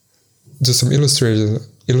do some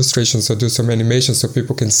illustrations or do some animations so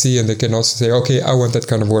people can see, and they can also say, okay, I want that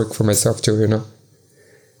kind of work for myself too, you know?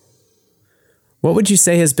 What would you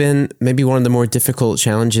say has been maybe one of the more difficult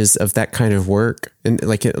challenges of that kind of work? And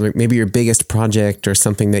like maybe your biggest project or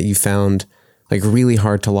something that you found like really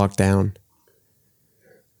hard to lock down?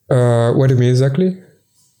 What do you mean exactly?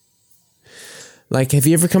 Like, have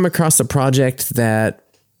you ever come across a project that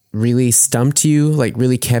really stumped you, like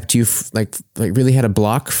really kept you, like really had a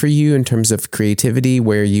block for you in terms of creativity,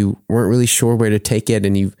 where you weren't really sure where to take it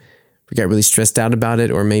and you got really stressed out about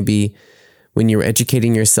it? Or maybe when you were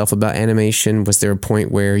educating yourself about animation, was there a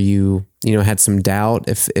point where you had some doubt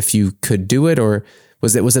if you could do it? Or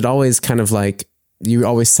was it always kind of like you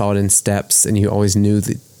always saw it in steps and you always knew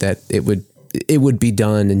that it would be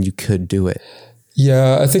done and you could do it?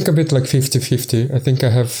 Yeah, I think a bit like 50-50. I think I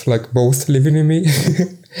have like both living in me.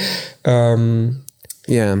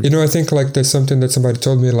 You know, I think like there's something that somebody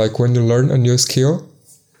told me, like when you learn a new skill,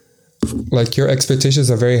 like your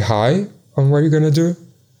expectations are very high on what you're going to do,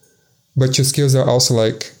 but your skills are also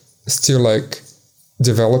like still like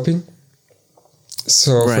developing.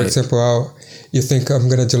 So for example, you think I'm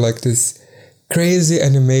going to do like this crazy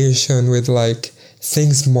animation with like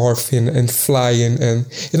things morphing and flying, and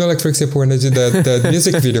you know, like for example, when I did that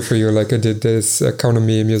music video for you, like I did this Count on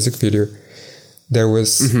Me music video, there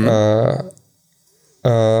was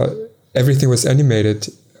everything was animated.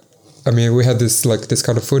 I mean, we had this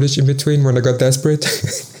kind of footage in between when I got desperate.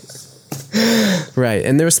 Right,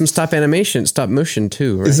 and there was some stop motion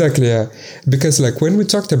too, right? Exactly, yeah. Because like when we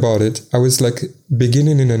talked about it, I was like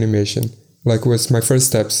beginning in animation. Like was my first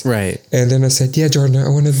steps. Right. And then I said, yeah, Jordan, I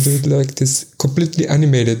want to do like this completely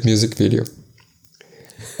animated music video.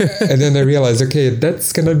 And then I realized, okay,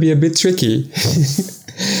 that's going to be a bit tricky.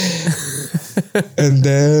 And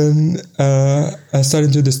then I started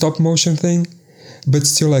to do the stop motion thing. But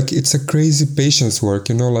still, like, it's a crazy patience work,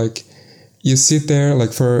 you know, like you sit there,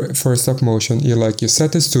 like for stop motion, you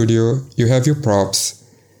set the studio, you have your props,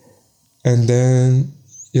 and then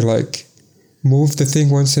you like move the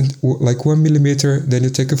thing 1 millimeter, then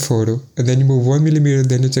you take a photo, and then you move 1 millimeter,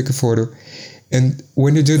 then you take a photo. And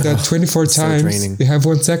when you do that 24 times, you have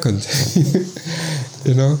 1 second.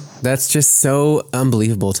 You know? That's just so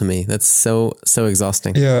unbelievable to me. That's so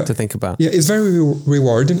exhausting to think about. Yeah, it's very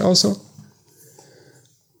rewarding also.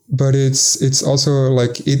 But it's also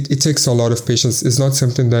like, it takes a lot of patience. It's not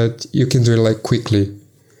something that you can do like quickly,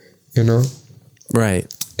 you know? Right.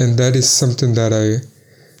 And that is something that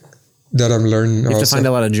I'm learning. You have to find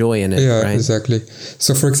a lot of joy in it. Yeah, right? Exactly.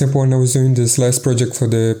 So for example, when I was doing this last project for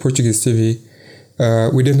the Portuguese TV,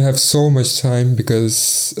 we didn't have so much time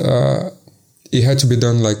because it had to be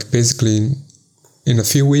done like basically in a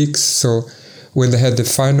few weeks. So when they had the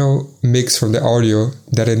final mix from the audio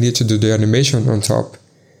that I need to do the animation on top,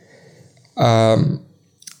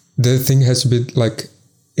 the thing has to be like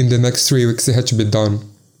in the next 3 weeks it had to be done.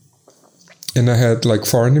 And I had like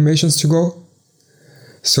 4 animations to go.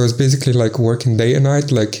 So it's basically like working day and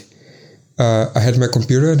night. Like I had my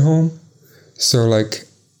computer at home. So like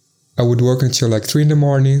I would work until like 3 in the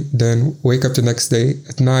morning, then wake up the next day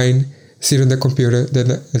at 9, sit on the computer,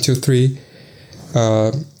 then until 3.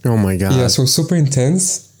 Oh my God. Yeah, so super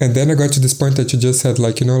intense. And then I got to this point that you just had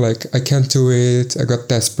like, like I can't do it. I got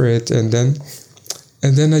desperate. And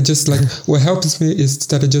then I just like, what helps me is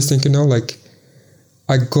that I just think, like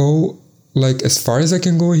I go like as far as I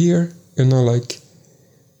can go here, like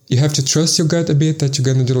you have to trust your gut a bit that you're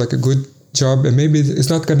going to do like a good job. And maybe it's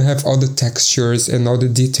not going to have all the textures and all the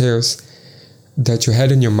details that you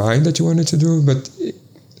had in your mind that you wanted to do. But,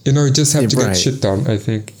 you just have to get shit done, I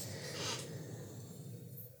think.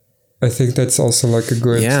 I think that's also like a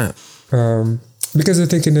good, because I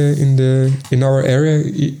think in our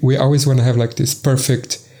area we always want to have like this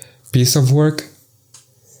perfect piece of work,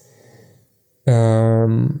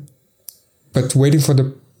 but waiting for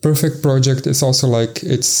the perfect project is also like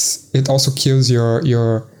it also kills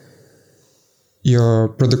your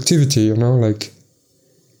productivity, like.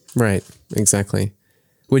 Right, exactly.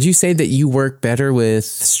 Would you say that you work better with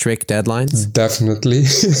strict deadlines? Definitely.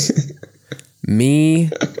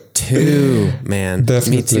 Me too, man.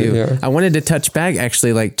 Definitely, me too. Yeah. I wanted to touch back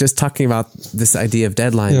actually, like just talking about this idea of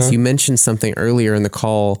deadlines. Yeah. You mentioned something earlier in the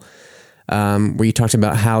call where you talked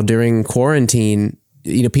about how during quarantine,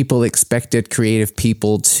 people expected creative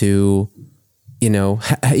people to,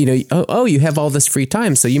 you have all this free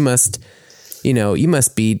time, so you must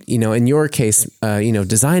be, in your case,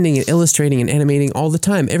 designing and illustrating and animating all the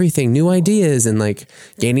time, everything, new ideas and like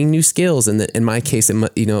gaining new skills. And in my case, it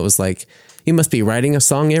was like, you must be writing a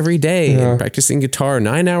song every day and practicing guitar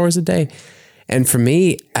 9 hours a day. And for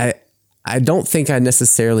me, I don't think I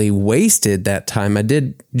necessarily wasted that time. I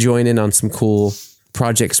did join in on some cool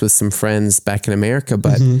projects with some friends back in America,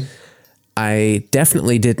 but I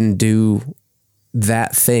definitely didn't do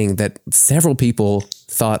that thing that several people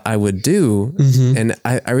thought I would do. And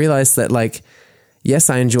I realized that like, yes,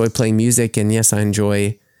 I enjoy playing music and yes, I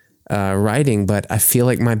enjoy writing, but I feel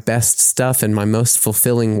like my best stuff and my most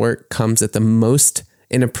fulfilling work comes at the most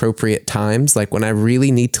inappropriate times. Like when I really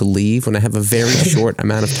need to leave, when I have a very short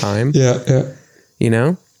amount of time,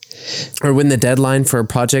 or when the deadline for a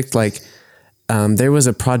project, like there was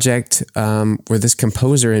a project where this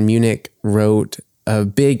composer in Munich wrote a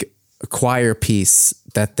big choir piece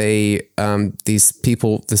that they these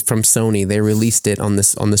people from Sony, they released it on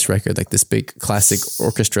this record, like this big classic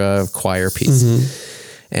orchestra choir piece.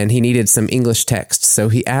 And he needed some English text, so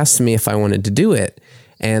he asked me if I wanted to do it.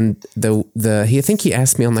 And I think he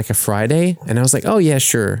asked me on like a Friday, and I was like, oh yeah,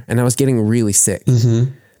 sure. And I was getting really sick,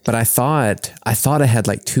 but I thought I had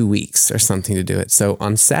like 2 weeks or something to do it. So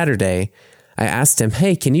on Saturday, I asked him,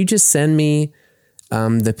 hey, can you just send me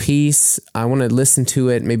the piece? I want to listen to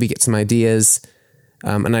it, maybe get some ideas.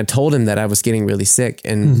 And I told him that I was getting really sick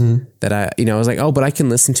and that I was like, oh, but I can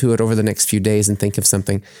listen to it over the next few days and think of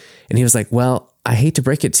something. And he was like, well, I hate to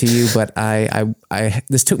break it to you, but I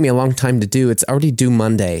this took me a long time to do. It's already due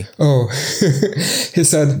Monday. Oh, he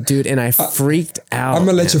said, dude, and I freaked out. I'm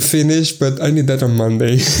gonna let you finish, but I need that on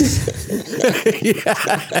Monday.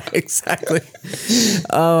 Yeah, exactly.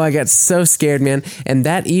 Oh, I got so scared, man. And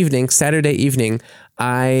that evening, Saturday evening,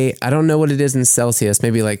 I don't know what it is in Celsius,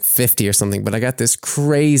 maybe like 50 or something, but I got this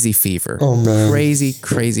crazy fever. Oh man.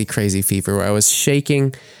 Crazy fever where I was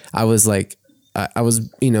shaking. I was like, I was,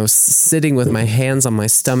 sitting with my hands on my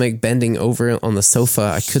stomach, bending over on the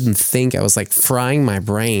sofa. I couldn't think. I was like frying my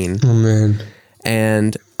brain. Oh man.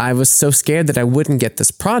 And I was so scared that I wouldn't get this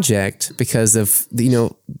project because of,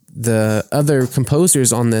 the other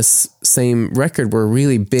composers on this same record were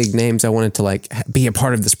really big names. I wanted to like be a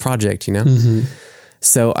part of this project,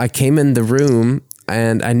 So I came in the room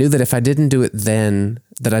and I knew that if I didn't do it then,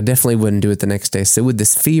 that I definitely wouldn't do it the next day. So with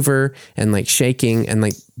this fever and like shaking and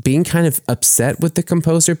like being kind of upset with the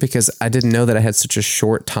composer because I didn't know that I had such a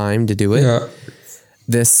short time to do it. Yeah.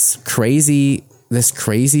 This crazy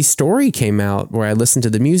story came out where I listened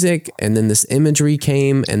to the music and then this imagery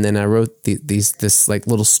came and then I wrote this like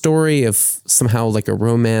little story of somehow like a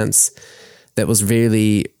romance that was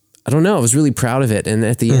really, I don't know, I was really proud of it. And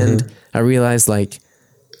at the end, I realized like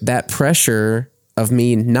that pressure of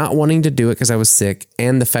me not wanting to do it because I was sick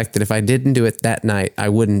and the fact that if I didn't do it that night, I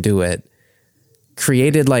wouldn't do it,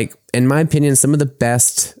 created like, in my opinion, some of the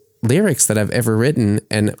best lyrics that I've ever written.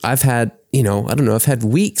 And I've had, I don't know, I've had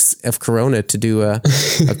weeks of Corona to do a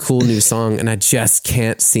cool new song, and I just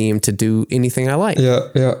can't seem to do anything I like.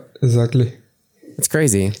 Yeah, exactly. It's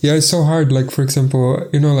crazy. Yeah, it's so hard. Like, for example,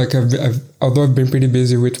 like although I've been pretty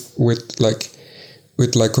busy with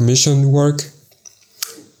commission work,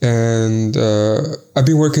 and I've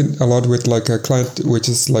been working a lot with like a client, which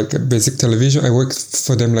is like a Basic Television. I work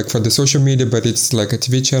for them like for the social media, but it's like a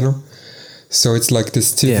TV channel. So it's like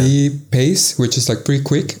this TV pace, which is like pretty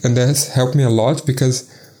quick, and that has helped me a lot because,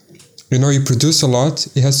 you produce a lot.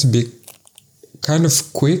 It has to be kind of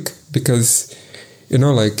quick because,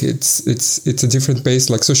 like it's a different pace.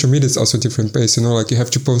 Like social media is also a different pace. Like you have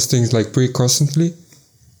to post things like pretty constantly.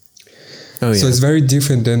 Oh yeah. So it's very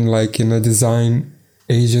different than like in a design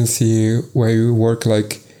agency where you work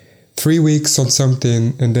like 3 weeks on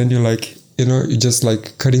something, and then you're like, you're just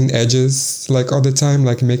like cutting edges like all the time,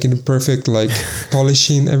 like making it perfect, like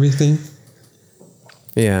polishing everything.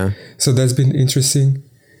 Yeah. So that's been interesting.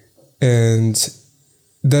 And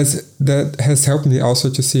that has helped me also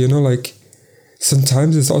to see, like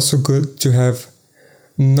sometimes it's also good to have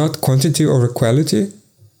not quantity over quality,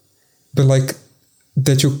 but like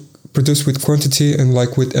that you produce with quantity and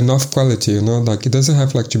like with enough quality, like it doesn't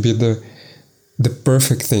have like to be the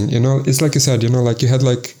perfect thing, It's like you said, like you had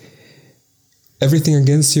like everything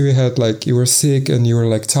against you. You had like, you were sick and you were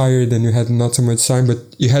like tired and you had not so much time, but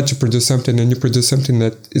you had to produce something, and you produce something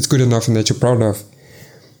that is good enough and that you're proud of.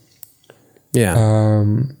 Yeah.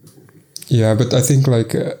 Yeah, but I think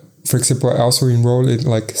like, for example, I also enrolled in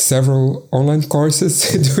like several online courses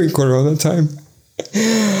during Corona time.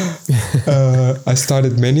 I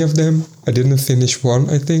started many of them. I didn't finish one,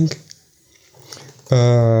 I think.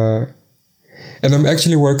 And I'm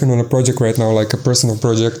actually working on a project right now, like a personal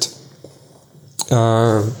project,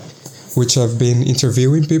 which I've been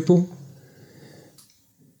interviewing people.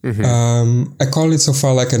 Mm-hmm. I call it so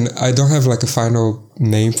far like I don't have like a final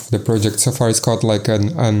name for the project. So far it's called like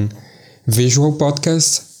an visual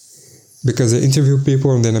podcast, because I interview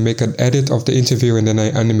people and then I make an edit of the interview and then I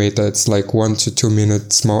animate that. It's like 1 to 2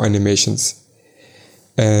 minute small animations.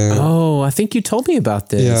 I think you told me about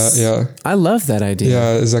this. Yeah. I love that idea.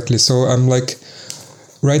 Yeah, exactly. So I'm like,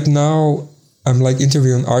 right now I'm like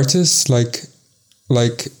interviewing artists, like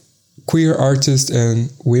queer artists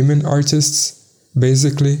and women artists,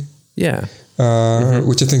 basically. Yeah.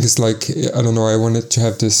 Which I think is like, I don't know, I wanted to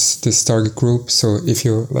have this target group. So if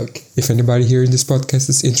anybody here in this podcast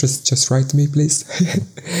is interested, just write to me, please.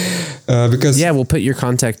 Because we'll put your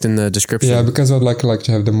contact in the description. Yeah, because I'd like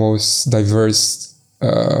to have the most diverse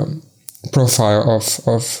profile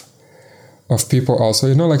of people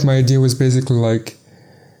also. Like my idea was basically like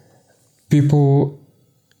people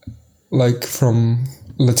like from,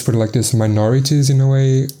 let's put it like this, minorities in a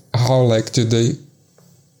way. How like do they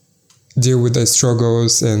deal with their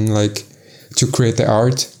struggles and like to create the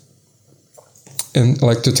art and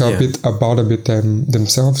like to tell a bit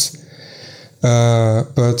themselves.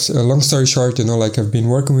 But long story short, like I've been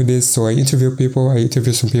working with this, so I interview people. I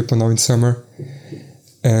interview some people now in summer,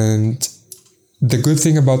 and the good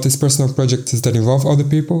thing about this personal project is that involve other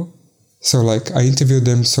people. So like I interview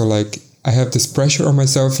them, so like I have this pressure on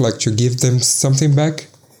myself like to give them something back.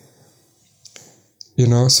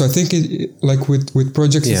 So I think like with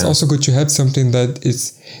projects, it's also good to have something that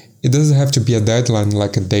it doesn't have to be a deadline,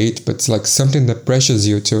 like a date, but it's like something that pressures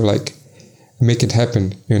you to like make it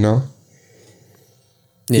happen, Yeah.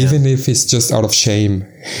 Even if it's just out of shame,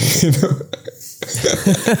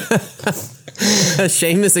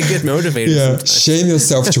 Shame is a good motivator. Yeah, sometimes. Shame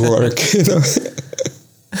yourself to work,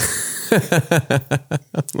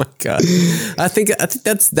 Oh my God. I think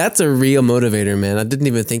that's a real motivator, man. I didn't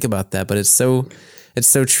even think about that, but it's so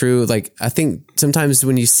true. Like, I think sometimes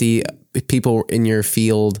when you see people in your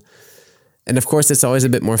field, and of course it's always a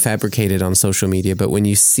bit more fabricated on social media, but when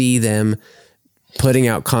you see them putting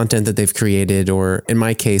out content that they've created, or in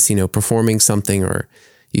my case, performing something, or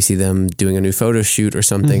you see them doing a new photo shoot or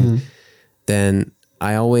something, then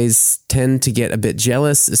I always tend to get a bit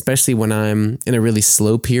jealous, especially when I'm in a really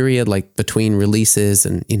slow period, like between releases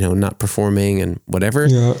and, not performing and whatever.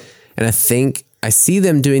 Yeah. And I think I see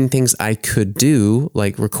them doing things I could do,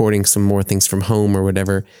 like recording some more things from home or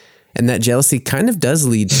whatever. And that jealousy kind of does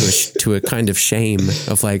lead to a kind of shame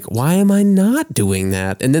of like, why am I not doing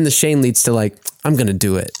that? And then the shame leads to like, I'm going to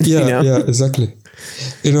do it. Yeah, yeah, exactly.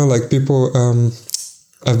 Like people,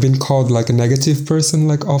 I've been called like a negative person,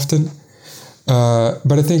 like often.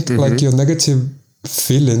 But I think like your negative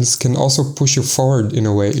feelings can also push you forward in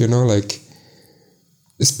a way, like,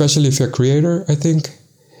 especially if you're a creator, I think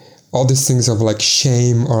all these things of like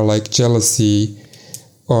shame or like jealousy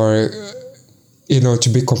or, to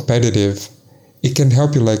be competitive, it can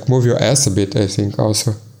help you like move your ass a bit, I think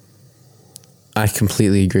also. I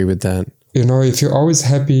completely agree with that. If you're always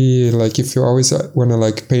happy, like if you always want to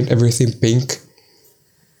like paint everything pink,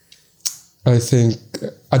 I think,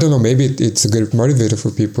 I don't know, maybe it's a good motivator for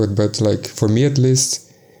people, but like for me at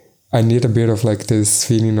least, I need a bit of like this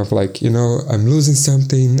feeling of like, I'm losing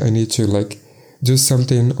something, I need to like do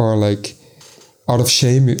something, or like out of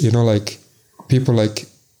shame, like people like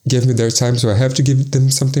give me their time, so I have to give them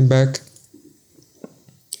something back.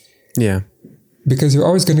 Yeah. Because you're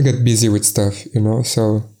always going to get busy with stuff,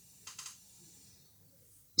 so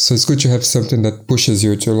it's good to have something that pushes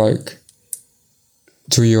you to like,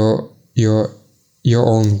 to your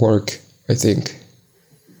own work, I think.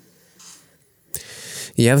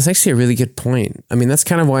 Yeah, that's actually a really good point. I mean, that's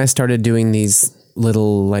kind of why I started doing these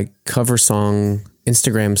little like cover song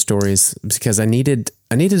Instagram stories, because I needed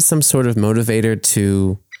some sort of motivator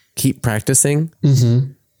to keep practicing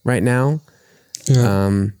right now.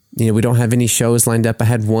 Yeah. We don't have any shows lined up. I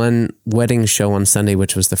had one wedding show on Sunday,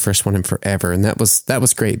 which was the first one in forever, and that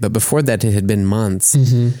was great. But before that, it had been months,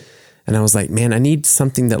 and I was like, man, I need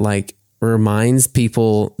something that like reminds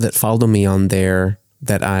people that follow me on there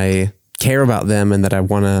that I care about them and that I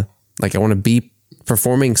want to be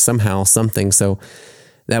performing somehow, something. So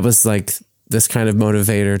that was like this kind of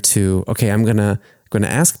motivator to, okay, I'm going to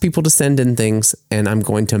ask people to send in things, and I'm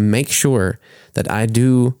going to make sure that I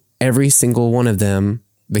do every single one of them,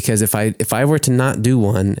 because if I were to not do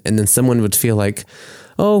one, and then someone would feel like,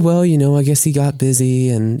 oh, well, I guess he got busy,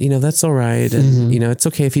 and that's all right, and it's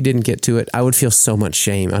okay if he didn't get to it, I would feel so much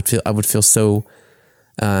shame. I would feel so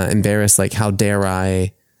embarrassed, like how dare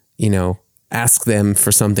I ask them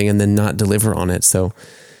for something and then not deliver on it. So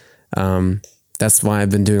that's why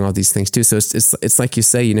I've been doing all these things too. So it's like you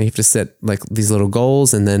say, you have to set like these little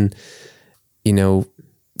goals, and then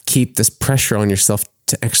keep this pressure on yourself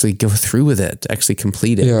to actually go through with it, to actually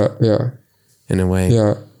complete it. Yeah. In a way.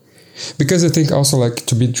 Yeah. Because I think also like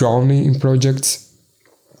to be drowning in projects,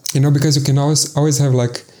 because you can always have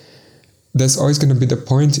like, there's always going to be the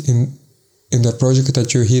point in the project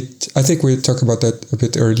that you hit. I think we talked about that a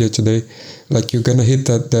bit earlier today. Like you're going to hit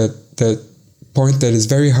that point that is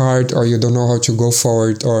very hard, or you don't know how to go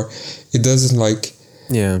forward, or it doesn't like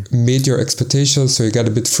meet your expectations. So you get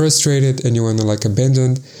a bit frustrated and you want to like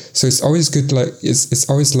abandon. So it's always good. Like it's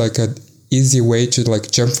always like an easy way to like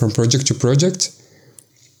jump from project to project.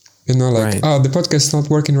 Like, the podcast is not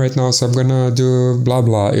working right now, so I'm going to do blah,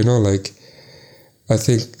 blah, like I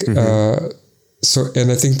think,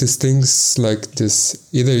 and I think these things like this,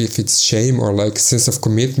 either if it's shame or like sense of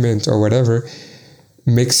commitment or whatever,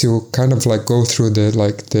 makes you kind of like go through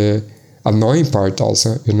the annoying part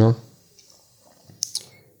also,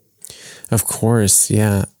 Of course,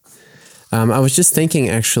 yeah. I was just thinking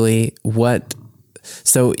actually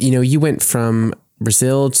so you went from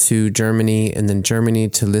Brazil to Germany, and then Germany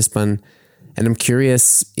to Lisbon, and I'm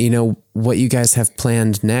curious, what you guys have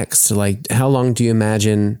planned next. Like, how long do you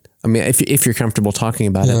imagine? I mean, if you're comfortable talking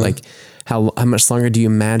about it, like how much longer do you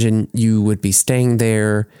imagine you would be staying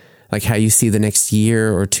there? Like how you see the next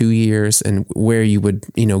year or 2 years, and where you would,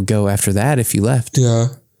 go after that if you left? Yeah.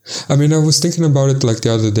 I mean, I was thinking about it like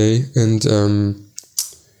the other day, and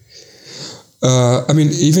I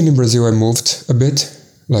mean, even in Brazil, I moved a bit.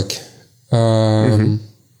 Like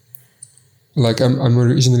I'm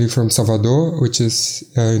originally from Salvador, which is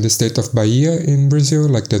in the state of Bahia in Brazil,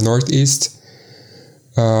 like the northeast.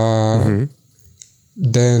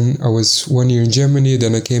 Then I was 1 year in Germany,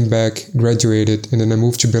 then I came back, graduated, and then I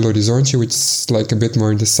moved to Belo Horizonte, which is like a bit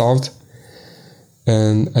more in the south.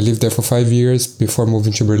 And I lived there for 5 years before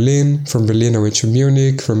moving to Berlin. From Berlin, I went to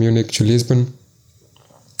Munich, from Munich to Lisbon.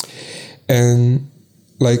 And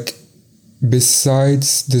like,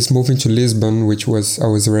 besides this moving to Lisbon, I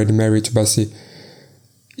was already married to Bassi,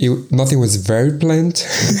 nothing was very planned.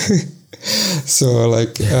 So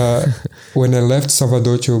like, when I left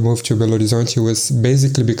Salvador to move to Belo Horizonte, it was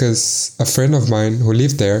basically because a friend of mine who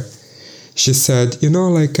lived there, she said,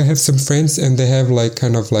 like I have some friends and they have like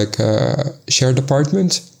kind of like a shared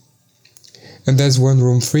apartment, and there's one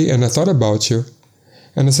room free, and I thought about you.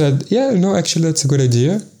 And I said, yeah, actually that's a good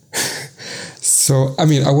idea. So, I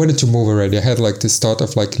mean, I wanted to move already. I had like this thought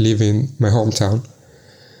of like leaving my hometown.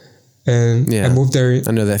 And I moved there.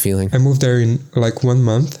 I know that feeling. I moved there in like 1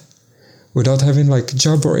 month without having like a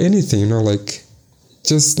job or anything, like I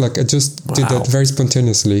just did that very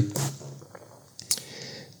spontaneously.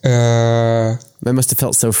 That must have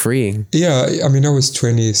felt so freeing. Yeah. I mean, I was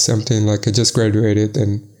 20 something, like I just graduated,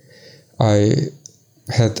 and I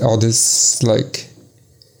had all this like,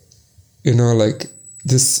 like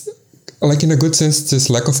this, like in a good sense, this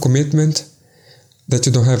lack of commitment. that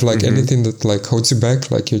you don't have like anything that like holds you back.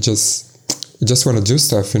 Like you just want to do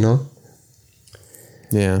stuff, you know?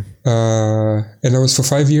 Yeah. And I was for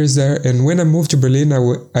 5 years there. And when I moved to Berlin,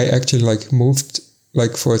 I actually like moved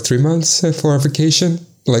like for 3 months for a vacation,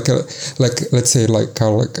 like let's say like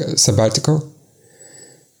kind of like a sabbatical.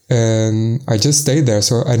 And I just stayed there.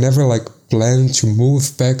 So I never like planned to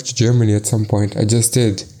move back to Germany at some point. I just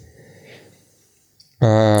did.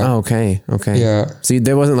 Okay. Yeah. So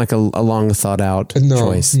there wasn't like a long thought out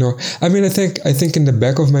choice. No. I mean, I think in the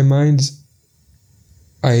back of my mind,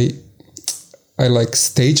 I like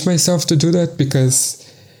staged myself to do that because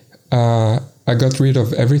I got rid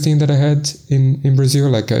of everything that I had in Brazil.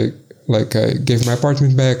 Like I gave my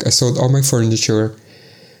apartment back. I sold all my furniture.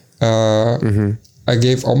 I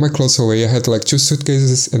gave all my clothes away. I had like 2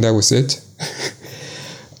 suitcases and that was it.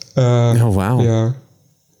 Oh wow. Yeah.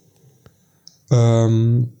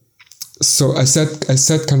 So I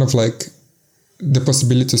set kind of like the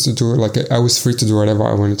possibilities to do, like I was free to do whatever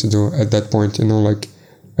I wanted to do at that point, you know, like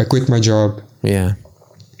I quit my job. Yeah.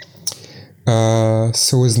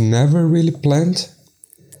 So it was never really planned.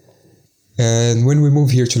 And when we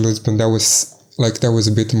moved here to Lisbon, that was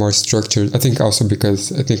a bit more structured. I think also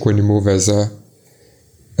because I think when you move as a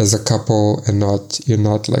couple and you're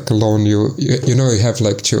not like alone, you know, you have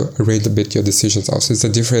like to arrange a bit your decisions also. It's a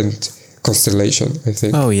different constellation, I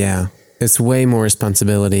think. Oh yeah. It's way more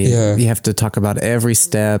responsibility. Yeah. You have to talk about every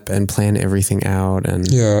step and plan everything out, and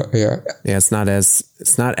yeah. It's not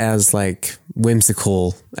as like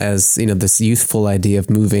whimsical as, you know, this youthful idea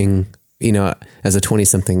of moving, you know, as a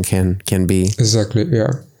 20-something can be. Exactly.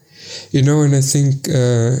 Yeah. You know, and I think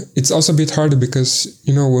it's also a bit harder because,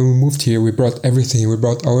 you know, when we moved here, we brought everything. We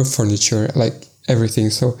brought our furniture, like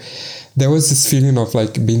everything. So there was this feeling of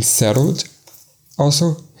like being settled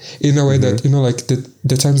also, in a way that, you know, like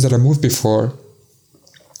the times that I moved before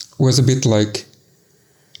was a bit like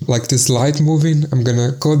this light moving. I'm going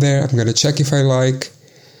to go there. I'm going to check if I like.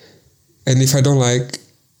 And if I don't like,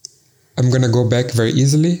 I'm going to go back very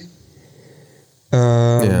easily.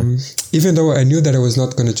 Even though I knew that I was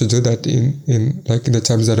not going to do that in like the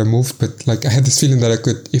times that I moved, but like I had this feeling that I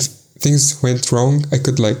could, if things went wrong, I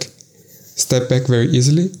could like step back very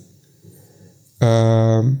easily.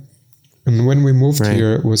 And when we moved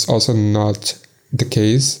here, it was also not the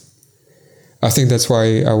case. I think that's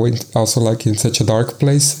why I went also like in such a dark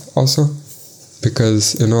place also,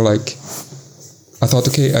 because, you know, like I thought,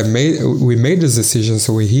 okay, we made this decision,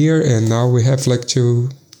 so we're here, and now we have like to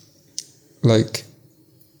make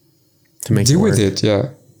deal with it. Yeah.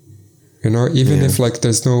 You know, even if like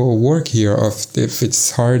there's no work here, if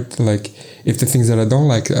it's hard, like if the things that I don't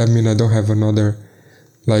like, I mean, I don't have another,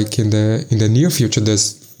 like in the near future,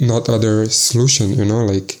 there's not other solution, you know,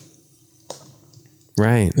 like.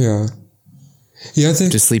 Right. Yeah. Yeah, I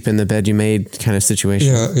think just sleep in the bed you made kind of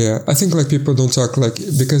situation. Yeah. I think like people don't talk like,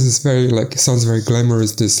 because it's very like, it sounds very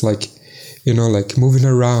glamorous, this like, you know, like moving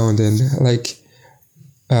around and like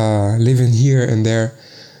living here and there.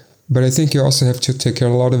 But I think you also have to take care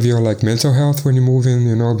a lot of your like mental health when you move in,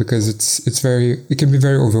 you know, because it can be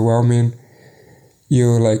very overwhelming.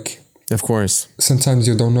 You like, of course, sometimes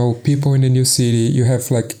you don't know people in a new city. You have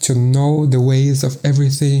like to know the ways of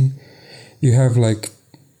everything. You have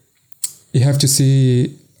to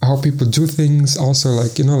see how people do things also,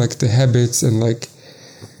 like, you know, like the habits, and like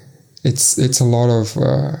it's a lot of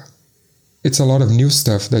new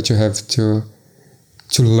stuff that you have to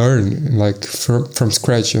learn like from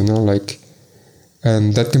scratch, you know, like,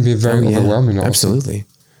 and that can be very overwhelming also.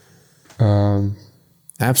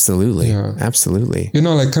 Absolutely. Absolutely. You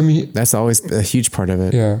know, like that's always a huge part of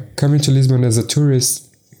it. Yeah. Coming to Lisbon as a tourist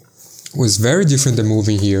was very different than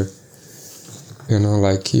moving here. You know,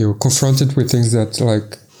 like you're confronted with things that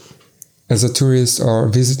like as a tourist or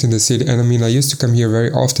visiting the city. And I mean, I used to come here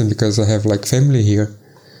very often because I have like family here.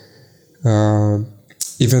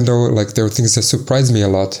 Even though like there were things that surprised me a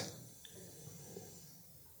lot,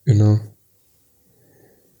 you know?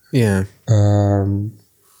 Yeah.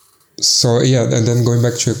 So yeah, and then going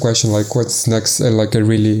back to your question, like what's next? I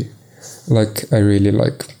really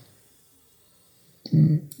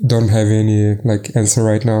don't have any like answer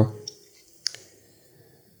right now.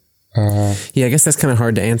 Yeah, I guess that's kind of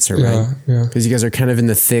hard to answer, right? Yeah. Because you guys are kind of in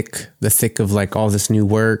the thick of like all this new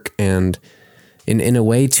work, and in a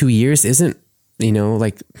way, 2 years isn't, you know,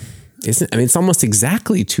 like, I mean, it's almost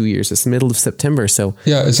exactly 2 years. It's the middle of September, so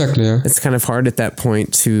yeah, exactly. Yeah, it's kind of hard at that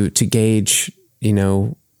point to gauge, you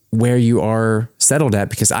know, where you are settled at,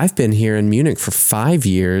 because I've been here in Munich for 5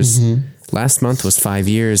 years. Mm-hmm. Last month was 5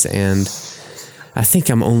 years, and I think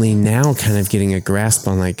I'm only now kind of getting a grasp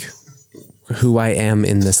on like who I am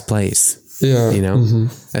in this place. Yeah. You know,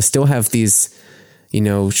 I still have these,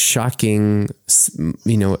 shocking,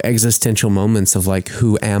 existential moments of like,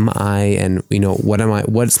 who am I? And,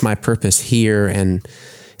 what's my purpose here? And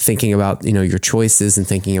thinking about, your choices and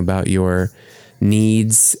thinking about your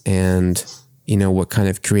needs and, what kind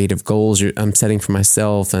of creative goals I'm setting for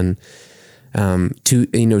myself. And, 2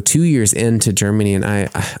 years into Germany, and I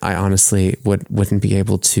honestly wouldn't be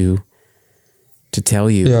able to tell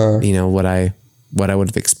you, what I would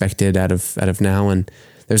have expected out of now. And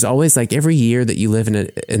there's always like every year that you live in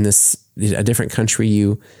a different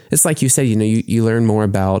country, it's like you said, you learn more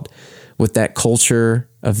about what that culture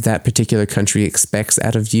of that particular country expects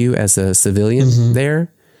out of you as a civilian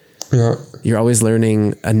there. Yeah. You're always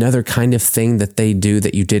learning another kind of thing that they do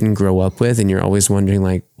that you didn't grow up with. And you're always wondering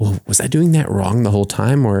like, well, was I doing that wrong the whole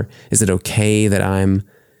time? Or is it okay that I'm,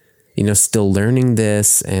 still learning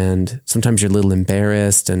this? And sometimes you're a little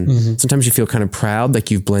embarrassed, and sometimes you feel kind of proud, like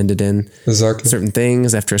you've blended in certain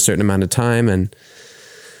things after a certain amount of time. And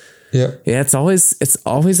it's always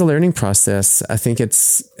a learning process. I think it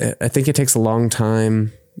takes a long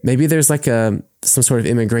time. Maybe there's like some sort of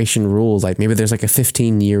immigration rule, like maybe there's like a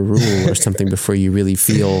 15-year rule or something before you really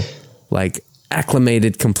feel like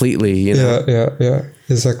acclimated completely, Yeah,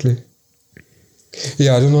 exactly.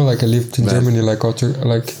 Yeah, I don't know, like I lived in Germany,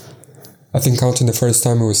 I think counting the first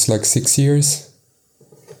time it was like 6 years.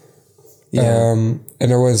 Yeah.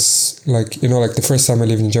 And I was like, the first time I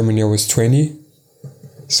lived in Germany, I was 20.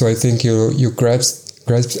 So I think you grasp,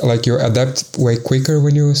 like you adapt way quicker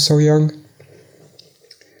when you're so young.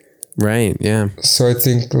 Right, yeah. So I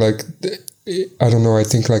think like, I don't know, I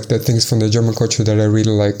think like the things from the German culture that I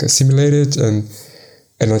really like assimilated, and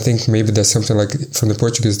I think maybe there's something like from the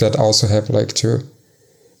Portuguese that I also have like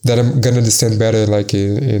that I'm gonna understand better like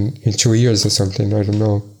in 2 years or something, I don't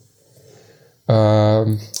know.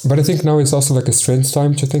 But I think now it's also like a strange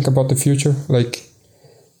time to think about the future, like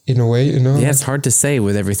in a way, Yeah, it's hard to say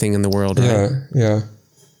with everything in the world, right? Yeah.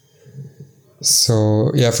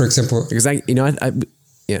 So yeah, for example, because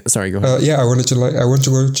sorry, go ahead. I want to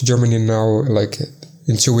go to Germany now, like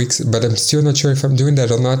in 2 weeks, but I'm still not sure if I'm doing that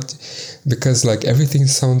or not, because like everything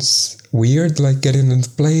sounds weird, like getting on the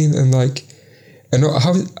plane and like, I know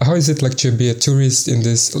how is it like to be a tourist in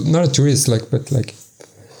this, not a tourist, but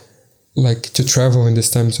to travel in this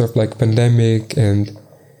times of like pandemic, and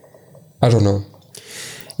I don't know.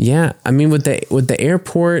 Yeah, I mean with the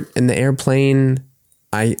airport and the airplane,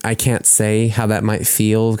 I can't say how that might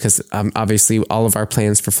feel, because obviously all of our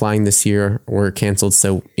plans for flying this year were canceled.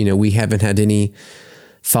 So, we haven't had any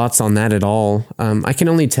thoughts on that at all. I can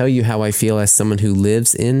only tell you how I feel as someone who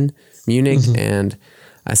lives in Munich, and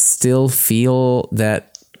I still feel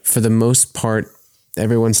that for the most part,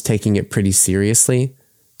 everyone's taking it pretty seriously,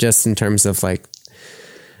 just in terms of like,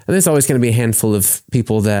 and there's always going to be a handful of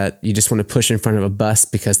people that you just want to push in front of a bus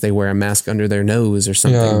because they wear a mask under their nose or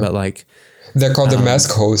something. Yeah. But like, they're called the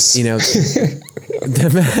mask hosts.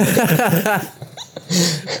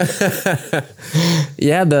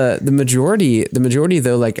 Yeah, the majority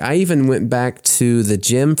though, like I even went back to the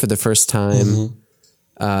gym for the first time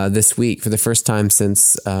this week, for the first time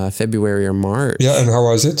since February or March. Yeah, and how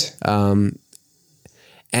was it?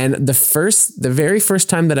 And the very first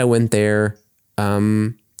time that I went there,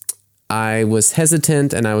 I was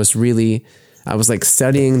hesitant, and I was like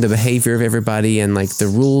studying the behavior of everybody and like the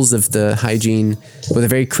rules of the hygiene with a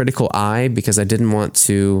very critical eye, because I didn't want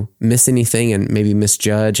to miss anything and maybe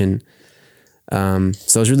misjudge. And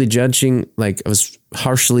so I was really judging, like I was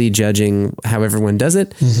harshly judging how everyone does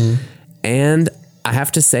it. And I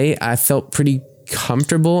have to say, I felt pretty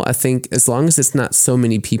comfortable. I think as long as it's not so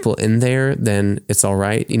many people in there, then it's all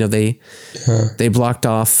right. They blocked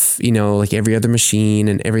off, like every other machine,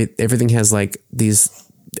 and everything has like these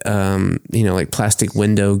like plastic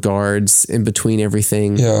window guards in between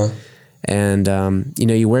everything. Yeah. And,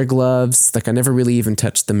 you wear gloves. Like I never really even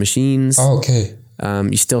touched the machines. Oh, okay.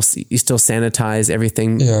 You still sanitize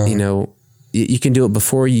everything. Yeah. You can do it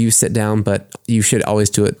before you sit down, but you should always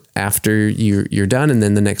do it after you're done. And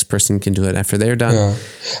then the next person can do it after they're done. Yeah.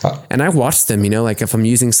 And I watched them, like if I'm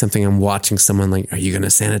using something, I'm watching someone like, are you going to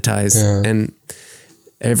sanitize? Yeah. And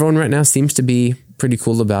everyone right now seems to be pretty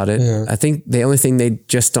cool about it. Yeah. I think the only thing they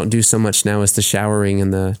just don't do so much now is the showering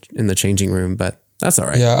in the changing room, but that's all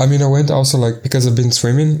right. Yeah, I mean, I went also like because I've been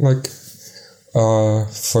swimming like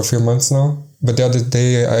for a few months now. But the other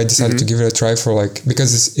day I decided to give it a try for like,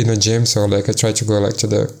 because it's in a gym, so like I tried to go like to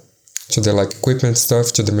the like equipment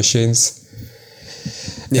stuff, to the machines.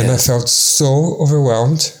 Yeah. And I felt so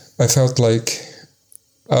overwhelmed. I felt like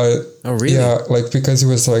oh really? Yeah, like because it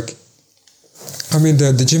was like, I mean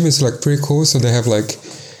the gym is like pretty cool, so they have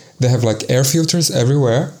like air filters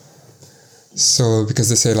everywhere. So because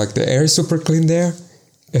they say like the air is super clean there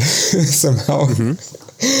somehow,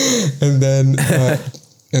 and then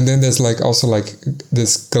there's like also like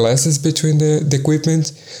this glasses between the equipment.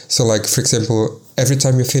 So like for example, every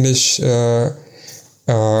time you finish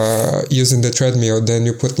using the treadmill, then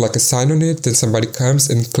you put like a sign on it. Then somebody comes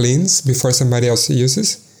and cleans before somebody else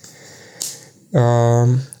uses.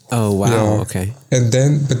 Oh wow! Yeah. Okay. And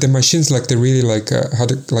then, but the machines, like the really like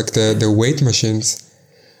the weight machines,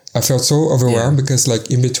 I felt so overwhelmed because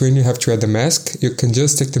like in between you have to wear the mask. You can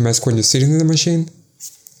just take the mask when you're sitting in the machine.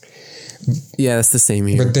 Yeah, that's the same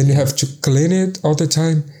here. But then you have to clean it all the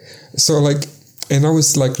time. So like, and I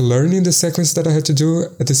was like learning the sequence that I had to do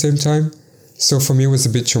at the same time. So for me it was a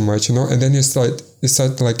bit too much, you know. And then you start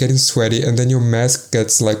like getting sweaty, and then your mask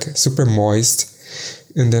gets like super moist.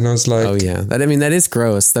 And then I was like, oh yeah, that is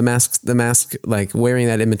gross. The mask, like wearing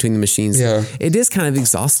that in between the machines. Yeah, it is kind of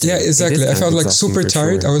exhausting. Yeah, exactly. I felt like super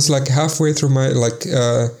tired. Sure. I was like halfway through my like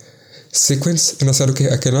sequence, and I said,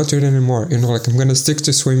 okay, I cannot do it anymore. You know, like I'm gonna stick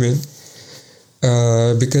to swimming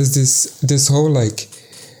because this whole like,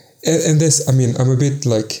 and this, I mean, I'm a bit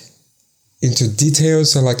like into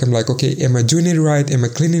details. So like I'm like, okay, am I doing it right? Am I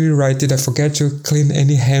cleaning it right? Did I forget to clean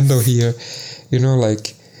any handle here? You know,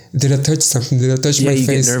 like. Did I touch something? Did I touch my face?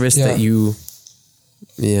 Yeah, you get nervous that you...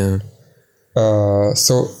 Yeah.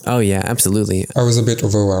 So... Oh, yeah, absolutely. I was a bit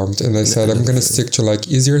overwhelmed. And I said, I'm going to stick to, like,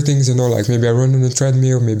 easier things, you know, like maybe I run on a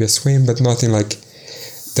treadmill, maybe I swim, but nothing, like,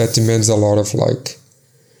 that demands a lot of, like,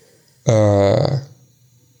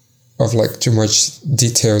 too much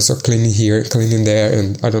details or cleaning here, cleaning there,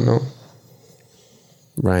 and I don't know.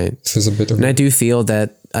 Right. It was a bit of... And I do feel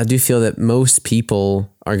that most people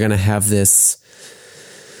are going to have this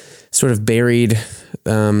sort of buried,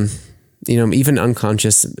 even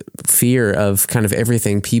unconscious fear of kind of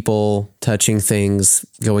everything, people touching things,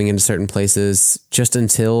 going into certain places, just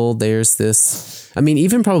until there's this, I mean,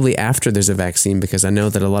 even probably after there's a vaccine, because I know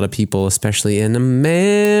that a lot of people, especially in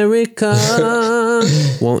America,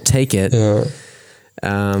 won't take it. Yeah.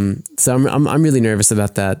 So I'm really nervous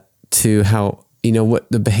about that too, how, what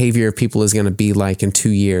the behavior of people is going to be like in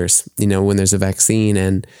 2 years, when there's a vaccine,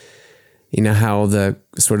 and how the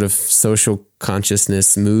sort of social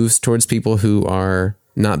consciousness moves towards people who are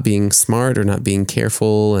not being smart or not being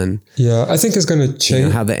careful. And yeah, I think it's going to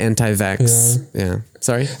change. How the anti-vax. Yeah.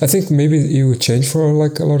 Sorry. I think maybe it would change for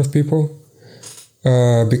like a lot of people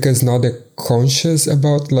because now they're conscious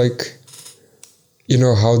about like,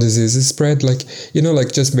 how diseases spread. Like,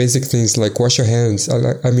 like just basic things like wash your hands.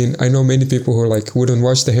 I mean, I know many people who like wouldn't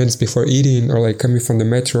wash their hands before eating or like coming from the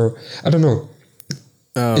metro. I don't know.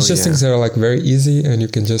 Oh, it's just things that are like very easy and you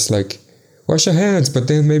can just like wash your hands, but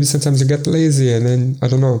then maybe sometimes you get lazy and then I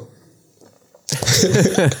don't know.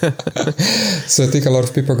 So I think a lot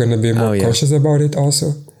of people are going to be more cautious about it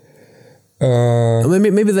also.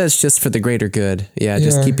 Maybe that's just for the greater good. Yeah,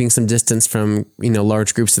 just keeping some distance from,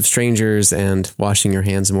 large groups of strangers and washing your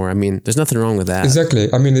hands more. I mean, there's nothing wrong with that. Exactly.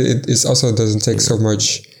 I mean, it also doesn't take so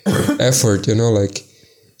much effort, like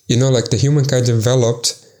the humankind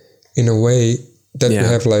developed in a way that we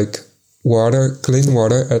have like clean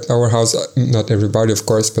water at our house. Not everybody, of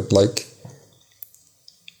course, but like,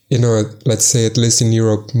 let's say at least in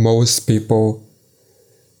Europe, most people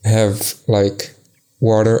have like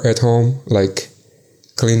water at home, like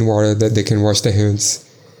clean water that they can wash their hands.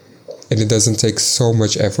 And it doesn't take so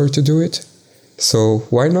much effort to do it. So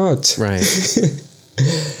why not? Right.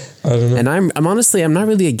 I don't know. And I'm honestly, I'm not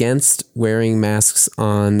really against wearing masks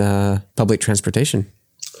on public transportation.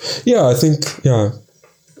 Yeah, I think,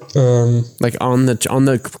 like on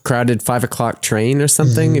the crowded 5 o'clock train or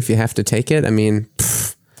something, if you have to take it. I mean,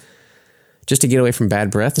 just to get away from bad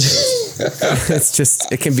breath.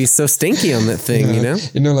 It can be so stinky on that thing,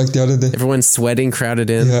 like the other day. Everyone's sweating, crowded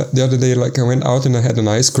in. Yeah, the other day, like I went out and I had an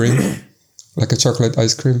ice cream, like a chocolate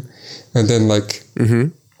ice cream. And then like,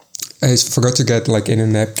 I forgot to get like any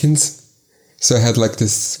napkins. So I had like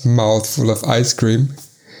this mouthful of ice cream.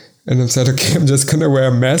 And I said, okay, I'm just going to wear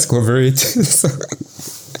a mask over it. So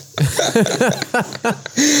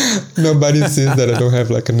nobody sees that I don't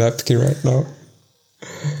have like a napkin right now.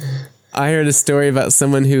 I heard a story about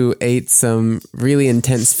someone who ate some really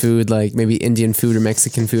intense food, like maybe Indian food or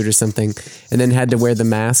Mexican food or something, and then had to wear the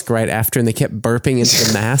mask right after, and they kept burping into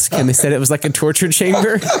the mask, and they said it was like a torture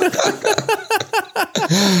chamber.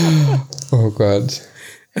 Oh, God.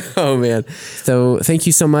 Oh, man. So thank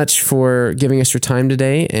you so much for giving us your time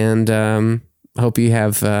today, and hope you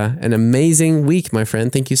have an amazing week, my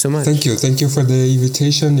friend. Thank you so much. Thank you. Thank you for the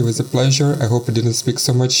invitation. It was a pleasure. I hope I didn't speak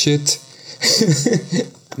so much shit.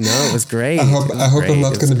 No, it was great. I hope I'm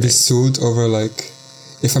not going to be sued over like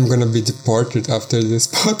if I'm gonna be deported after this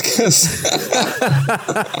podcast.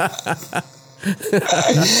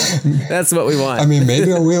 That's what we want. I mean,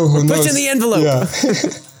 maybe I will. Who knows? Push in the envelope. Yeah.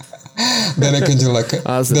 Then I can do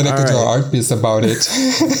Awesome. Then I can do an All art piece about it.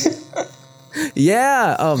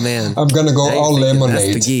 Yeah. Oh man. I'm gonna go Now you're all thinking,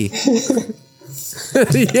 lemonade. That's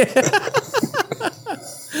the ghee. Yeah.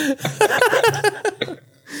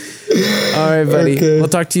 All right, buddy. Okay. We'll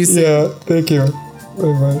talk to you soon. Yeah. Thank you.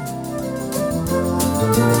 Bye bye.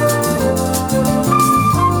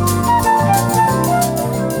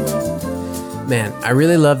 Man, I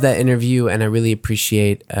really love that interview, and I really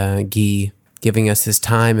appreciate Guy giving us his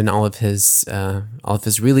time and all of his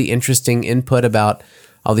really interesting input about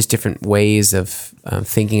all these different ways of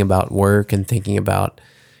thinking about work and thinking about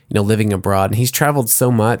living abroad. And he's traveled so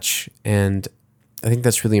much, and I think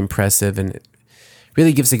that's really impressive, and it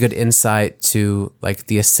really gives a good insight to like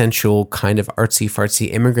the essential kind of artsy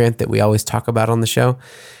fartsy immigrant that we always talk about on the show.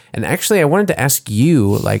 And actually, I wanted to ask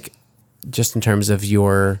you, like, just in terms of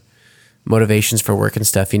your motivations for work and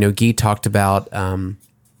stuff. Guy talked about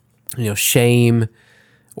shame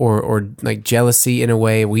or like jealousy in a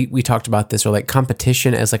way. We talked about this, or like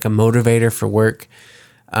competition as like a motivator for work.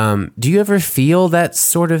 Do you ever feel that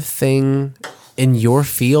sort of thing in your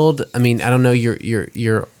field? I mean, I don't know,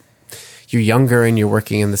 you're younger and you're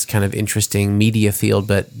working in this kind of interesting media field,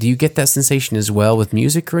 but do you get that sensation as well with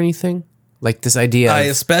music or anything? Like this idea I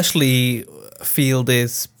especially feel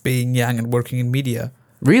this being young and working in media.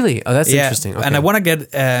 Really? Oh, that's interesting. Okay. And I want to get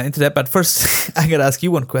into that, but first I got to ask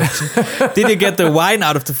you one question. Did you get the wine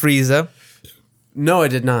out of the freezer? No, I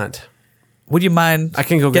did not. Would you mind I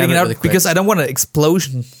can go getting grab it it out? really quick. Because I don't want an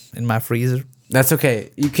explosion in my freezer. That's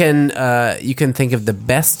okay. You can think of the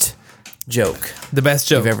best joke The best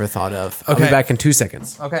joke. you've ever thought of. I'll Okay. be back in 2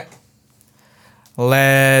 seconds. Okay.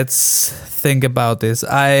 Let's think about this.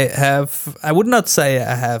 I would not say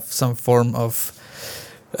I have some form of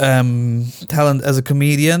talent as a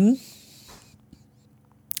comedian.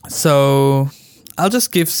 So I'll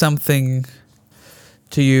just give something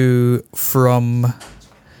to you from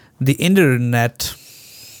the internet,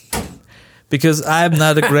 because I'm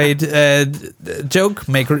not a great joke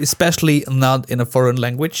maker, especially not in a foreign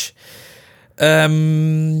language. Blah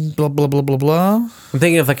blah blah blah blah. I'm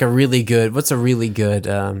thinking of like what's a really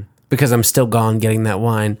good, because I'm still gone getting that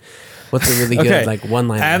wine. What's a really good, like,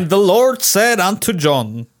 one-liner? And the Lord said unto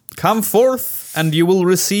John, come forth, and you will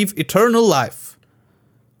receive eternal life.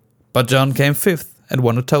 But John came fifth and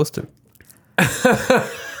won a toaster.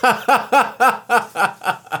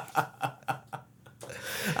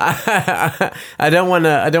 I don't want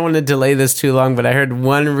to delay this too long, but I heard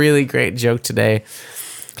one really great joke today.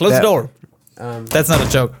 Close That- the door. That's not a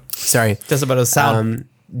joke. Sorry. That's about a sound.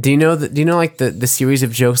 Do you know like the series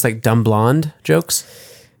of jokes, like Dumb Blonde jokes?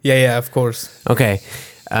 Yeah, of course. Okay.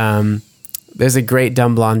 There's a great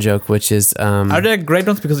Dumb Blonde joke, which is Are there great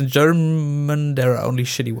ones? Because in German, there are only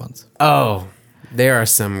shitty ones. oh, there are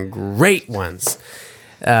some great ones.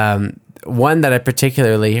 One that I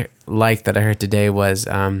particularly liked that I heard today was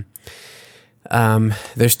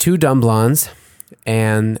there's two dumb blondes,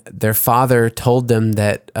 and their father told them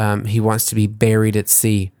that he wants to be buried at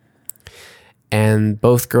sea, and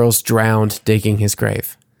both girls drowned digging his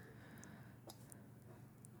grave.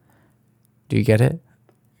 Do you get it?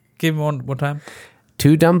 Give me one more time.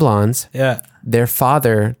 Two dumb blondes. Yeah. Their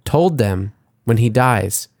father told them when he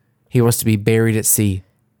dies, he wants to be buried at sea.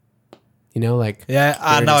 Like... Yeah,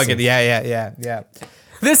 buried now at I sea. get it. Yeah.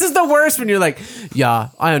 This is the worst when you're like, yeah,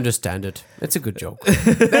 I understand it. It's a good joke. That's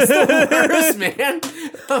the worst, man.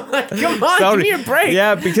 I'm like, come on, Sorry. give me a break.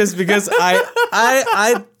 Yeah, because I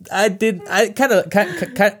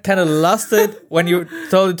kind of lost it when you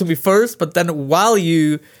told it to me first, but then while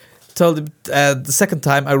you told it the second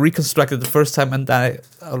time, I reconstructed the first time, and I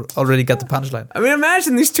already got the punchline. I mean,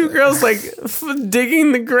 imagine these two girls like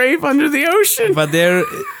digging the grave under the ocean. But they're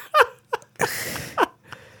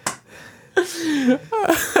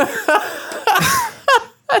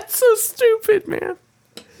That's so stupid, man.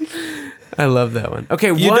 I love that one. Okay,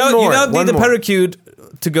 you one more. You don't one need a more. parachute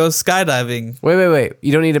to go skydiving. Wait.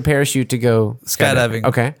 You don't need a parachute to go Skydiving.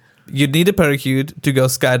 Okay. You need a parachute to go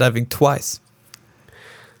skydiving twice.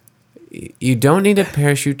 You don't need a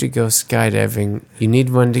parachute to go skydiving. You need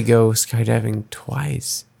one to go skydiving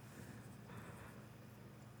twice.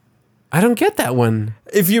 I don't get that one.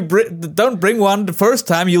 If you don't bring one the first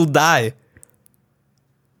time, you'll die.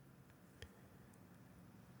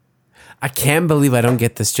 I can't believe I don't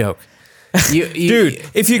get this joke. Dude,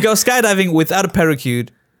 if you go skydiving without a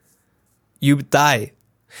parachute, you die.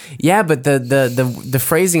 Yeah, but the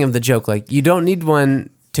phrasing of the joke, like, you don't need one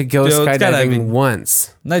to go skydiving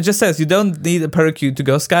once. No, it just says you don't need a parachute to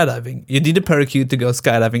go skydiving. You need a parachute to go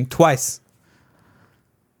skydiving twice.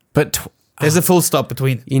 But there's a full stop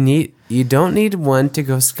between. You don't need one to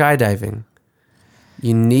go skydiving.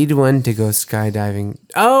 You need one to go skydiving.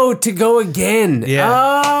 Oh, to go again. Yeah.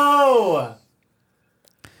 Oh!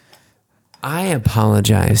 I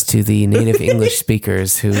apologize to the native English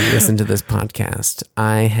speakers who listen to this podcast.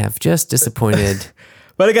 I have just disappointed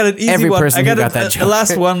But I got an easy every one. person I got who got that the joke.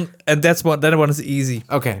 last one, and that one is easy.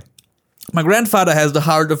 Okay. My grandfather has the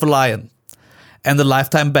heart of a lion and a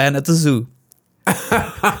lifetime ban at the zoo.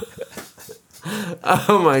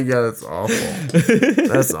 Oh my God, that's awful.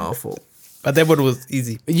 That's awful. But that one was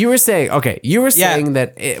easy. You were saying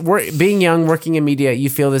that being young, working in media,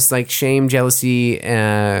 you feel this like shame, jealousy,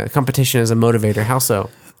 competition as a motivator. How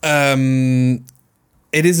so? It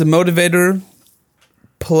is a motivator.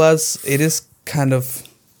 Plus, it is kind of,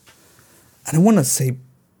 I don't want to say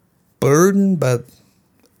burden, but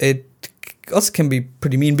it also can be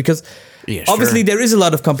pretty mean because obviously there is a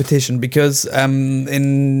lot of competition because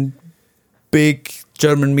in big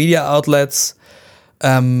German media outlets,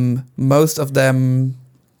 most of them,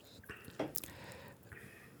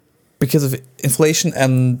 because of inflation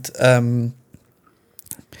and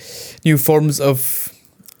new forms of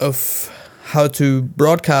how to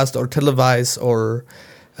broadcast or televise or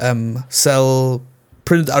sell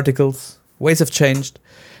printed articles, ways have changed.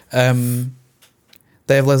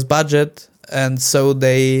 They have less budget, and so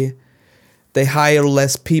they hire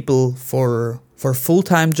less people for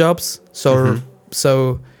full-time jobs. So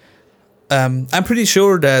I'm pretty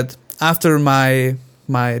sure that after my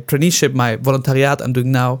traineeship, my volontariat I'm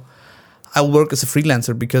doing now, I'll work as a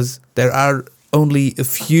freelancer because there are only a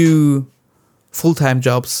few full-time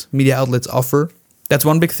jobs media outlets offer. That's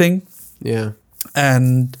one big thing. Yeah.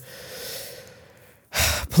 And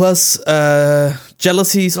plus,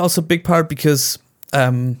 jealousy is also a big part because,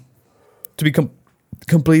 to be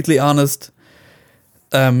completely honest,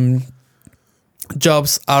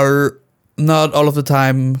 jobs are not all of the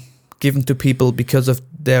time given to people because of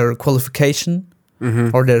their qualification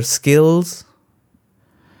or their skills.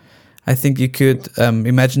 I think you could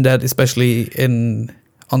imagine that, especially in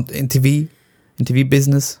TV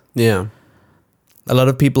business. Yeah. A lot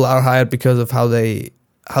of people are hired because of how they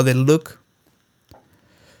look.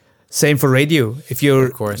 Same for radio. If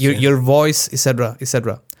your voice, etc.,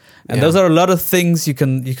 etc. And those are a lot of things you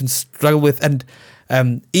can struggle with, and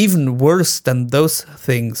even worse than those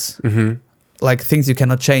things, like things you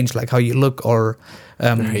cannot change, like how you look or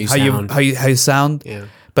how you sound. Yeah.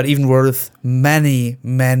 But even worse,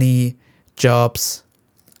 many jobs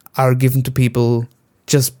are given to people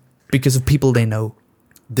just because of people they know.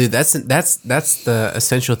 Dude, that's the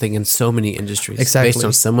essential thing in so many industries. Exactly. Based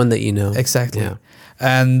on someone that you know. Exactly. Yeah.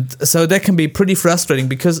 And so that can be pretty frustrating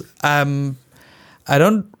because I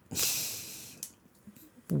don't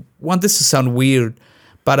want this to sound weird,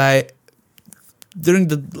 but during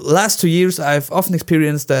the last 2 years, I've often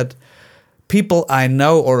experienced that people I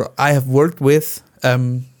know or I have worked with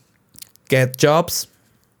get jobs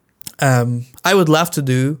I would love to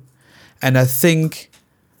do, and I think,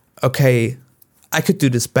 okay, I could do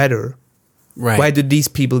this better. Right. Why do these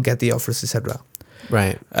people get the offers, etc.?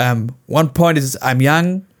 Right. One point is I'm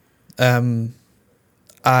young.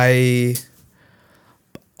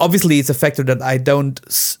 Obviously it's a factor that I don't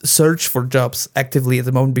search for jobs actively at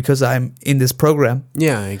the moment because I'm in this program.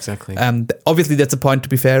 Yeah, exactly. Obviously that's a point, to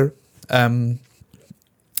be fair.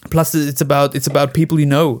 Plus it's about people you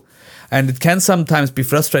know, and it can sometimes be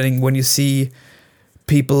frustrating when you see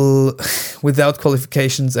people without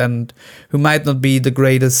qualifications and who might not be the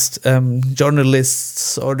greatest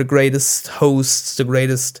journalists or the greatest hosts, the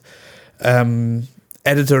greatest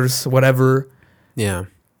editors, whatever. Yeah.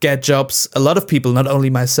 Get jobs. A lot of people, not only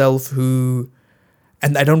myself, who,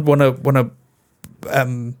 and I don't want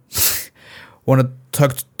to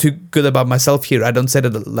talk too good about myself here. I don't say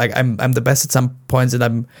that like I'm the best at some points, and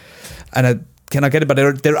I cannot get it. But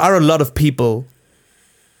there are a lot of people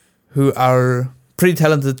who are pretty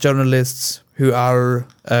talented journalists who are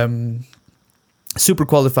super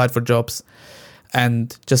qualified for jobs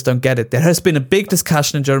and just don't get it. There has been a big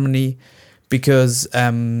discussion in Germany because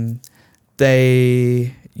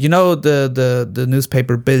they, you know, the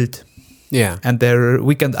newspaper Bild, Yeah. and their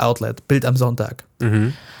weekend outlet Bild am Sonntag, Mm-hmm.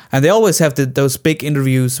 and they always have those big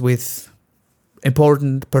interviews with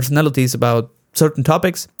important personalities about certain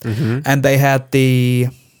topics. Mm-hmm. And they had I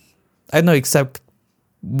don't know exact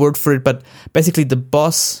word for it, but basically the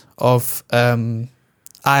boss of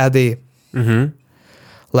ARD, Mm-hmm.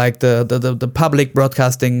 like the public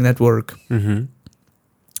broadcasting network, Mm-hmm.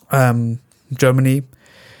 Germany,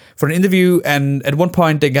 for an interview, and at one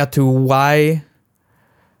point they got to why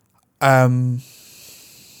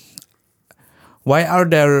are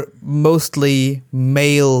there mostly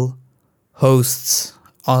male hosts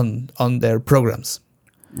on their programs,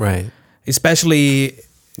 Right. especially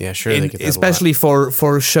Yeah, sure. They get that especially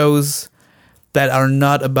for shows that are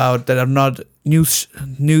not news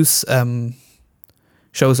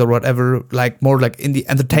shows or whatever, like more like in the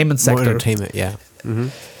entertainment a lot. More sector. entertainment, yeah. Mm-hmm.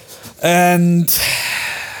 And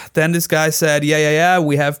then this guy said, yeah,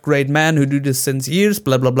 we have great men who do this since years,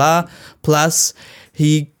 blah, blah, blah. Plus,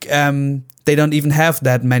 they don't even have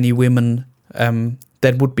that many women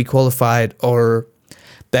that would be qualified or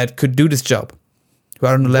that could do this job, who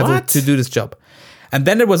are on the level What? to do this job. And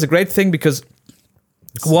then there was a great thing because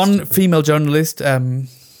one female journalist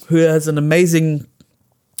who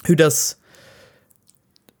does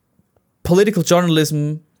political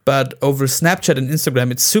journalism, but over Snapchat and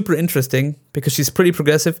Instagram. It's super interesting because she's pretty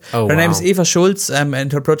progressive. Oh, her name wow. is Eva Schulz,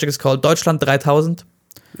 and her project is called Deutschland 3000.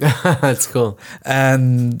 That's cool.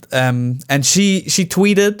 And she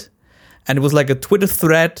tweeted, and it was like a Twitter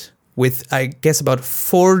thread with, I guess, about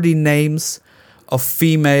 40 names of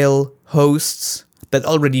female hosts that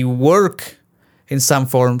already work in some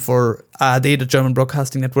form for ARD, the German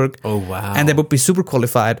Broadcasting Network. Oh, wow. And they would be super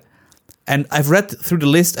qualified. And I've read through the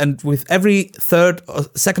list, and with every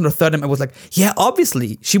second or third name, I was like, yeah,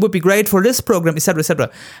 obviously, she would be great for this program, etc.,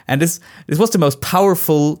 etc. And this was the most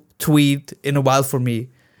powerful tweet in a while for me.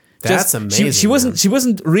 That's amazing. She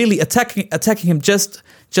wasn't really attacking him. Just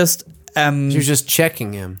she was just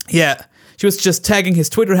checking him. yeah. She was just tagging his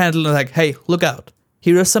Twitter handle and like, hey, look out.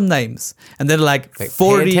 Here are some names. And then like Pay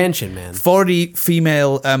 40 attention, man. 40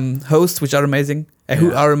 female hosts, which are amazing,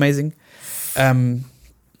 who are amazing.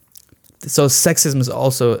 So sexism is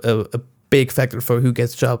also a big factor for who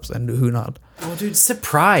gets jobs and who not. Oh, dude,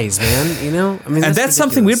 surprise, man. You know, I mean, And that's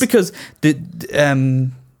something weird because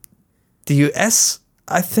the US,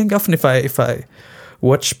 I think often if I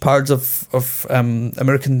watch parts of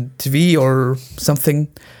American TV or something,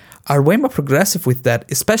 are way more progressive with that,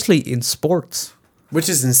 especially in sports. Which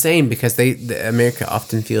is insane because America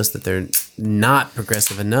often feels that they're not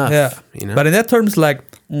progressive enough. Yeah, You know? but in that terms, like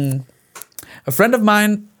a friend of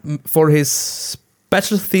mine, for his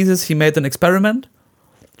bachelor's thesis, he made an experiment,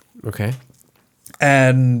 Okay.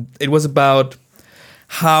 and it was about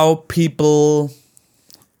how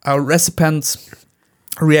our recipients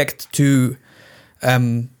react to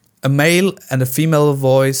a male and a female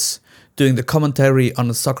voice doing the commentary on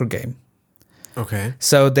a soccer game. Okay.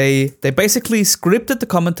 So they basically scripted the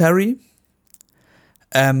commentary,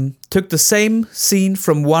 took the same scene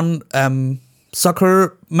from one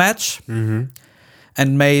soccer match,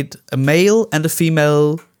 and made a male and a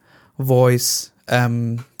female voice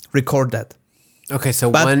record that. Okay, so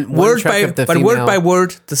But one word track by of the but female. word by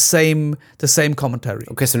word the same commentary.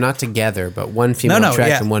 Okay, so not together, but one female track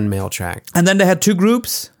yeah. and one male track. And then they had two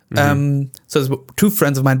groups. So two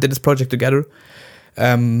friends of mine did this project together.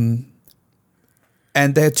 And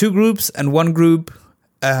they had two groups, and one group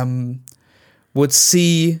would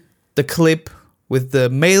see the clip with the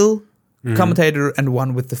male commentator and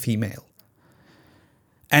one with the female.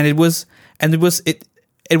 And it was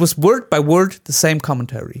word by word the same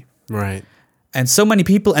commentary. Right. And so many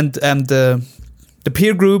people, and the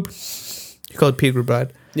peer group, you call it peer group, right?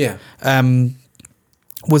 Yeah.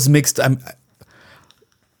 Was mixed.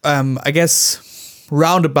 I guess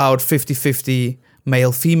round about 50-50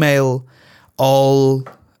 male female,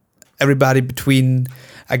 everybody between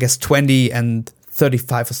I guess 20 and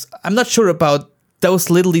 35. I'm not sure about those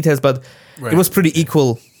little details, but Right. it was pretty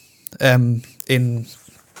equal in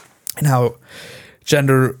how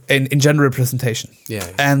gender in gender representation. Yeah.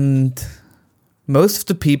 And most of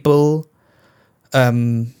the people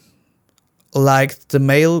liked the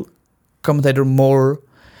male commentator more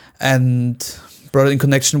and brought it in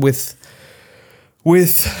connection with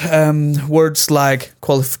words like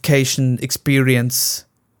qualification, experience.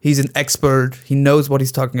 He's an expert. He knows what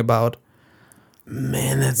he's talking about.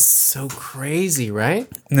 Man, that's so crazy, right?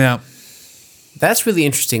 Yeah. That's really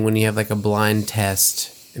interesting when you have like a blind test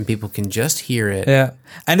and people can just hear it. Yeah.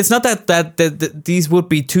 And it's not that these would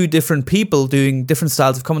be two different people doing different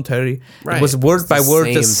styles of commentary. Right. It was word It's by the word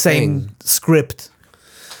the same same script.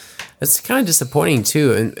 It's kind of disappointing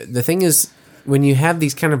too. And the thing is, when you have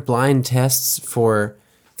these kind of blind tests for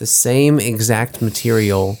the same exact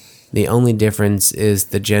material, the only difference is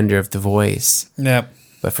the gender of the voice. Yeah.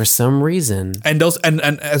 But for some reason, And those and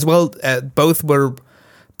as well, both were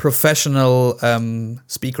professional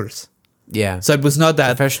speakers. yeah. So it was not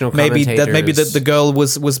that Professional maybe commentators. the girl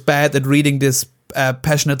was bad at reading this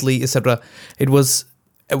passionately, etc. It was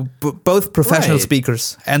both professional Right.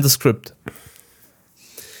 speakers and the script.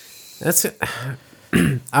 That's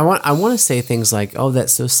I want to say things like, "Oh,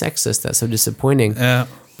 that's so sexist. That's so disappointing." Yeah,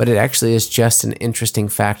 But it actually is just an interesting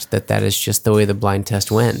fact that is just the way the blind test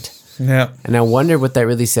went. yeah, And I wonder what that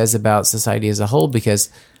really says about society as a whole, because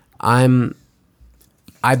I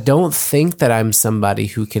don't think that I'm somebody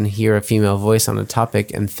who can hear a female voice on a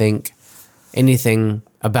topic and think anything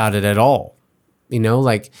about it at all. You know,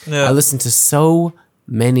 like Yeah. I listen to so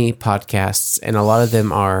many podcasts, and a lot of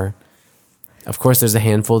them are, of course, there's a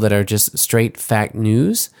handful that are just straight fact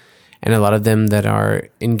news, and a lot of them that are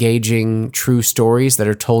engaging true stories that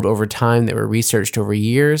are told over time, that were researched over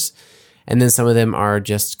years. And then some of them are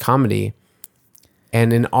just comedy.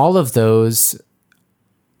 And in all of those,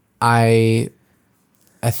 I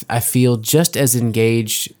feel just as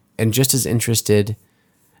engaged and just as interested.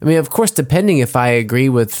 I mean, of course, depending if I agree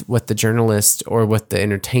with what the journalist or what the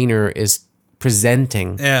entertainer is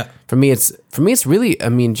presenting. yeah, For me, it's really, I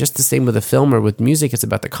mean, just the same with a film or with music. It's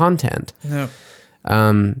about the content. yeah.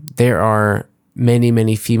 There are many,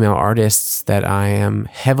 many female artists that I am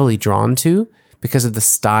heavily drawn to because of the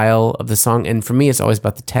style of the song. And for me, it's always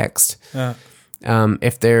about the text. Yeah.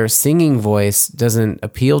 If their singing voice doesn't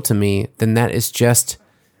appeal to me, then that is just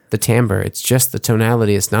the timbre. It's just the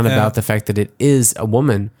tonality. It's not about the fact that it is a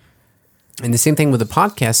woman. And the same thing with the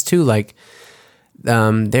podcast too. Like,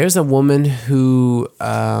 there's a woman who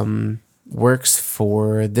works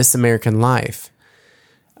for This American Life.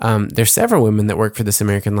 There's several women that work for This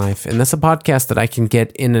American Life, and that's a podcast that I can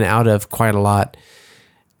get in and out of quite a lot.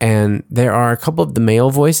 And there are a couple of the male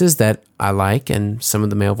voices that I like, and some of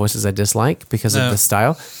the male voices I dislike because of the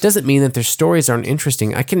style. Doesn't mean that their stories aren't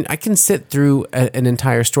interesting. I can sit through an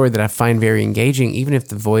entire story that I find very engaging, even if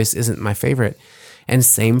the voice isn't my favorite. And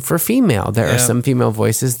same for female. There are some female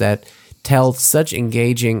voices that tell such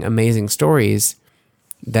engaging, amazing stories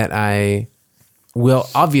that I will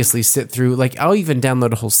obviously sit through. Like, I'll even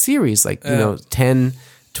download a whole series, like, 10,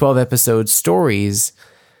 12 episode stories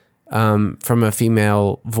from a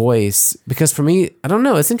female voice. Because for me, I don't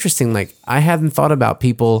know, it's interesting. Like, I hadn't thought about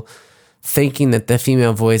people thinking that the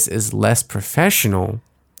female voice is less professional.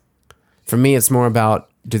 For me, it's more about,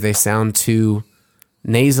 do they sound too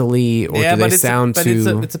nasally, or do they sound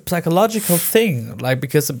too... It's a psychological thing, like,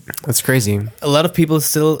 because That's crazy. a lot of people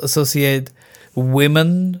still associate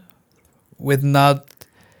women with not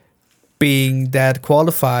being that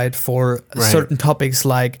qualified for certain topics,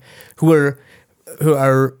 like who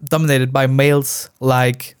are dominated by males,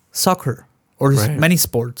 like soccer or many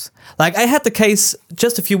sports. Like, I had the case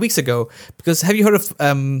just a few weeks ago, because have you heard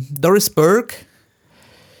of Doris Burke?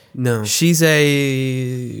 No. She's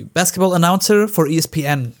a basketball announcer for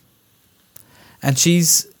ESPN, and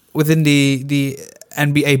she's within the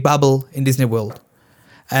NBA bubble in Disney World,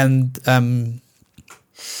 and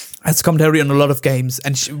has commentary on a lot of games,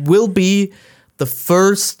 and she will be the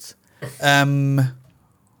first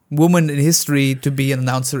woman in history to be an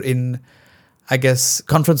announcer in, I guess,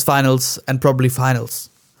 conference finals and probably finals.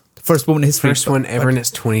 The first woman in history. First one ever, and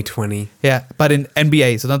it's 2020. Yeah, but in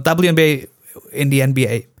NBA, so not WNBA, in the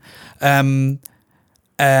NBA. And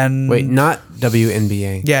Wait, not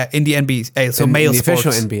WNBA. yeah, in the NBA, so In male the sports.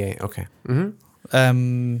 official NBA. Okay.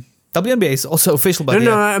 WNBA is also official, but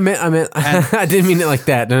No, I meant I didn't mean it like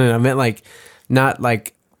that. No, I meant like, not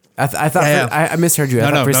like, I thought, Yeah. I misheard you. I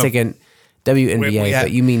thought for a second WNBA, Yeah.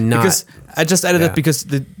 but you mean not. Because I just added Yeah. it because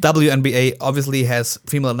the WNBA obviously has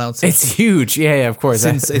female announcers. It's huge. Yeah, of course.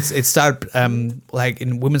 Since it started like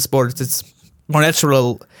in women's sports, it's more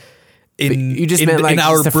natural in you just meant, like, in it's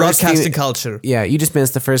our the first broadcasting culture. Yeah, you just meant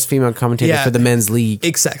it's the first female commentator Yeah. for the men's league.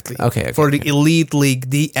 Exactly. Okay, For the elite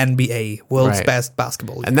league, the NBA, world's Right. best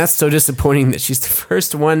basketball league. And that's so disappointing that she's the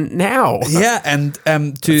first one now. Yeah, and to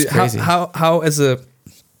That's crazy. how as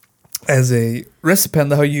a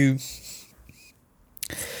recipient, how you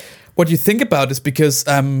what you think about this, because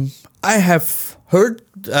I have heard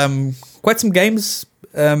quite some games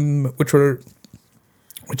which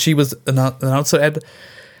she was an announcer at,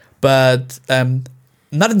 but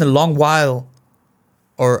not in a long while,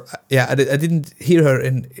 or I didn't hear her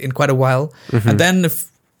in quite a while. Mm-hmm. And then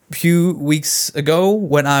few weeks ago,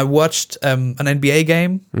 when I watched an NBA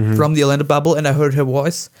game Mm-hmm. from the Orlando bubble and I heard her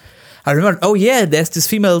voice, I remembered, oh yeah, there's this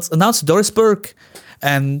female announcer, Doris Burke.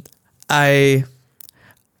 And I,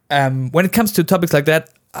 when it comes to topics like that,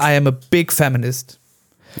 I am a big feminist.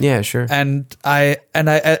 Yeah, sure. And I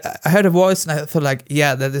heard her voice and I thought, like,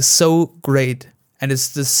 yeah, that is so great. And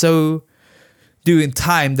it's just so due in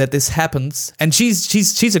time that this happens. And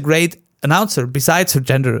she's a great announcer besides her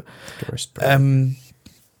gender.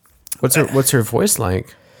 What's her voice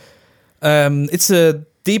like? It's a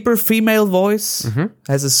deeper female voice.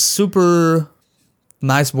 Has a super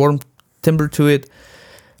nice warm timbre to it.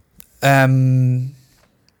 No,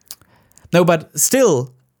 but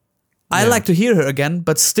still, I like to hear her again.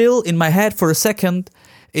 But still, in my head, for a second,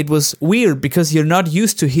 it was weird because you're not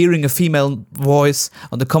used to hearing a female voice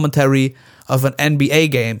on the commentary of an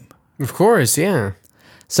NBA game. Of course, yeah.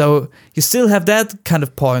 So you still have that kind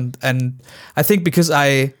of point, and I think because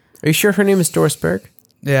Are you sure her name is Doris Berg?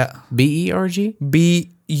 yeah, Berg?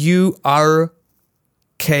 Burke.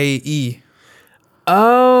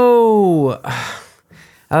 Oh,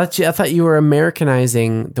 I thought you were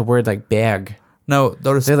Americanizing the word like bag. No,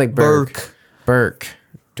 Doris They're like Burke. Burke.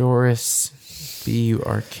 Doris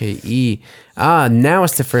Burke. Ah, now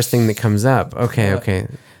it's the first thing that comes up. Okay, okay.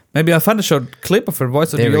 Maybe I'll find a short clip of her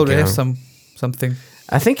voice, or There do you we already go. have something?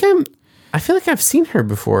 I feel like I've seen her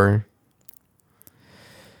before.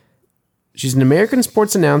 She's an American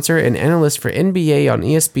sports announcer and analyst for NBA on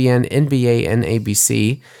ESPN, NBA, and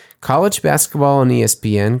ABC, college basketball on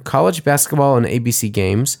ESPN, college basketball on ABC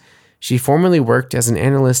Games. She formerly worked as an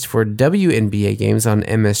analyst for WNBA games on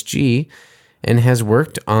MSG and has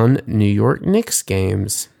worked on New York Knicks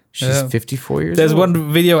games. She's 54 years There's old.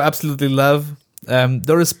 one video I absolutely love.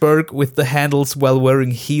 Doris Burke with the handles while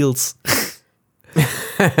wearing heels.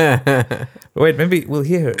 Wait, maybe we'll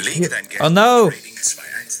hear her. Oh no!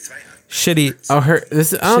 Shitty. Oh,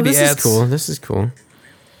 this Shitty is ads. cool. This is cool.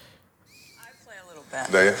 I play a little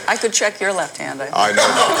bit. Do you? I could check your left hand. I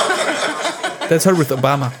know. That's her with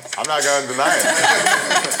Obama. I'm not going to deny it.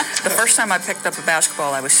 The first time I picked up a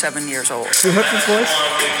basketball, I was 7 years old. You heard this voice?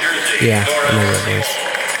 Yeah, I know that voice.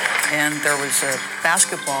 And there was a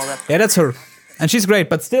basketball that Yeah, that's her. And she's great,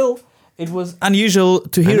 but still, it was unusual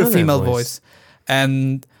to hear know a that female voice. voice.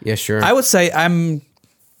 And Yeah, sure. I would say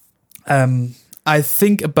I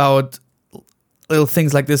think about little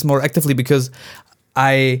things like this more actively because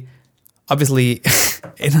I obviously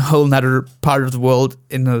in a whole nother part of the world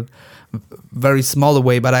in a very smaller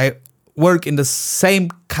way, but I work in the same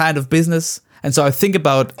kind of business. And so I think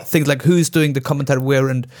about things like who's doing the commentary where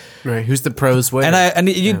and Right, who's the pros way?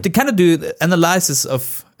 you kind of do the analysis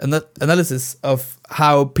of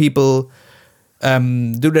how people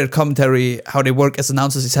do their commentary, how they work as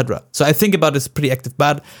announcers, etc. So I think about this pretty active,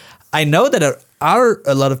 but I know that there are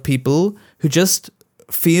a lot of people who just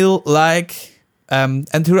feel like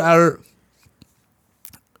and who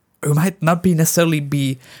might not be necessarily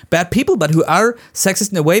be bad people, but who are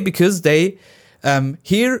sexist in a way because they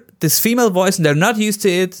hear this female voice and they're not used to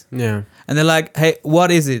it. Yeah. And they're like, hey, what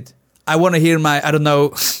is it? I want to hear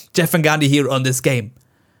Jeff Van Gundy here on this game.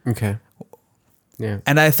 Okay. Yeah.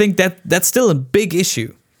 And I think that's still a big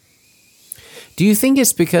issue. Do you think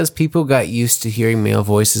it's because people got used to hearing male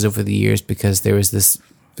voices over the years because there was this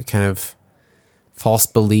kind of false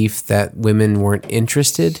belief that women weren't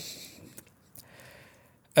interested?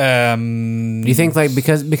 Do you think like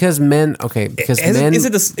because men men is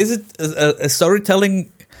it a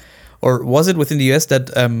storytelling, or was it within the US that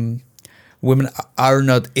women are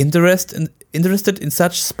not interested in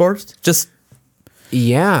such sports? Just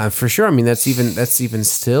yeah, for sure. I mean that's even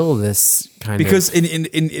still this kind because of in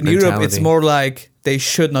Europe it's mentality. more like they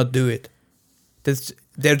should not do it. They're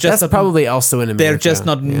just that's not, probably also in America. they're just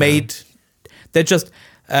not yeah. made. They're just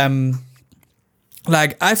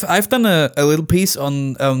like I've done a little piece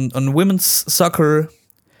on women's soccer,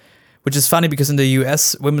 which is funny because in the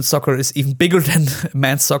US women's soccer is even bigger than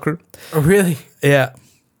men's soccer. Oh, really? Yeah.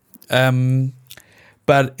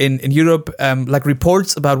 But in Europe, like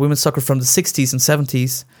reports about women's soccer from the 60s and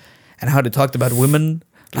 70s and how they talked about women,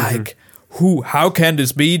 like how can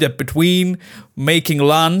this be that between making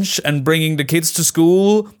lunch and bringing the kids to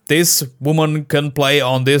school, this woman can play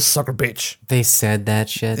on this soccer pitch? They said that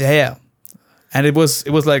shit. Yeah. And it was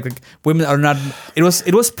like women are not. It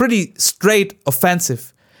was pretty straight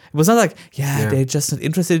offensive. It was not like they're just not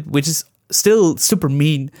interested, which is still super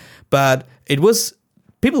mean. But it was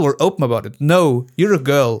people were open about it. No, you're a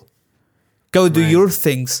girl. Go do your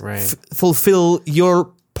things. Right. Fulfill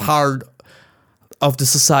your part of the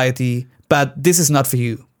society. But this is not for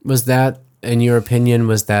you. Was that, in your opinion,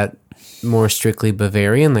 more strictly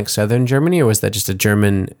Bavarian, like southern Germany, or was that just a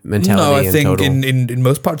German mentality? No, I in think total? in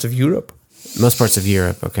most parts of Europe. Most parts of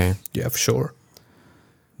Europe, okay. Yeah, for sure.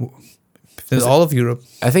 In all of Europe.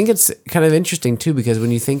 I think it's kind of interesting too because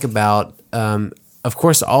when you think about, of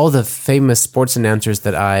course, all the famous sports announcers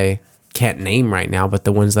that I can't name right now, but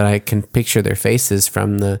the ones that I can picture their faces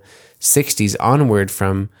from the 60s onward,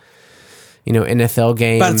 from NFL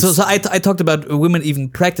games. But so I talked about women even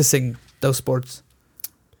practicing those sports.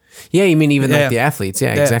 Yeah, you mean even Yeah. like the athletes?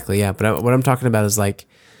 Yeah, exactly. Yeah, but what I'm talking about is like,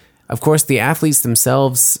 of course, the athletes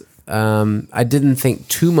themselves I didn't think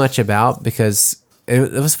too much about, because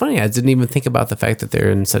it was funny. I didn't even think about the fact that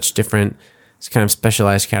they're in such different kind of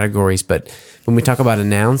specialized categories. But when we talk about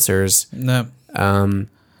announcers, No.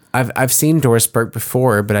 I've seen Doris Burke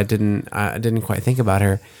before, but I didn't quite think about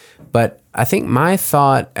her. But I think my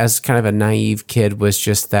thought as kind of a naive kid was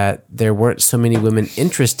just that there weren't so many women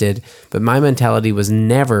interested, but my mentality was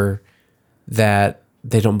never that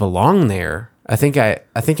they don't belong there. I think I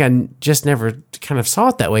just never kind of saw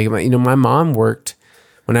it that way. You know, my mom worked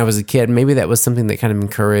when I was a kid. Maybe that was something that kind of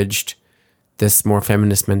encouraged this more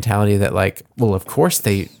feminist mentality that, like, well, of course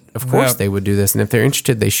they would do this, and if they're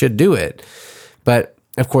interested, they should do it. But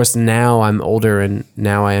of course, now I'm older, and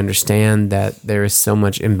now I understand that there is so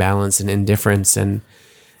much imbalance and indifference and,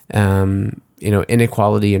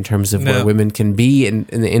 inequality in terms of where women can be in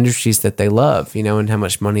the industries that they love, and how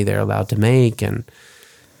much money they're allowed to make. And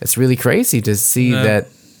it's really crazy to see that.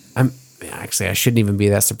 I shouldn't even be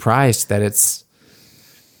that surprised that it's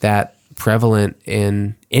that prevalent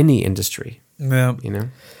in any industry. Yeah.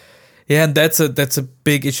 Yeah, and that's a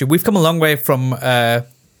big issue. We've come a long way from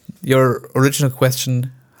your original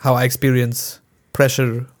question, how I experience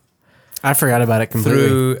pressure. I forgot about it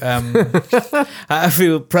completely. I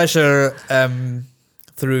feel pressure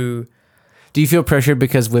through. Do you feel pressured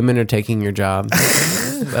because women are taking your job?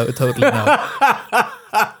 No, totally not.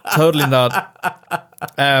 Totally not.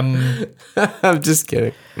 I'm just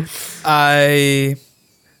kidding.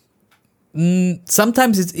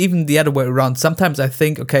 Sometimes it's even the other way around. Sometimes I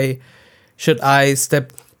think, okay, should I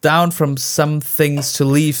step down from some things to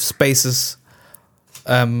leave spaces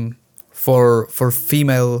for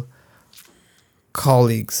female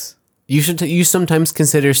colleagues? You sometimes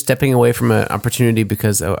consider stepping away from an opportunity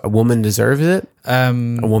because a woman deserves it. A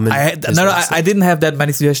woman. I didn't have that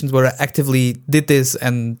many situations where I actively did this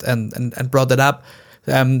and brought that up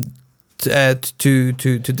to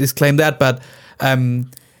disclaim that. But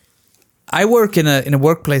I work in a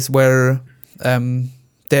workplace where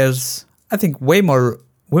there's, I think, way more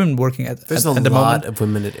women working at There's at a the lot moment. of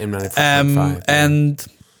women at M94.5. And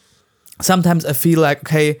sometimes I feel like,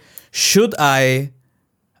 okay, should I?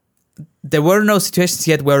 There were no situations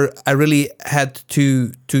yet where I really had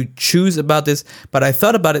to choose about this, but I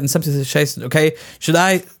thought about it in some situations. Okay, should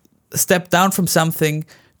I step down from something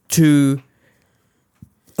to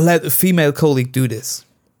let a female colleague do this?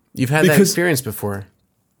 You've had that experience before.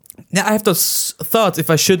 Now I have those thoughts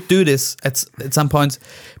if I should do this at some point,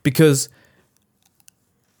 because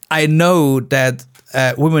I know that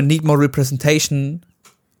women need more representation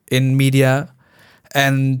in media,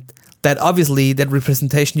 and that obviously that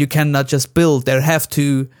representation you cannot just build. Men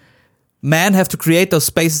have to create those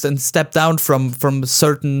spaces and step down from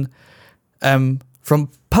certain from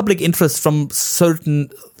public interest, from certain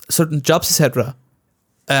jobs, etc.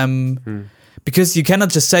 Because you cannot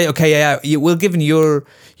just say, okay, you will give you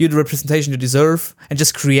the representation you deserve and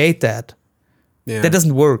just create that. Yeah. That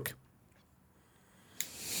doesn't work.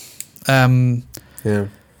 Yeah.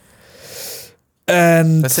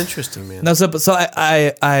 And That's interesting, man. no, so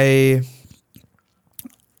I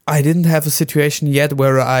didn't have a situation yet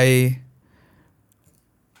where I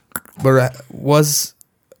had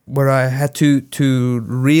to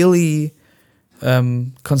really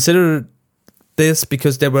consider this,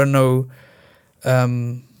 because there were no.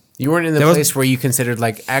 You weren't in the place where you considered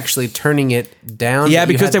like actually turning it down. Yeah,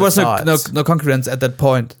 but you because had there the was thoughts. no concurrence at that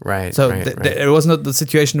point. Right. So right, right. there was not the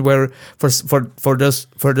situation where for those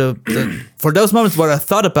moments where I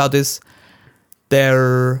thought about this,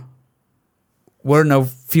 there were no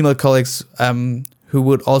female colleagues who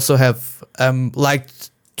would also have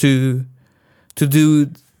liked to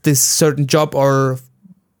do this certain job or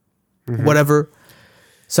whatever.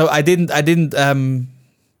 So I didn't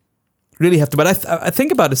really have to, but I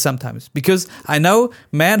think about it sometimes, because I know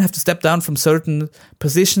men have to step down from certain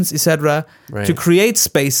positions, etc., to create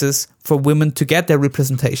spaces for women to get their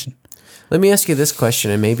representation. Let me ask you this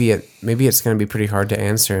question, and maybe it's going to be pretty hard to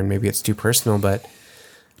answer, and maybe it's too personal, but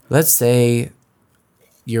let's say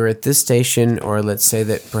you're at this station, or let's say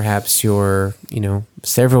that perhaps you're,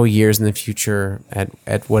 several years in the future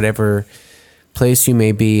at whatever place you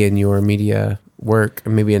may be in your media work, or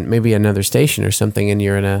maybe another station or something, and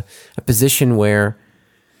you're in a position where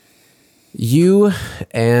you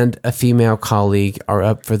and a female colleague are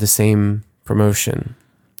up for the same promotion.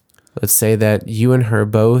 Let's say that you and her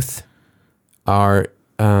both are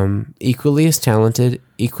equally as talented,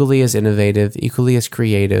 equally as innovative, equally as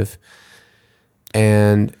creative,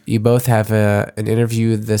 and you both have an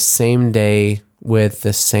interview the same day with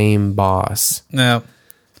the same boss. Yeah.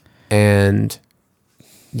 And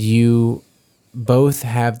you both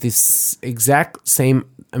have this exact same.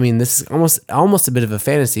 I mean, this is almost a bit of a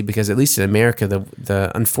fantasy because at least in America,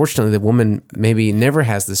 the unfortunately the woman maybe never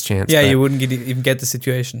has this chance. Yeah, but, you wouldn't even get the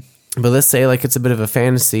situation. But let's say like it's a bit of a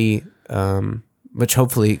fantasy, which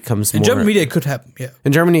hopefully comes In more. German media, it could happen. Yeah.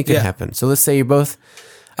 In Germany, it could Yeah. happen. So let's say you're both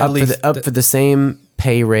At least up for the same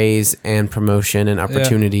pay raise and promotion and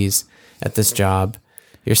opportunities at this job.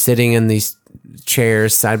 You're sitting in these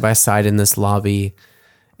chairs side by side in this lobby,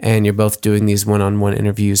 and you're both doing these one-on-one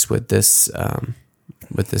interviews with this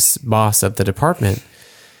boss of the department.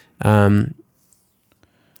 Do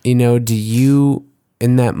you,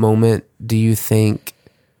 in that moment, do you think,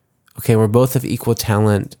 okay, we're both of equal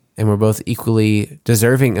talent and we're both equally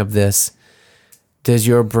deserving of this? Does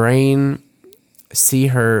your brain see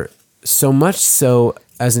her so much so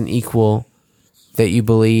as an equal that you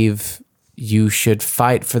believe you should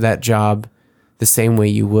fight for that job the same way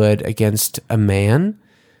you would against a man?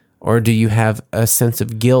 Or do you have a sense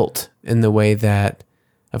of guilt in the way that,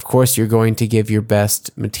 of course, you're going to give your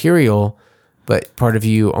best material, but part of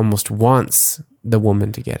you almost wants the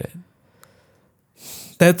woman to get it?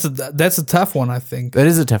 That's a tough one, I think. That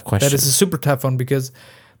is a tough question. That is a super tough one because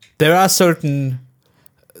there are certain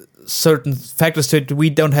factors to it we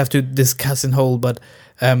don't have to discuss in whole, but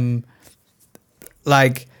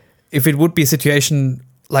like if it would be a situation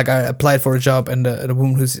like I applied for a job and a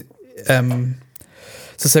woman who's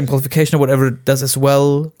it's the same qualification or whatever does as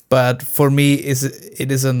well, but for me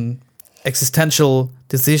it is an existential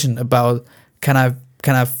decision about can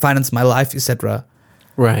I finance my life, etc.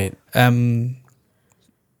 Right.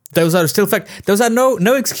 Those are still those are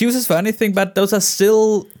no excuses for anything, but those are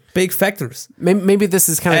still big factors. Maybe this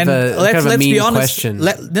is kind of a mean question.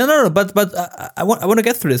 No. But I want to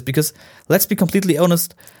get through this because let's be completely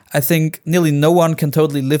honest. I think nearly no one can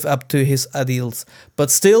totally live up to his ideals,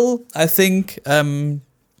 but still, I think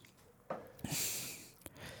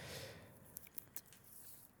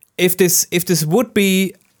if this would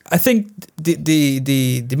be, I think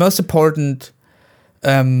the most important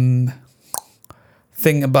thing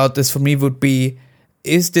about this for me would be: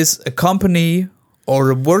 is this a company or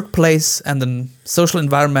a workplace and a social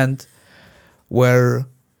environment where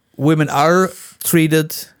women are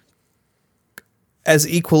treated as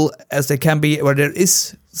equal as they can be, where there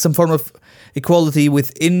is some form of equality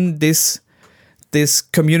within this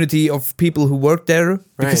community of people who work there?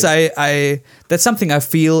 Because I that's something I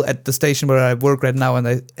feel at the station where I work right now, and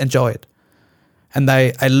I enjoy it. And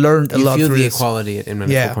I learned a lot through the this. equality at Inman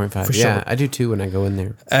 4.5. For Yeah, sure. I do too when I go in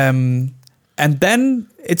there. And then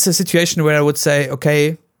it's a situation where I would say,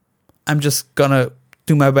 okay, I'm just gonna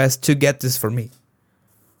do my best to get this for me.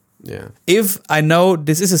 Yeah. If I know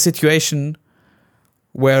this is a situation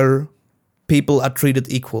where people are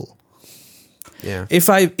treated equal. Yeah. If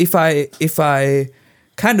I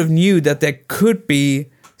kind of knew that there could be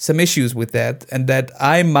some issues with that, and that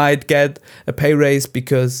I might get a pay raise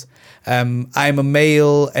because I'm a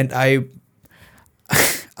male and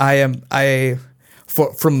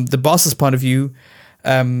from the boss's point of view,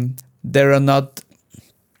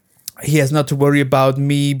 he has not to worry about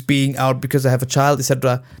me being out because I have a child,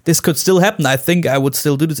 etc. This could still happen. I think I would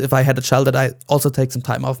still do this if I had a child, that I also take some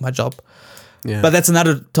time off my job. Yeah. But that's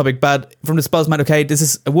another topic. But from the spouse mind, okay, this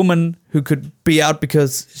is a woman who could be out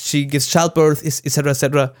because she gives childbirth, etc.,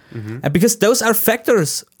 etc. Mm-hmm. And because those are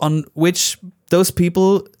factors on which those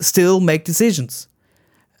people still make decisions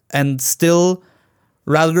and still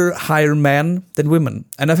rather hire men than women.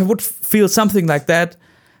 And if I would feel something like that,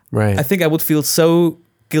 Right. I think I would feel so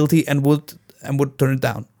guilty and would turn it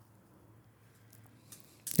down.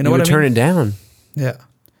 You know you what would I turn mean? it down. Yeah.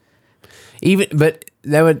 You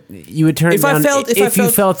would turn it down if you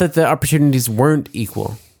felt that the opportunities weren't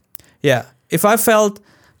equal. Yeah. If I felt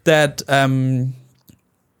that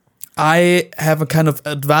I have a kind of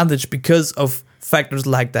advantage because of factors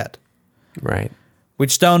like that, Right.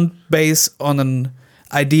 which don't base on an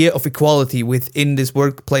idea of equality within this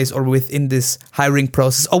workplace or within this hiring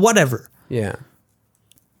process or whatever, Yeah.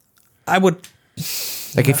 I would.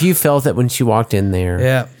 Like if you felt that when she walked in there,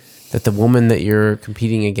 Yeah. that the woman that you're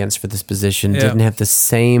competing against for this position Yeah. didn't have the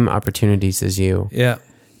same opportunities as you, Yeah.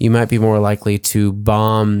 you might be more likely to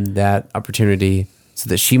bomb that opportunity so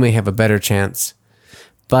that she may have a better chance.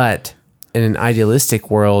 But in an idealistic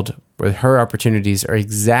world where her opportunities are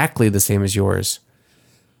exactly the same as yours,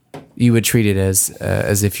 you would treat it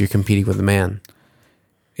as if you're competing with a man.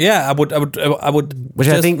 Yeah. I would.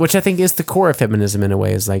 Which I think is the core of feminism in a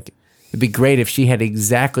way. Is like it'd be great if she had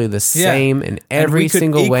exactly the same in every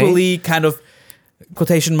single way. Equally, kind of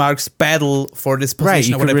quotation marks, battle for this position. Right,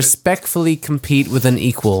 you or could whatever. respectfully compete with an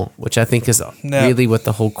equal, which I think is really what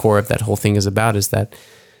the whole core of that whole thing is about. Is that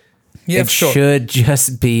Yeah, it sure. should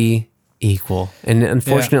just be equal. And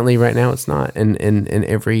unfortunately, right now it's not. In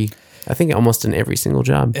every, I think almost in every single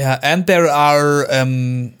job. Yeah, and there are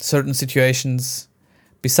certain situations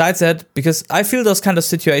besides that, because I feel those kind of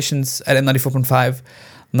situations at M94.5,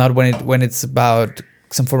 not when it's about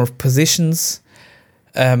some form of positions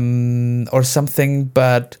or something,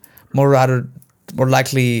 but more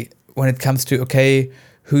likely when it comes to, okay,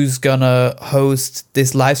 who's gonna host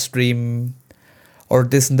this live stream or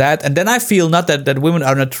this and that. And then I feel not that women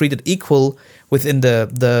are not treated equal within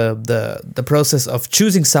the process of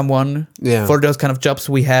choosing someone for those kind of jobs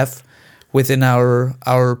we have within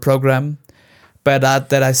our program, but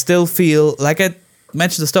that I still feel, like I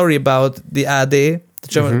mentioned the story about the ARD, the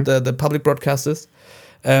German, the public broadcasters.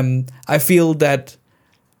 I feel that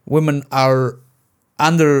women are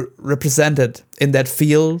underrepresented in that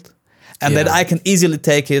field, and that I can easily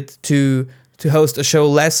take it to host a show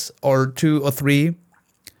less or 2 or 3,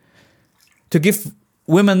 to give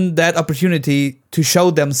women that opportunity to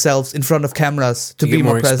show themselves in front of cameras, to be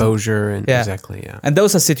more present. Exposure and exactly. And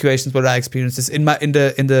those are situations where I experience this in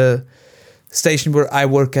the station where I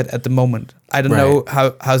work at the moment. I don't know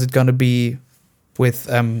how's it gonna be with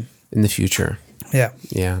in the future. Yeah.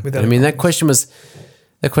 I mean, that question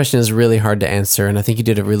is really hard to answer, and I think you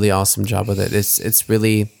did a really awesome job with it.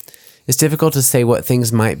 It's difficult to say what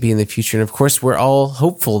things might be in the future, and of course, we're all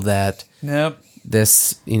hopeful that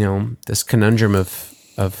this conundrum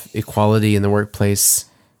of equality in the workplace,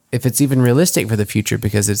 if it's even realistic for the future,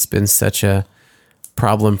 because it's been such a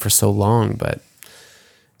problem for so long. But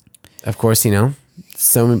of course,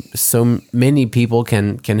 so many people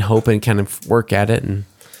can hope and kind of work at it, and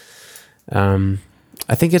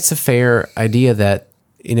I think it's a fair idea that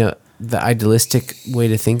the idealistic way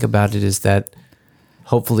to think about it is that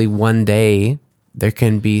hopefully one day there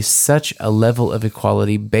can be such a level of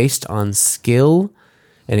equality based on skill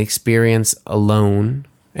and experience alone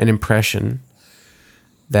and impression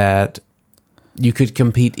that you could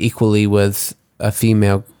compete equally with a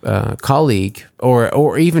female colleague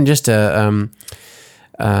or even just a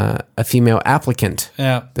female applicant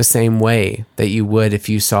the same way that you would if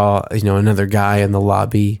you saw another guy in the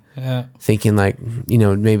lobby thinking like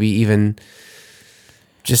maybe even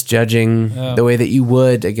just judging the way that you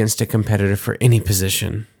would against a competitor for any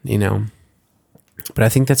position, But I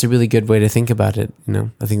think that's a really good way to think about it.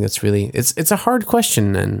 I think that's really it's a hard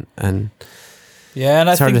question and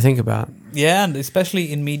it's hard to think about. Yeah, and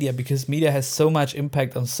especially in media, because media has so much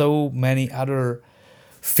impact on so many other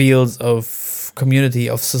fields of community,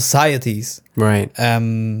 of societies. Right.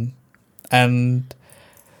 And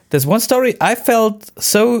there's one story I felt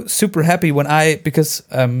so super happy because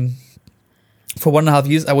for 1.5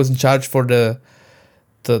 years I was in charge for the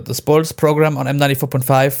sports program on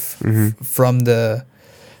M94.5 from the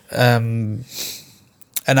and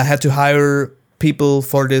I had to hire people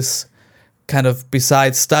for this kind of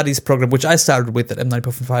besides studies program, which I started with at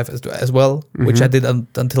M94.5 as well, which I did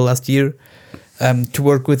until last year, to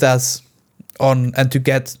work with us on and to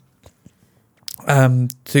get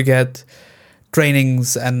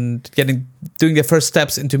trainings and doing the first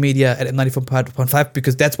steps into media at M94.5,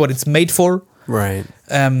 because that's what it's made for. Right.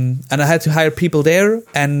 And I had to hire people there,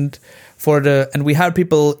 and we hire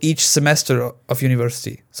people each semester of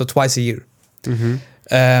university, so twice a year.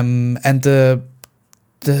 And the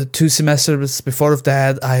 2 semesters before of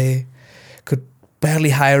that, I could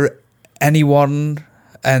barely hire anyone,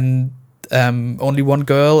 and only one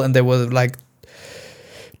girl, and there were like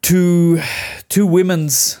two women.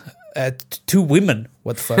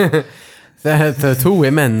 What the fuck? The 2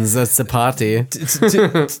 women's, that's a party.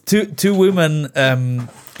 two women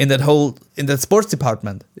in that sports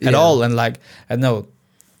department at all, and like I don't know,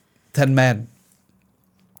 10 men.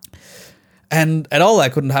 And at all, I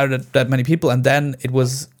couldn't hire that many people. And then it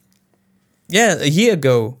was, a year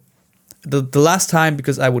ago, the last time,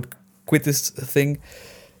 because I would quit this thing,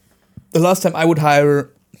 the last time I would hire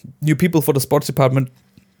new people for the sports department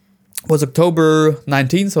was October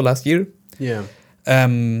 19, so last year. Yeah.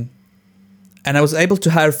 And I was able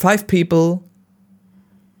to hire 5 people,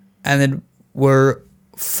 and it were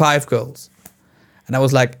 5 girls. And I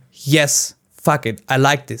was like, yes, fuck it, I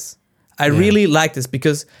like this. I really like this,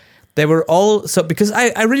 because they were all because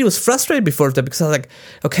I really was frustrated before that, because I was like,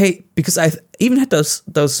 okay, because I even had those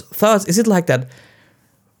thoughts. Is it like that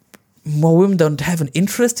more women don't have an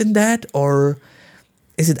interest in that, or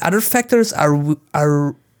is it other factors?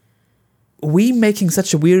 Are we making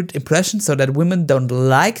such a weird impression so that women don't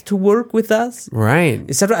like to work with us? Right.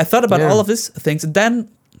 Etc. I thought about all of these things, and then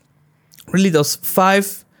really those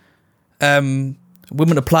 5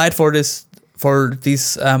 women applied for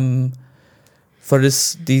these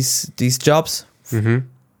jobs,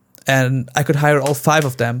 and I could hire all 5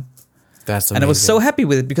 of them. That's amazing. And I was so happy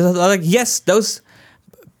with it because I was like, yes, those.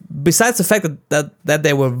 Besides the fact that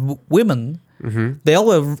they were women, they all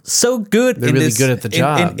were so good. They're really good at the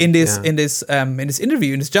job. In this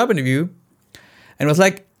interview, in this job interview, and it was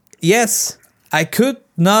like, yes, I could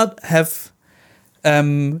not have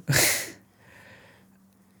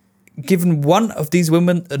given one of these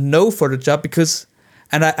women a no for the job because,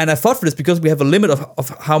 and I fought for this because we have a limit of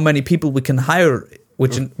how many people we can hire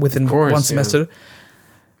within one semester.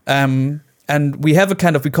 Yeah. And we have a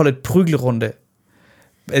kind of, we call it Prügelrunde.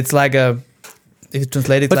 It's like if you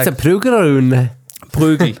translate it, what's like a Prügelrunde?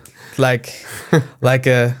 Prügel, like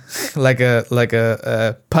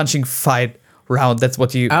a punching fight round. That's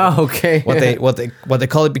what you. Oh, okay. What they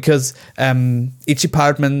call it because each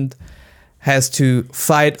department has to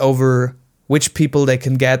fight over which people they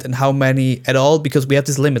can get and how many at all because we have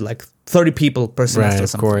this limit, like 30 people per semester. Right, or of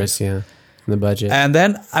something. course, yeah, in the budget. And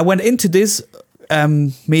then I went into this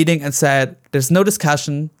meeting and said, "There's no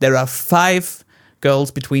discussion. There are 5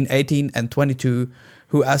 girls between 18 and 22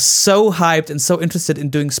 who are so hyped and so interested in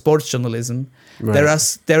doing sports journalism. Right.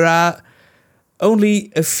 There are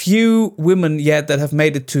only a few women yet that have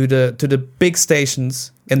made it to the big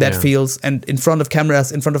stations in that fields and in front of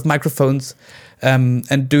cameras, in front of microphones,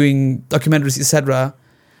 and doing documentaries, etc.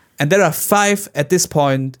 And there are 5 at this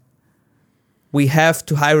point. We have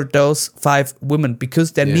to hire those 5 women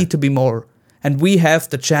because there need to be more, and we have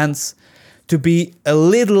the chance to be a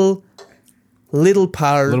little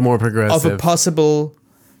part, a little more progressive of a possible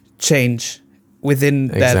change within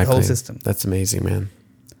that whole system." That's amazing, man.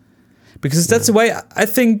 Because that's the way I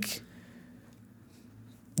think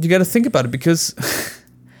you got to think about it. Because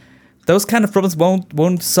those kind of problems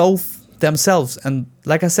won't solve themselves. And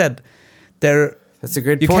like I said, that's a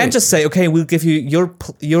great point. You can't just say, okay, we'll give you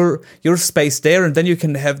your space there, and then you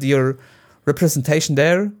can have your representation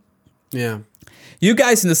there. Yeah. You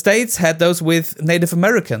guys in the States had those with Native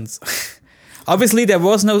Americans. Obviously, there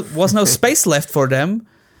was no space left for them,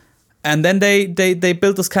 and then they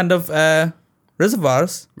built this kind of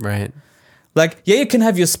reservoirs. Right. Like, you can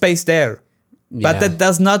have your space there, but that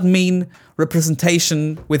does not mean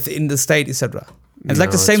representation within the state, etc. It's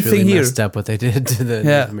like the same thing here. Messed up what they did to the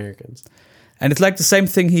Native Americans. And it's like the same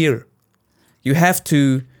thing here. You have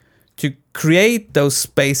to create those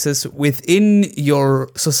spaces within your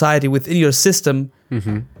society, within your system,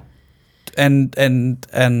 and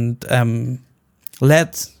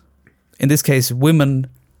let, in this case, women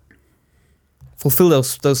fulfill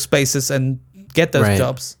those spaces and get those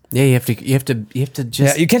jobs. Yeah, you have to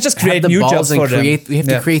just you can't just create new jobs for them. You have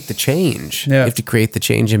to create the change. Yeah. You have to create the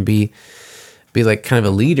change and be like kind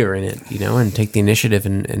of a leader in it, and take the initiative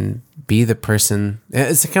and be the person.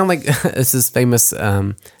 It's kind of like this is famous.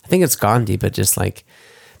 I think it's Gandhi, but just like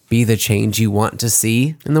be the change you want to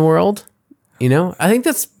see in the world. I think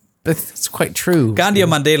that's quite true. Gandhi or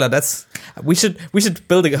Mandela? We should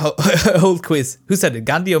build a whole quiz. Who said it?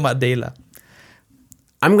 Gandhi or Mandela?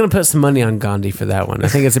 I'm gonna put some money on Gandhi for that one. I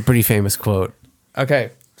think it's a pretty famous quote.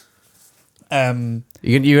 Okay.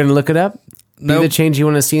 You're gonna look it up? No. Be the change you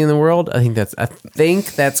want to see in the world? I think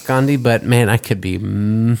that's Gandhi, but man, I could be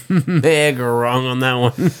mega wrong on that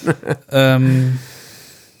one.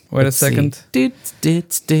 Wait a second. Damn.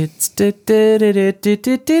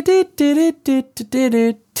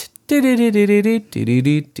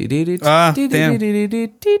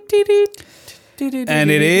 And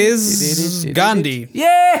it is Gandhi.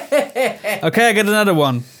 Yeah. Okay, I got another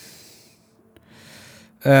one.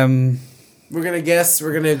 We're gonna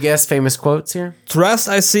guess famous quotes here. Trust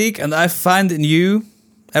I seek and I find in you.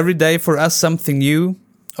 Every day for us something new.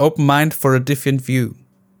 Open mind for a different view.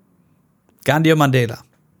 Gandhi or Mandela?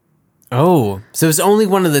 Oh, so it's only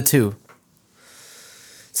one of the two.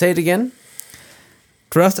 Say it again.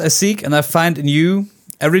 Trust I seek and I find in you.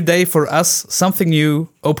 Every day for us something new.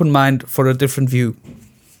 Open mind for a different view.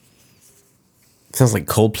 Sounds like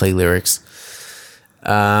Coldplay lyrics.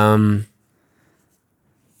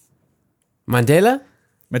 Mandela?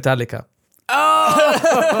 Metallica.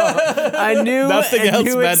 Oh! I knew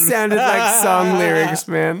it sounded like song lyrics,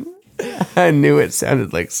 man. I knew it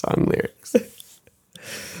sounded like song lyrics.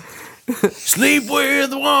 Sleep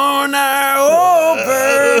with one eye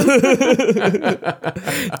open.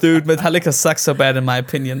 Dude, Metallica sucks so bad in my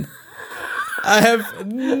opinion. I have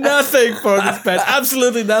nothing for this band.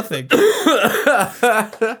 Absolutely nothing.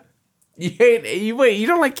 You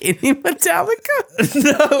don't like any Metallica?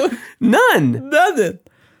 No. None? Nothing.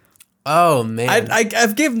 Oh, man.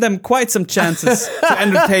 I've given them quite some chances to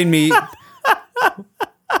entertain me,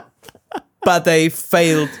 but they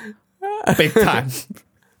failed big time.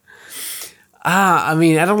 I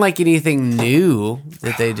mean, I don't like anything new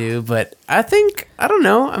that they do, but I don't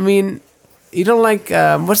know. I mean, you don't like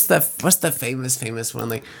what's the famous one,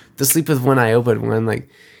 like the Sleep with One Eye Open one, like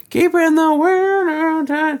keeping the world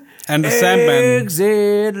time And the Sandman.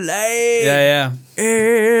 exit late Yeah.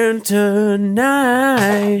 into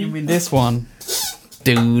night. You mean this one?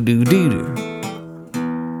 Do do do do.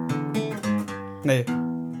 Nee.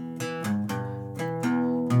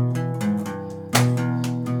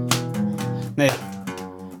 Nee.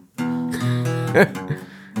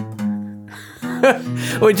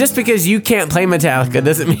 Well, just because you can't play Metallica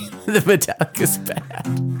doesn't mean that Metallica's bad.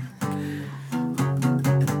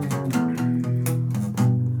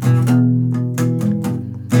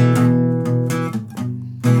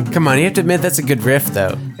 Come on, you have to admit that's a good riff,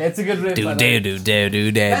 though. It's a good riff. Do do do do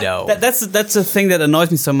do do. That's the thing that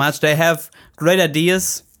annoys me so much. They have great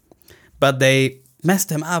ideas, but they mess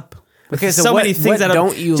them up. Okay, There's so many things what that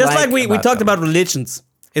don't you just like like we about talked them? about religions.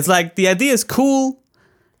 It's like the idea is cool.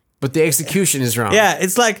 But the execution is wrong. Yeah,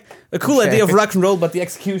 it's like a cool Okay. idea of rock and roll, but the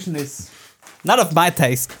execution is not of my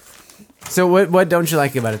taste. So what don't you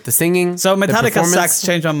like about it? The singing? So the Metallica performance? sucks.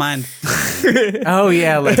 Change my mind. Oh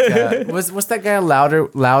yeah, like what's that guy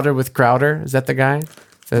louder with Crowder? Is that the guy?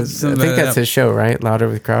 I think that's his show, right? Louder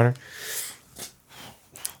with Crowder.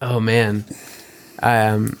 Oh man,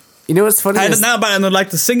 you know what's funny? I is- don't know, but I don't like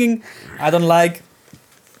the singing. I don't like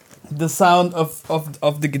the sound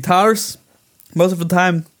of the guitars most of the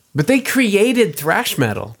time. But they created thrash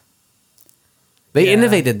metal. They Yeah.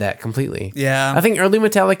 innovated that completely. Yeah. I think early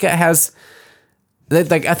Metallica has,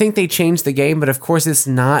 like, I think they changed the game, but of course it's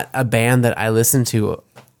not a band that I listen to,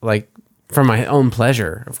 like, for my own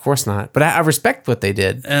pleasure. Of course not. But I respect what they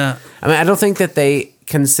did. Yeah. I mean, I don't think that they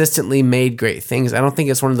consistently made great things. I don't think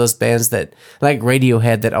it's one of those bands that, like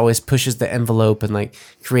Radiohead, that always pushes the envelope and, like,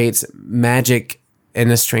 creates magic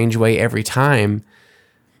in a strange way every time.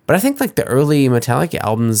 But I think, like, the early Metallica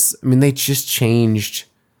albums, I mean, they just changed.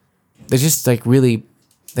 They just, like, really,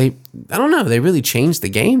 I don't know, they really changed the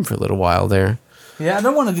game for a little while there. Yeah, I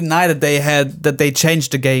don't want to deny that they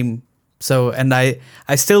changed the game. So, and I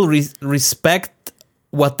still respect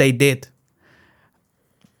what they did.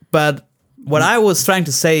 But what I was trying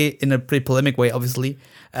to say in a pretty polemic way, obviously,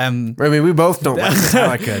 I mean, we both don't like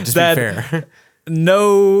Metallica, just That- be fair.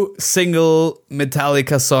 no single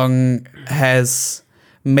Metallica song has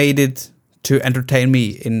made it to entertain me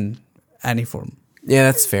in any form. Yeah,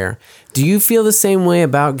 that's fair. Do you feel the same way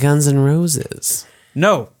about Guns N' Roses?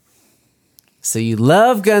 No. So you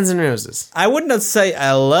love Guns N' Roses. I would not say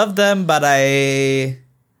I love them, but I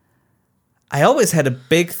always had a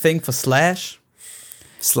big thing for Slash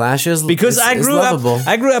Slash is because I is grew lovable. up.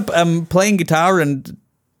 I grew up playing guitar and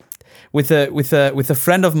with a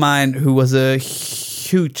friend of mine who was a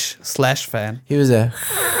huge Slash fan. He was a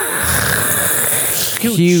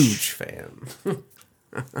huge fan.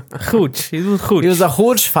 Huge. He was huge. He was a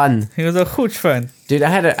huge fan. He was a huge fan. Dude, I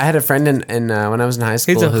had a friend in when I was in high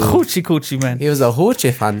school. He's a who, hoochie coochie man. He was a huge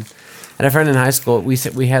fan. I had a friend in high school.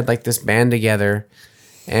 We had like this band together,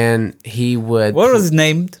 and he would What was his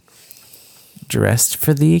name? dressed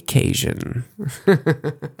for the occasion.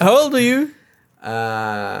 How old are you?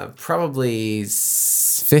 Probably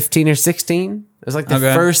 15 or 16. It was like the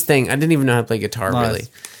Okay. first thing. I didn't even know how to play guitar Nice. really.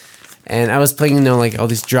 And I was playing, you know, like all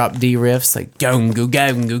these drop D riffs, like go go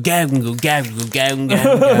go go go go go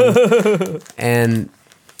go go. And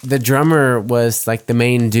the drummer was like the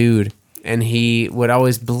main dude, and he would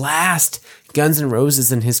always blast Guns N'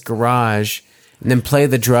 Roses in his garage, and then play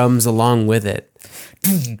the drums along with it.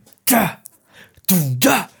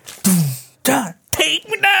 Take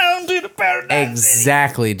me down to the paradise.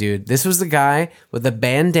 Exactly, dude. This was the guy with a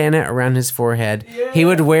bandana around his forehead. He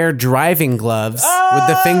would wear driving gloves with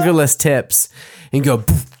the fingerless tips and go.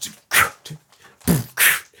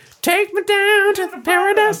 Take me down to the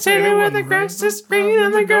paradise city where the grass is green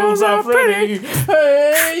and the girls are pretty.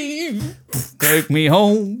 Hey, take me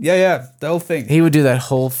home. Yeah, the whole thing. He would do that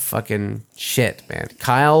whole fucking shit, man.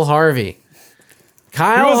 Kyle Harvey.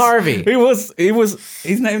 Harvey. He was.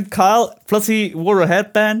 He's named Kyle. Plus, he wore a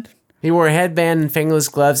headband. He wore a headband and fingerless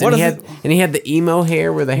gloves, What and is he had the emo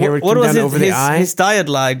hair where the hair would What come was down it? over the eye. His diet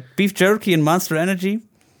like beef jerky and Monster Energy.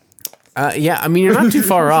 Yeah, I mean, you're not too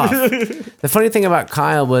far off. The funny thing about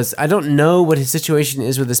Kyle was, I don't know what his situation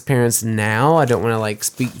is with his parents now. I don't want to like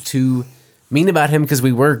speak too mean about him because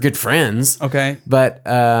we were good friends. Okay. But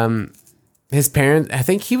his parents, I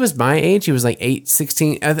think he was my age. He was like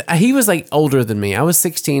 16. He was like older than me. I was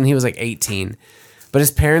 16. He was like 18. But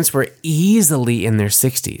his parents were easily in their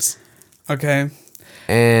 60s. Okay.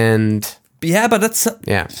 And Yeah, but that's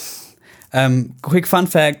yeah. quick fun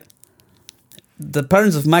fact. the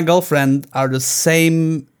parents of my girlfriend are the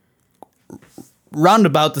same, round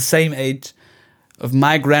about the same age of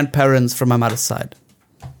my grandparents from my mother's side.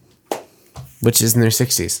 Which is in their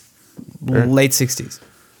 60s. Late 60s.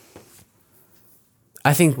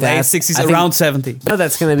 I think Late that's 60s, I think- around 70. No,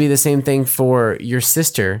 that's going to be the same thing for your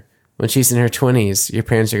sister when she's in her 20s. Your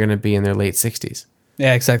parents are going to be in their late 60s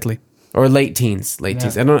Yeah, exactly. or late teens.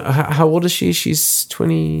 Teens. I don't know how old is she. She's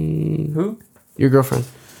 20. Who? Your girlfriend.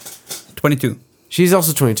 22. She's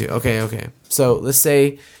also 22. Okay. So let's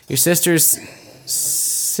say your sister's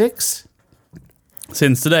 6.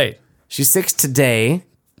 Since today. She's 6 today.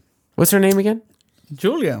 What's her name again?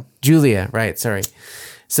 Julia. Julia. Right. Sorry.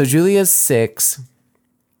 So Julia's 6.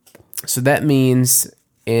 So that means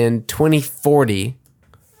in 2040,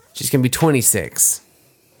 she's going to be 26.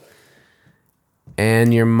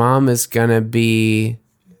 And your mom is going to be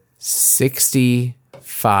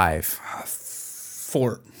 65.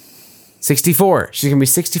 4. 64. She's going to be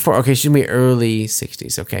 64. Okay, she's going to be early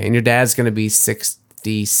 60s. Okay. And your dad's going to be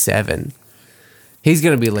 67. He's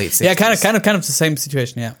going to be late 60s. Yeah, kind of the same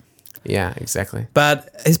situation, yeah. Yeah, exactly. But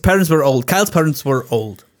his parents were old. Kyle's parents were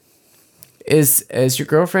old. Is your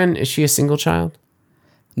girlfriend, is she a single child?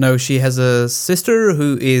 No, she has a sister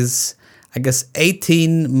who is, I guess,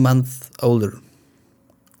 18 months older.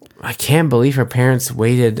 I can't believe her parents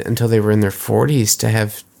waited until they were in their 40s to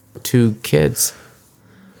have 2 kids.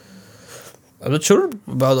 I'm not sure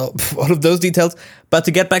about all of those details. But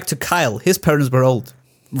to get back to Kyle, his parents were old.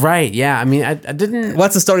 Right, yeah. I mean, I didn't...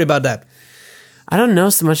 What's the story about that? I don't know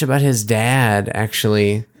so much about his dad,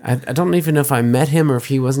 actually. I don't even know if I met him or if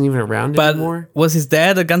he wasn't even around anymore. Was his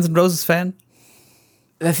dad a Guns N' Roses fan?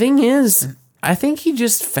 The thing is, I think he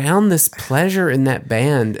just found this pleasure in that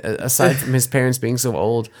band, aside from his parents being so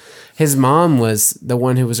old. His mom was the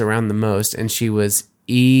one who was around the most, and she was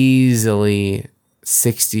easily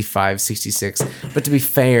 65, 66. But to be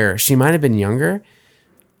fair, she might have been younger.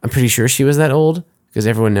 I'm pretty sure she was that old because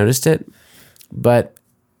everyone noticed it. But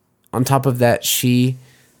on top of that, she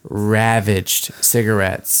ravaged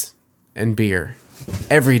cigarettes and beer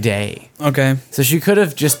every day. Okay. So she could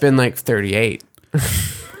have just been like 38.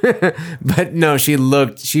 But no, she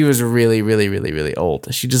was really, really, really, really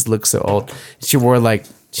old. She just looked so old.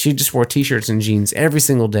 She just wore t-shirts and jeans every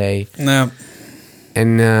single day. No.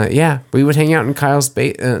 And yeah, we would hang out in Kyle's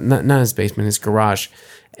not his basement, his garage.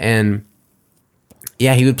 And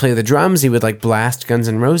yeah, he would play the drums. He would like blast Guns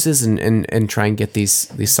N' Roses and try and get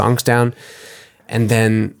these songs down. And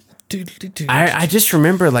then I just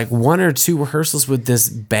remember like 1 or 2 rehearsals with this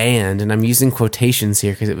band, and I'm using quotations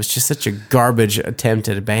here because it was just such a garbage attempt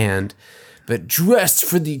at a band, but dressed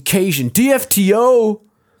for the occasion, DFTO.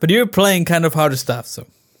 But you're playing kind of harder stuff, so.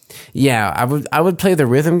 Yeah, I would play the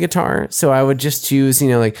rhythm guitar, so I would just choose,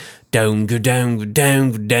 like down, go down, go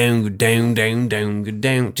down, go down, go down, down, down, go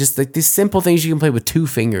down. Just like these simple things you can play with 2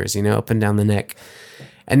 fingers, up and down the neck.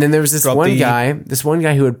 And then there was this one guy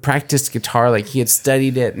who had practiced guitar, like he had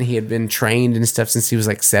studied it and he had been trained and stuff since he was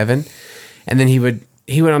like 7. And then he would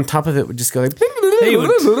on top of it would just go like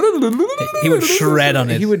he would shred on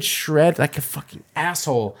it. He would shred like a fucking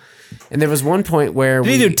asshole. And there was one point where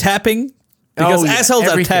Did he do tapping? Because assholes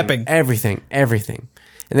are tapping. Everything. And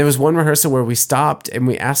there was one rehearsal where we stopped and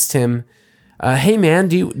we asked him, hey man,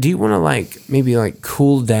 do you want to like maybe like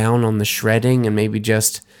cool down on the shredding and maybe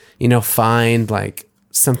just, find like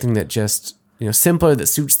something that just, simpler that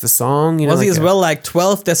suits the song? Was like he as well like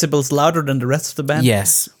 12 decibels louder than the rest of the band?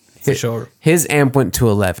 Yes. For sure. His amp went to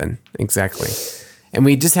 11, exactly. And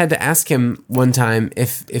we just had to ask him one time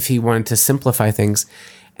if he wanted to simplify things.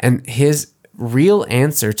 And his real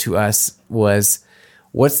answer to us was,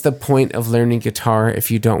 what's the point of learning guitar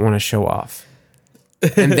if you don't want to show off?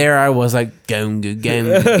 And there I was like, gang. But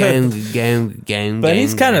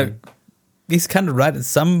he's kind of right in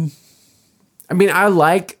some. I mean, I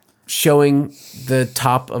like showing the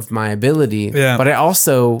top of my ability, but I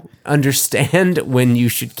also understand when you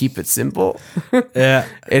should keep it simple. Yeah.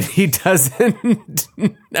 And he doesn't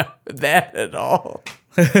know that at all.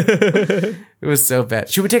 It was so bad.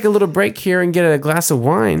 Should we take a little break here and get a glass of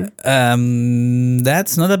wine?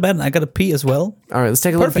 That's not that bad. I got to pee as well. All right, let's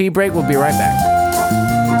take a little pee break. We'll be right back.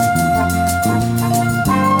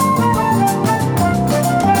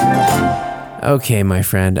 Okay, my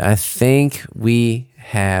friend, I think we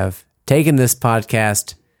have taken this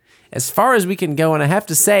podcast as far as we can go, and I have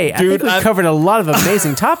to say, I think we've covered a lot of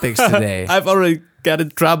amazing topics today. I've already got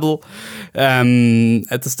in trouble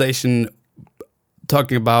at the station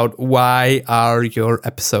talking about why are your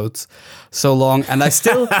episodes so long, and I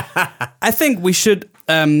think we should.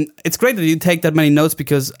 It's great that you take that many notes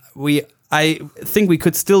because I think we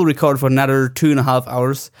could still record for another 2.5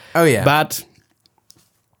 hours. Oh yeah, but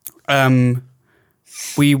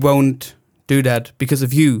we won't do that because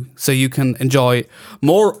of you, so you can enjoy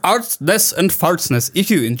more artsness and fartsness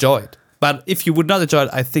if you enjoy it. But if you would not enjoy it,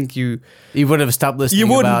 I think you would have stopped listening. You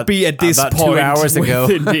wouldn't be at this about point 2 hours ago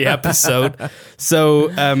in the episode. So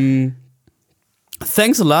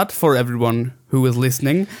thanks a lot for everyone who is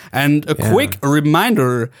listening, and a quick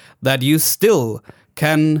reminder that you still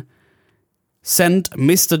can send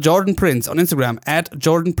Mr. Jordan Prince on Instagram at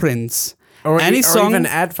Jordan Prince. Or any song, even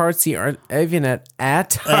at Fartsy, or even at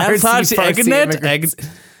Fartsy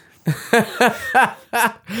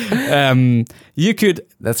you could.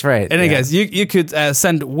 That's right. And guys, you could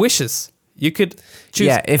send wishes. You could choose.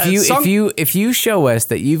 Yeah, if you show us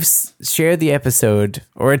that you've shared the episode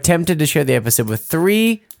or attempted to share the episode with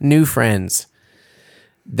 3 new friends,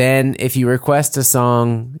 then if you request a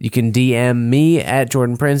song, you can DM me at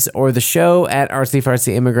Jordan Prince or the show at Artsy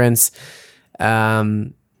Fartsy Immigrants,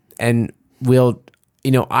 and we'll,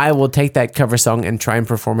 I will take that cover song and try and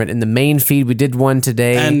perform it in the main feed. We did one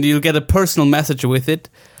today. And you'll get a personal message with it.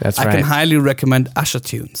 That's right. I can highly recommend Usher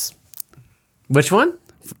tunes. Which one?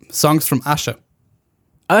 Songs from Usher.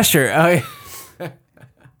 Usher. Oh,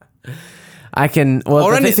 I can... Well,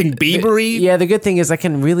 or anything Bieber-y. Yeah, the good thing is I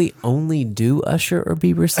can really only do Usher or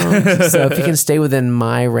Bieber songs. So if you can stay within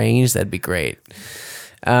my range, that'd be great.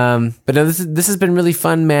 But no, this has been really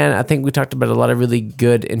fun, man. I think we talked about a lot of really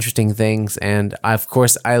good, interesting things, and of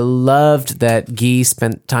course, I loved that Guy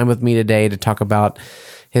spent time with me today to talk about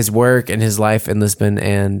his work and his life in Lisbon,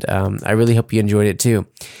 and I really hope you enjoyed it too.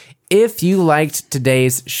 If you liked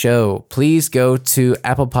today's show, please go to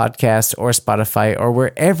Apple Podcasts or Spotify or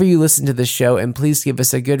wherever you listen to the show, and please give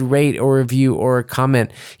us a good rate or review or a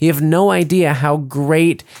comment. You have no idea how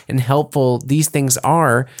great and helpful these things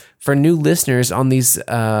are for new listeners on these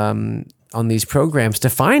programs to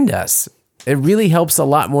find us. It really helps a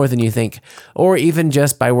lot more than you think, or even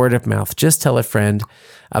just by word of mouth. Just tell a friend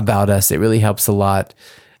about us. It really helps a lot.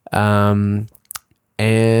 And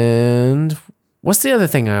what's the other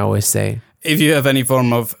thing I always say? If you have any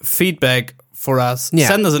form of feedback for us,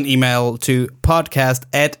 send us an email to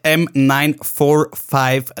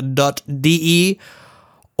podcast@m945.de.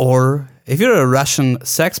 Or if you're a Russian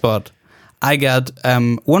sexbot, I got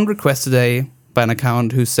one request today by an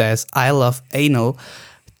account who says, I love anal.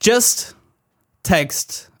 Just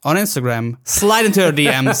text on Instagram, slide into our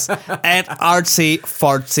DMs at Artsy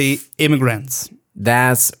Fartsy Immigrants.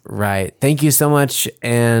 That's right. Thank you so much.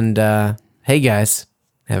 And hey, guys,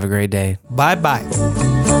 have a great day. Bye-bye.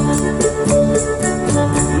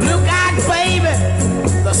 Look out, baby,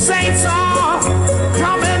 the saints are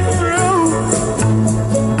coming through.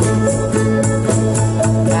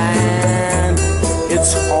 And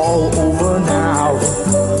it's all over now,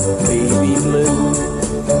 baby blue.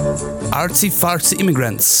 Artsy Fartsy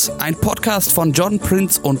Immigrants, ein Podcast von Jordan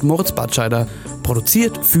Prince und Moritz Batscheider,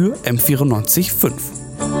 produziert für M94.5.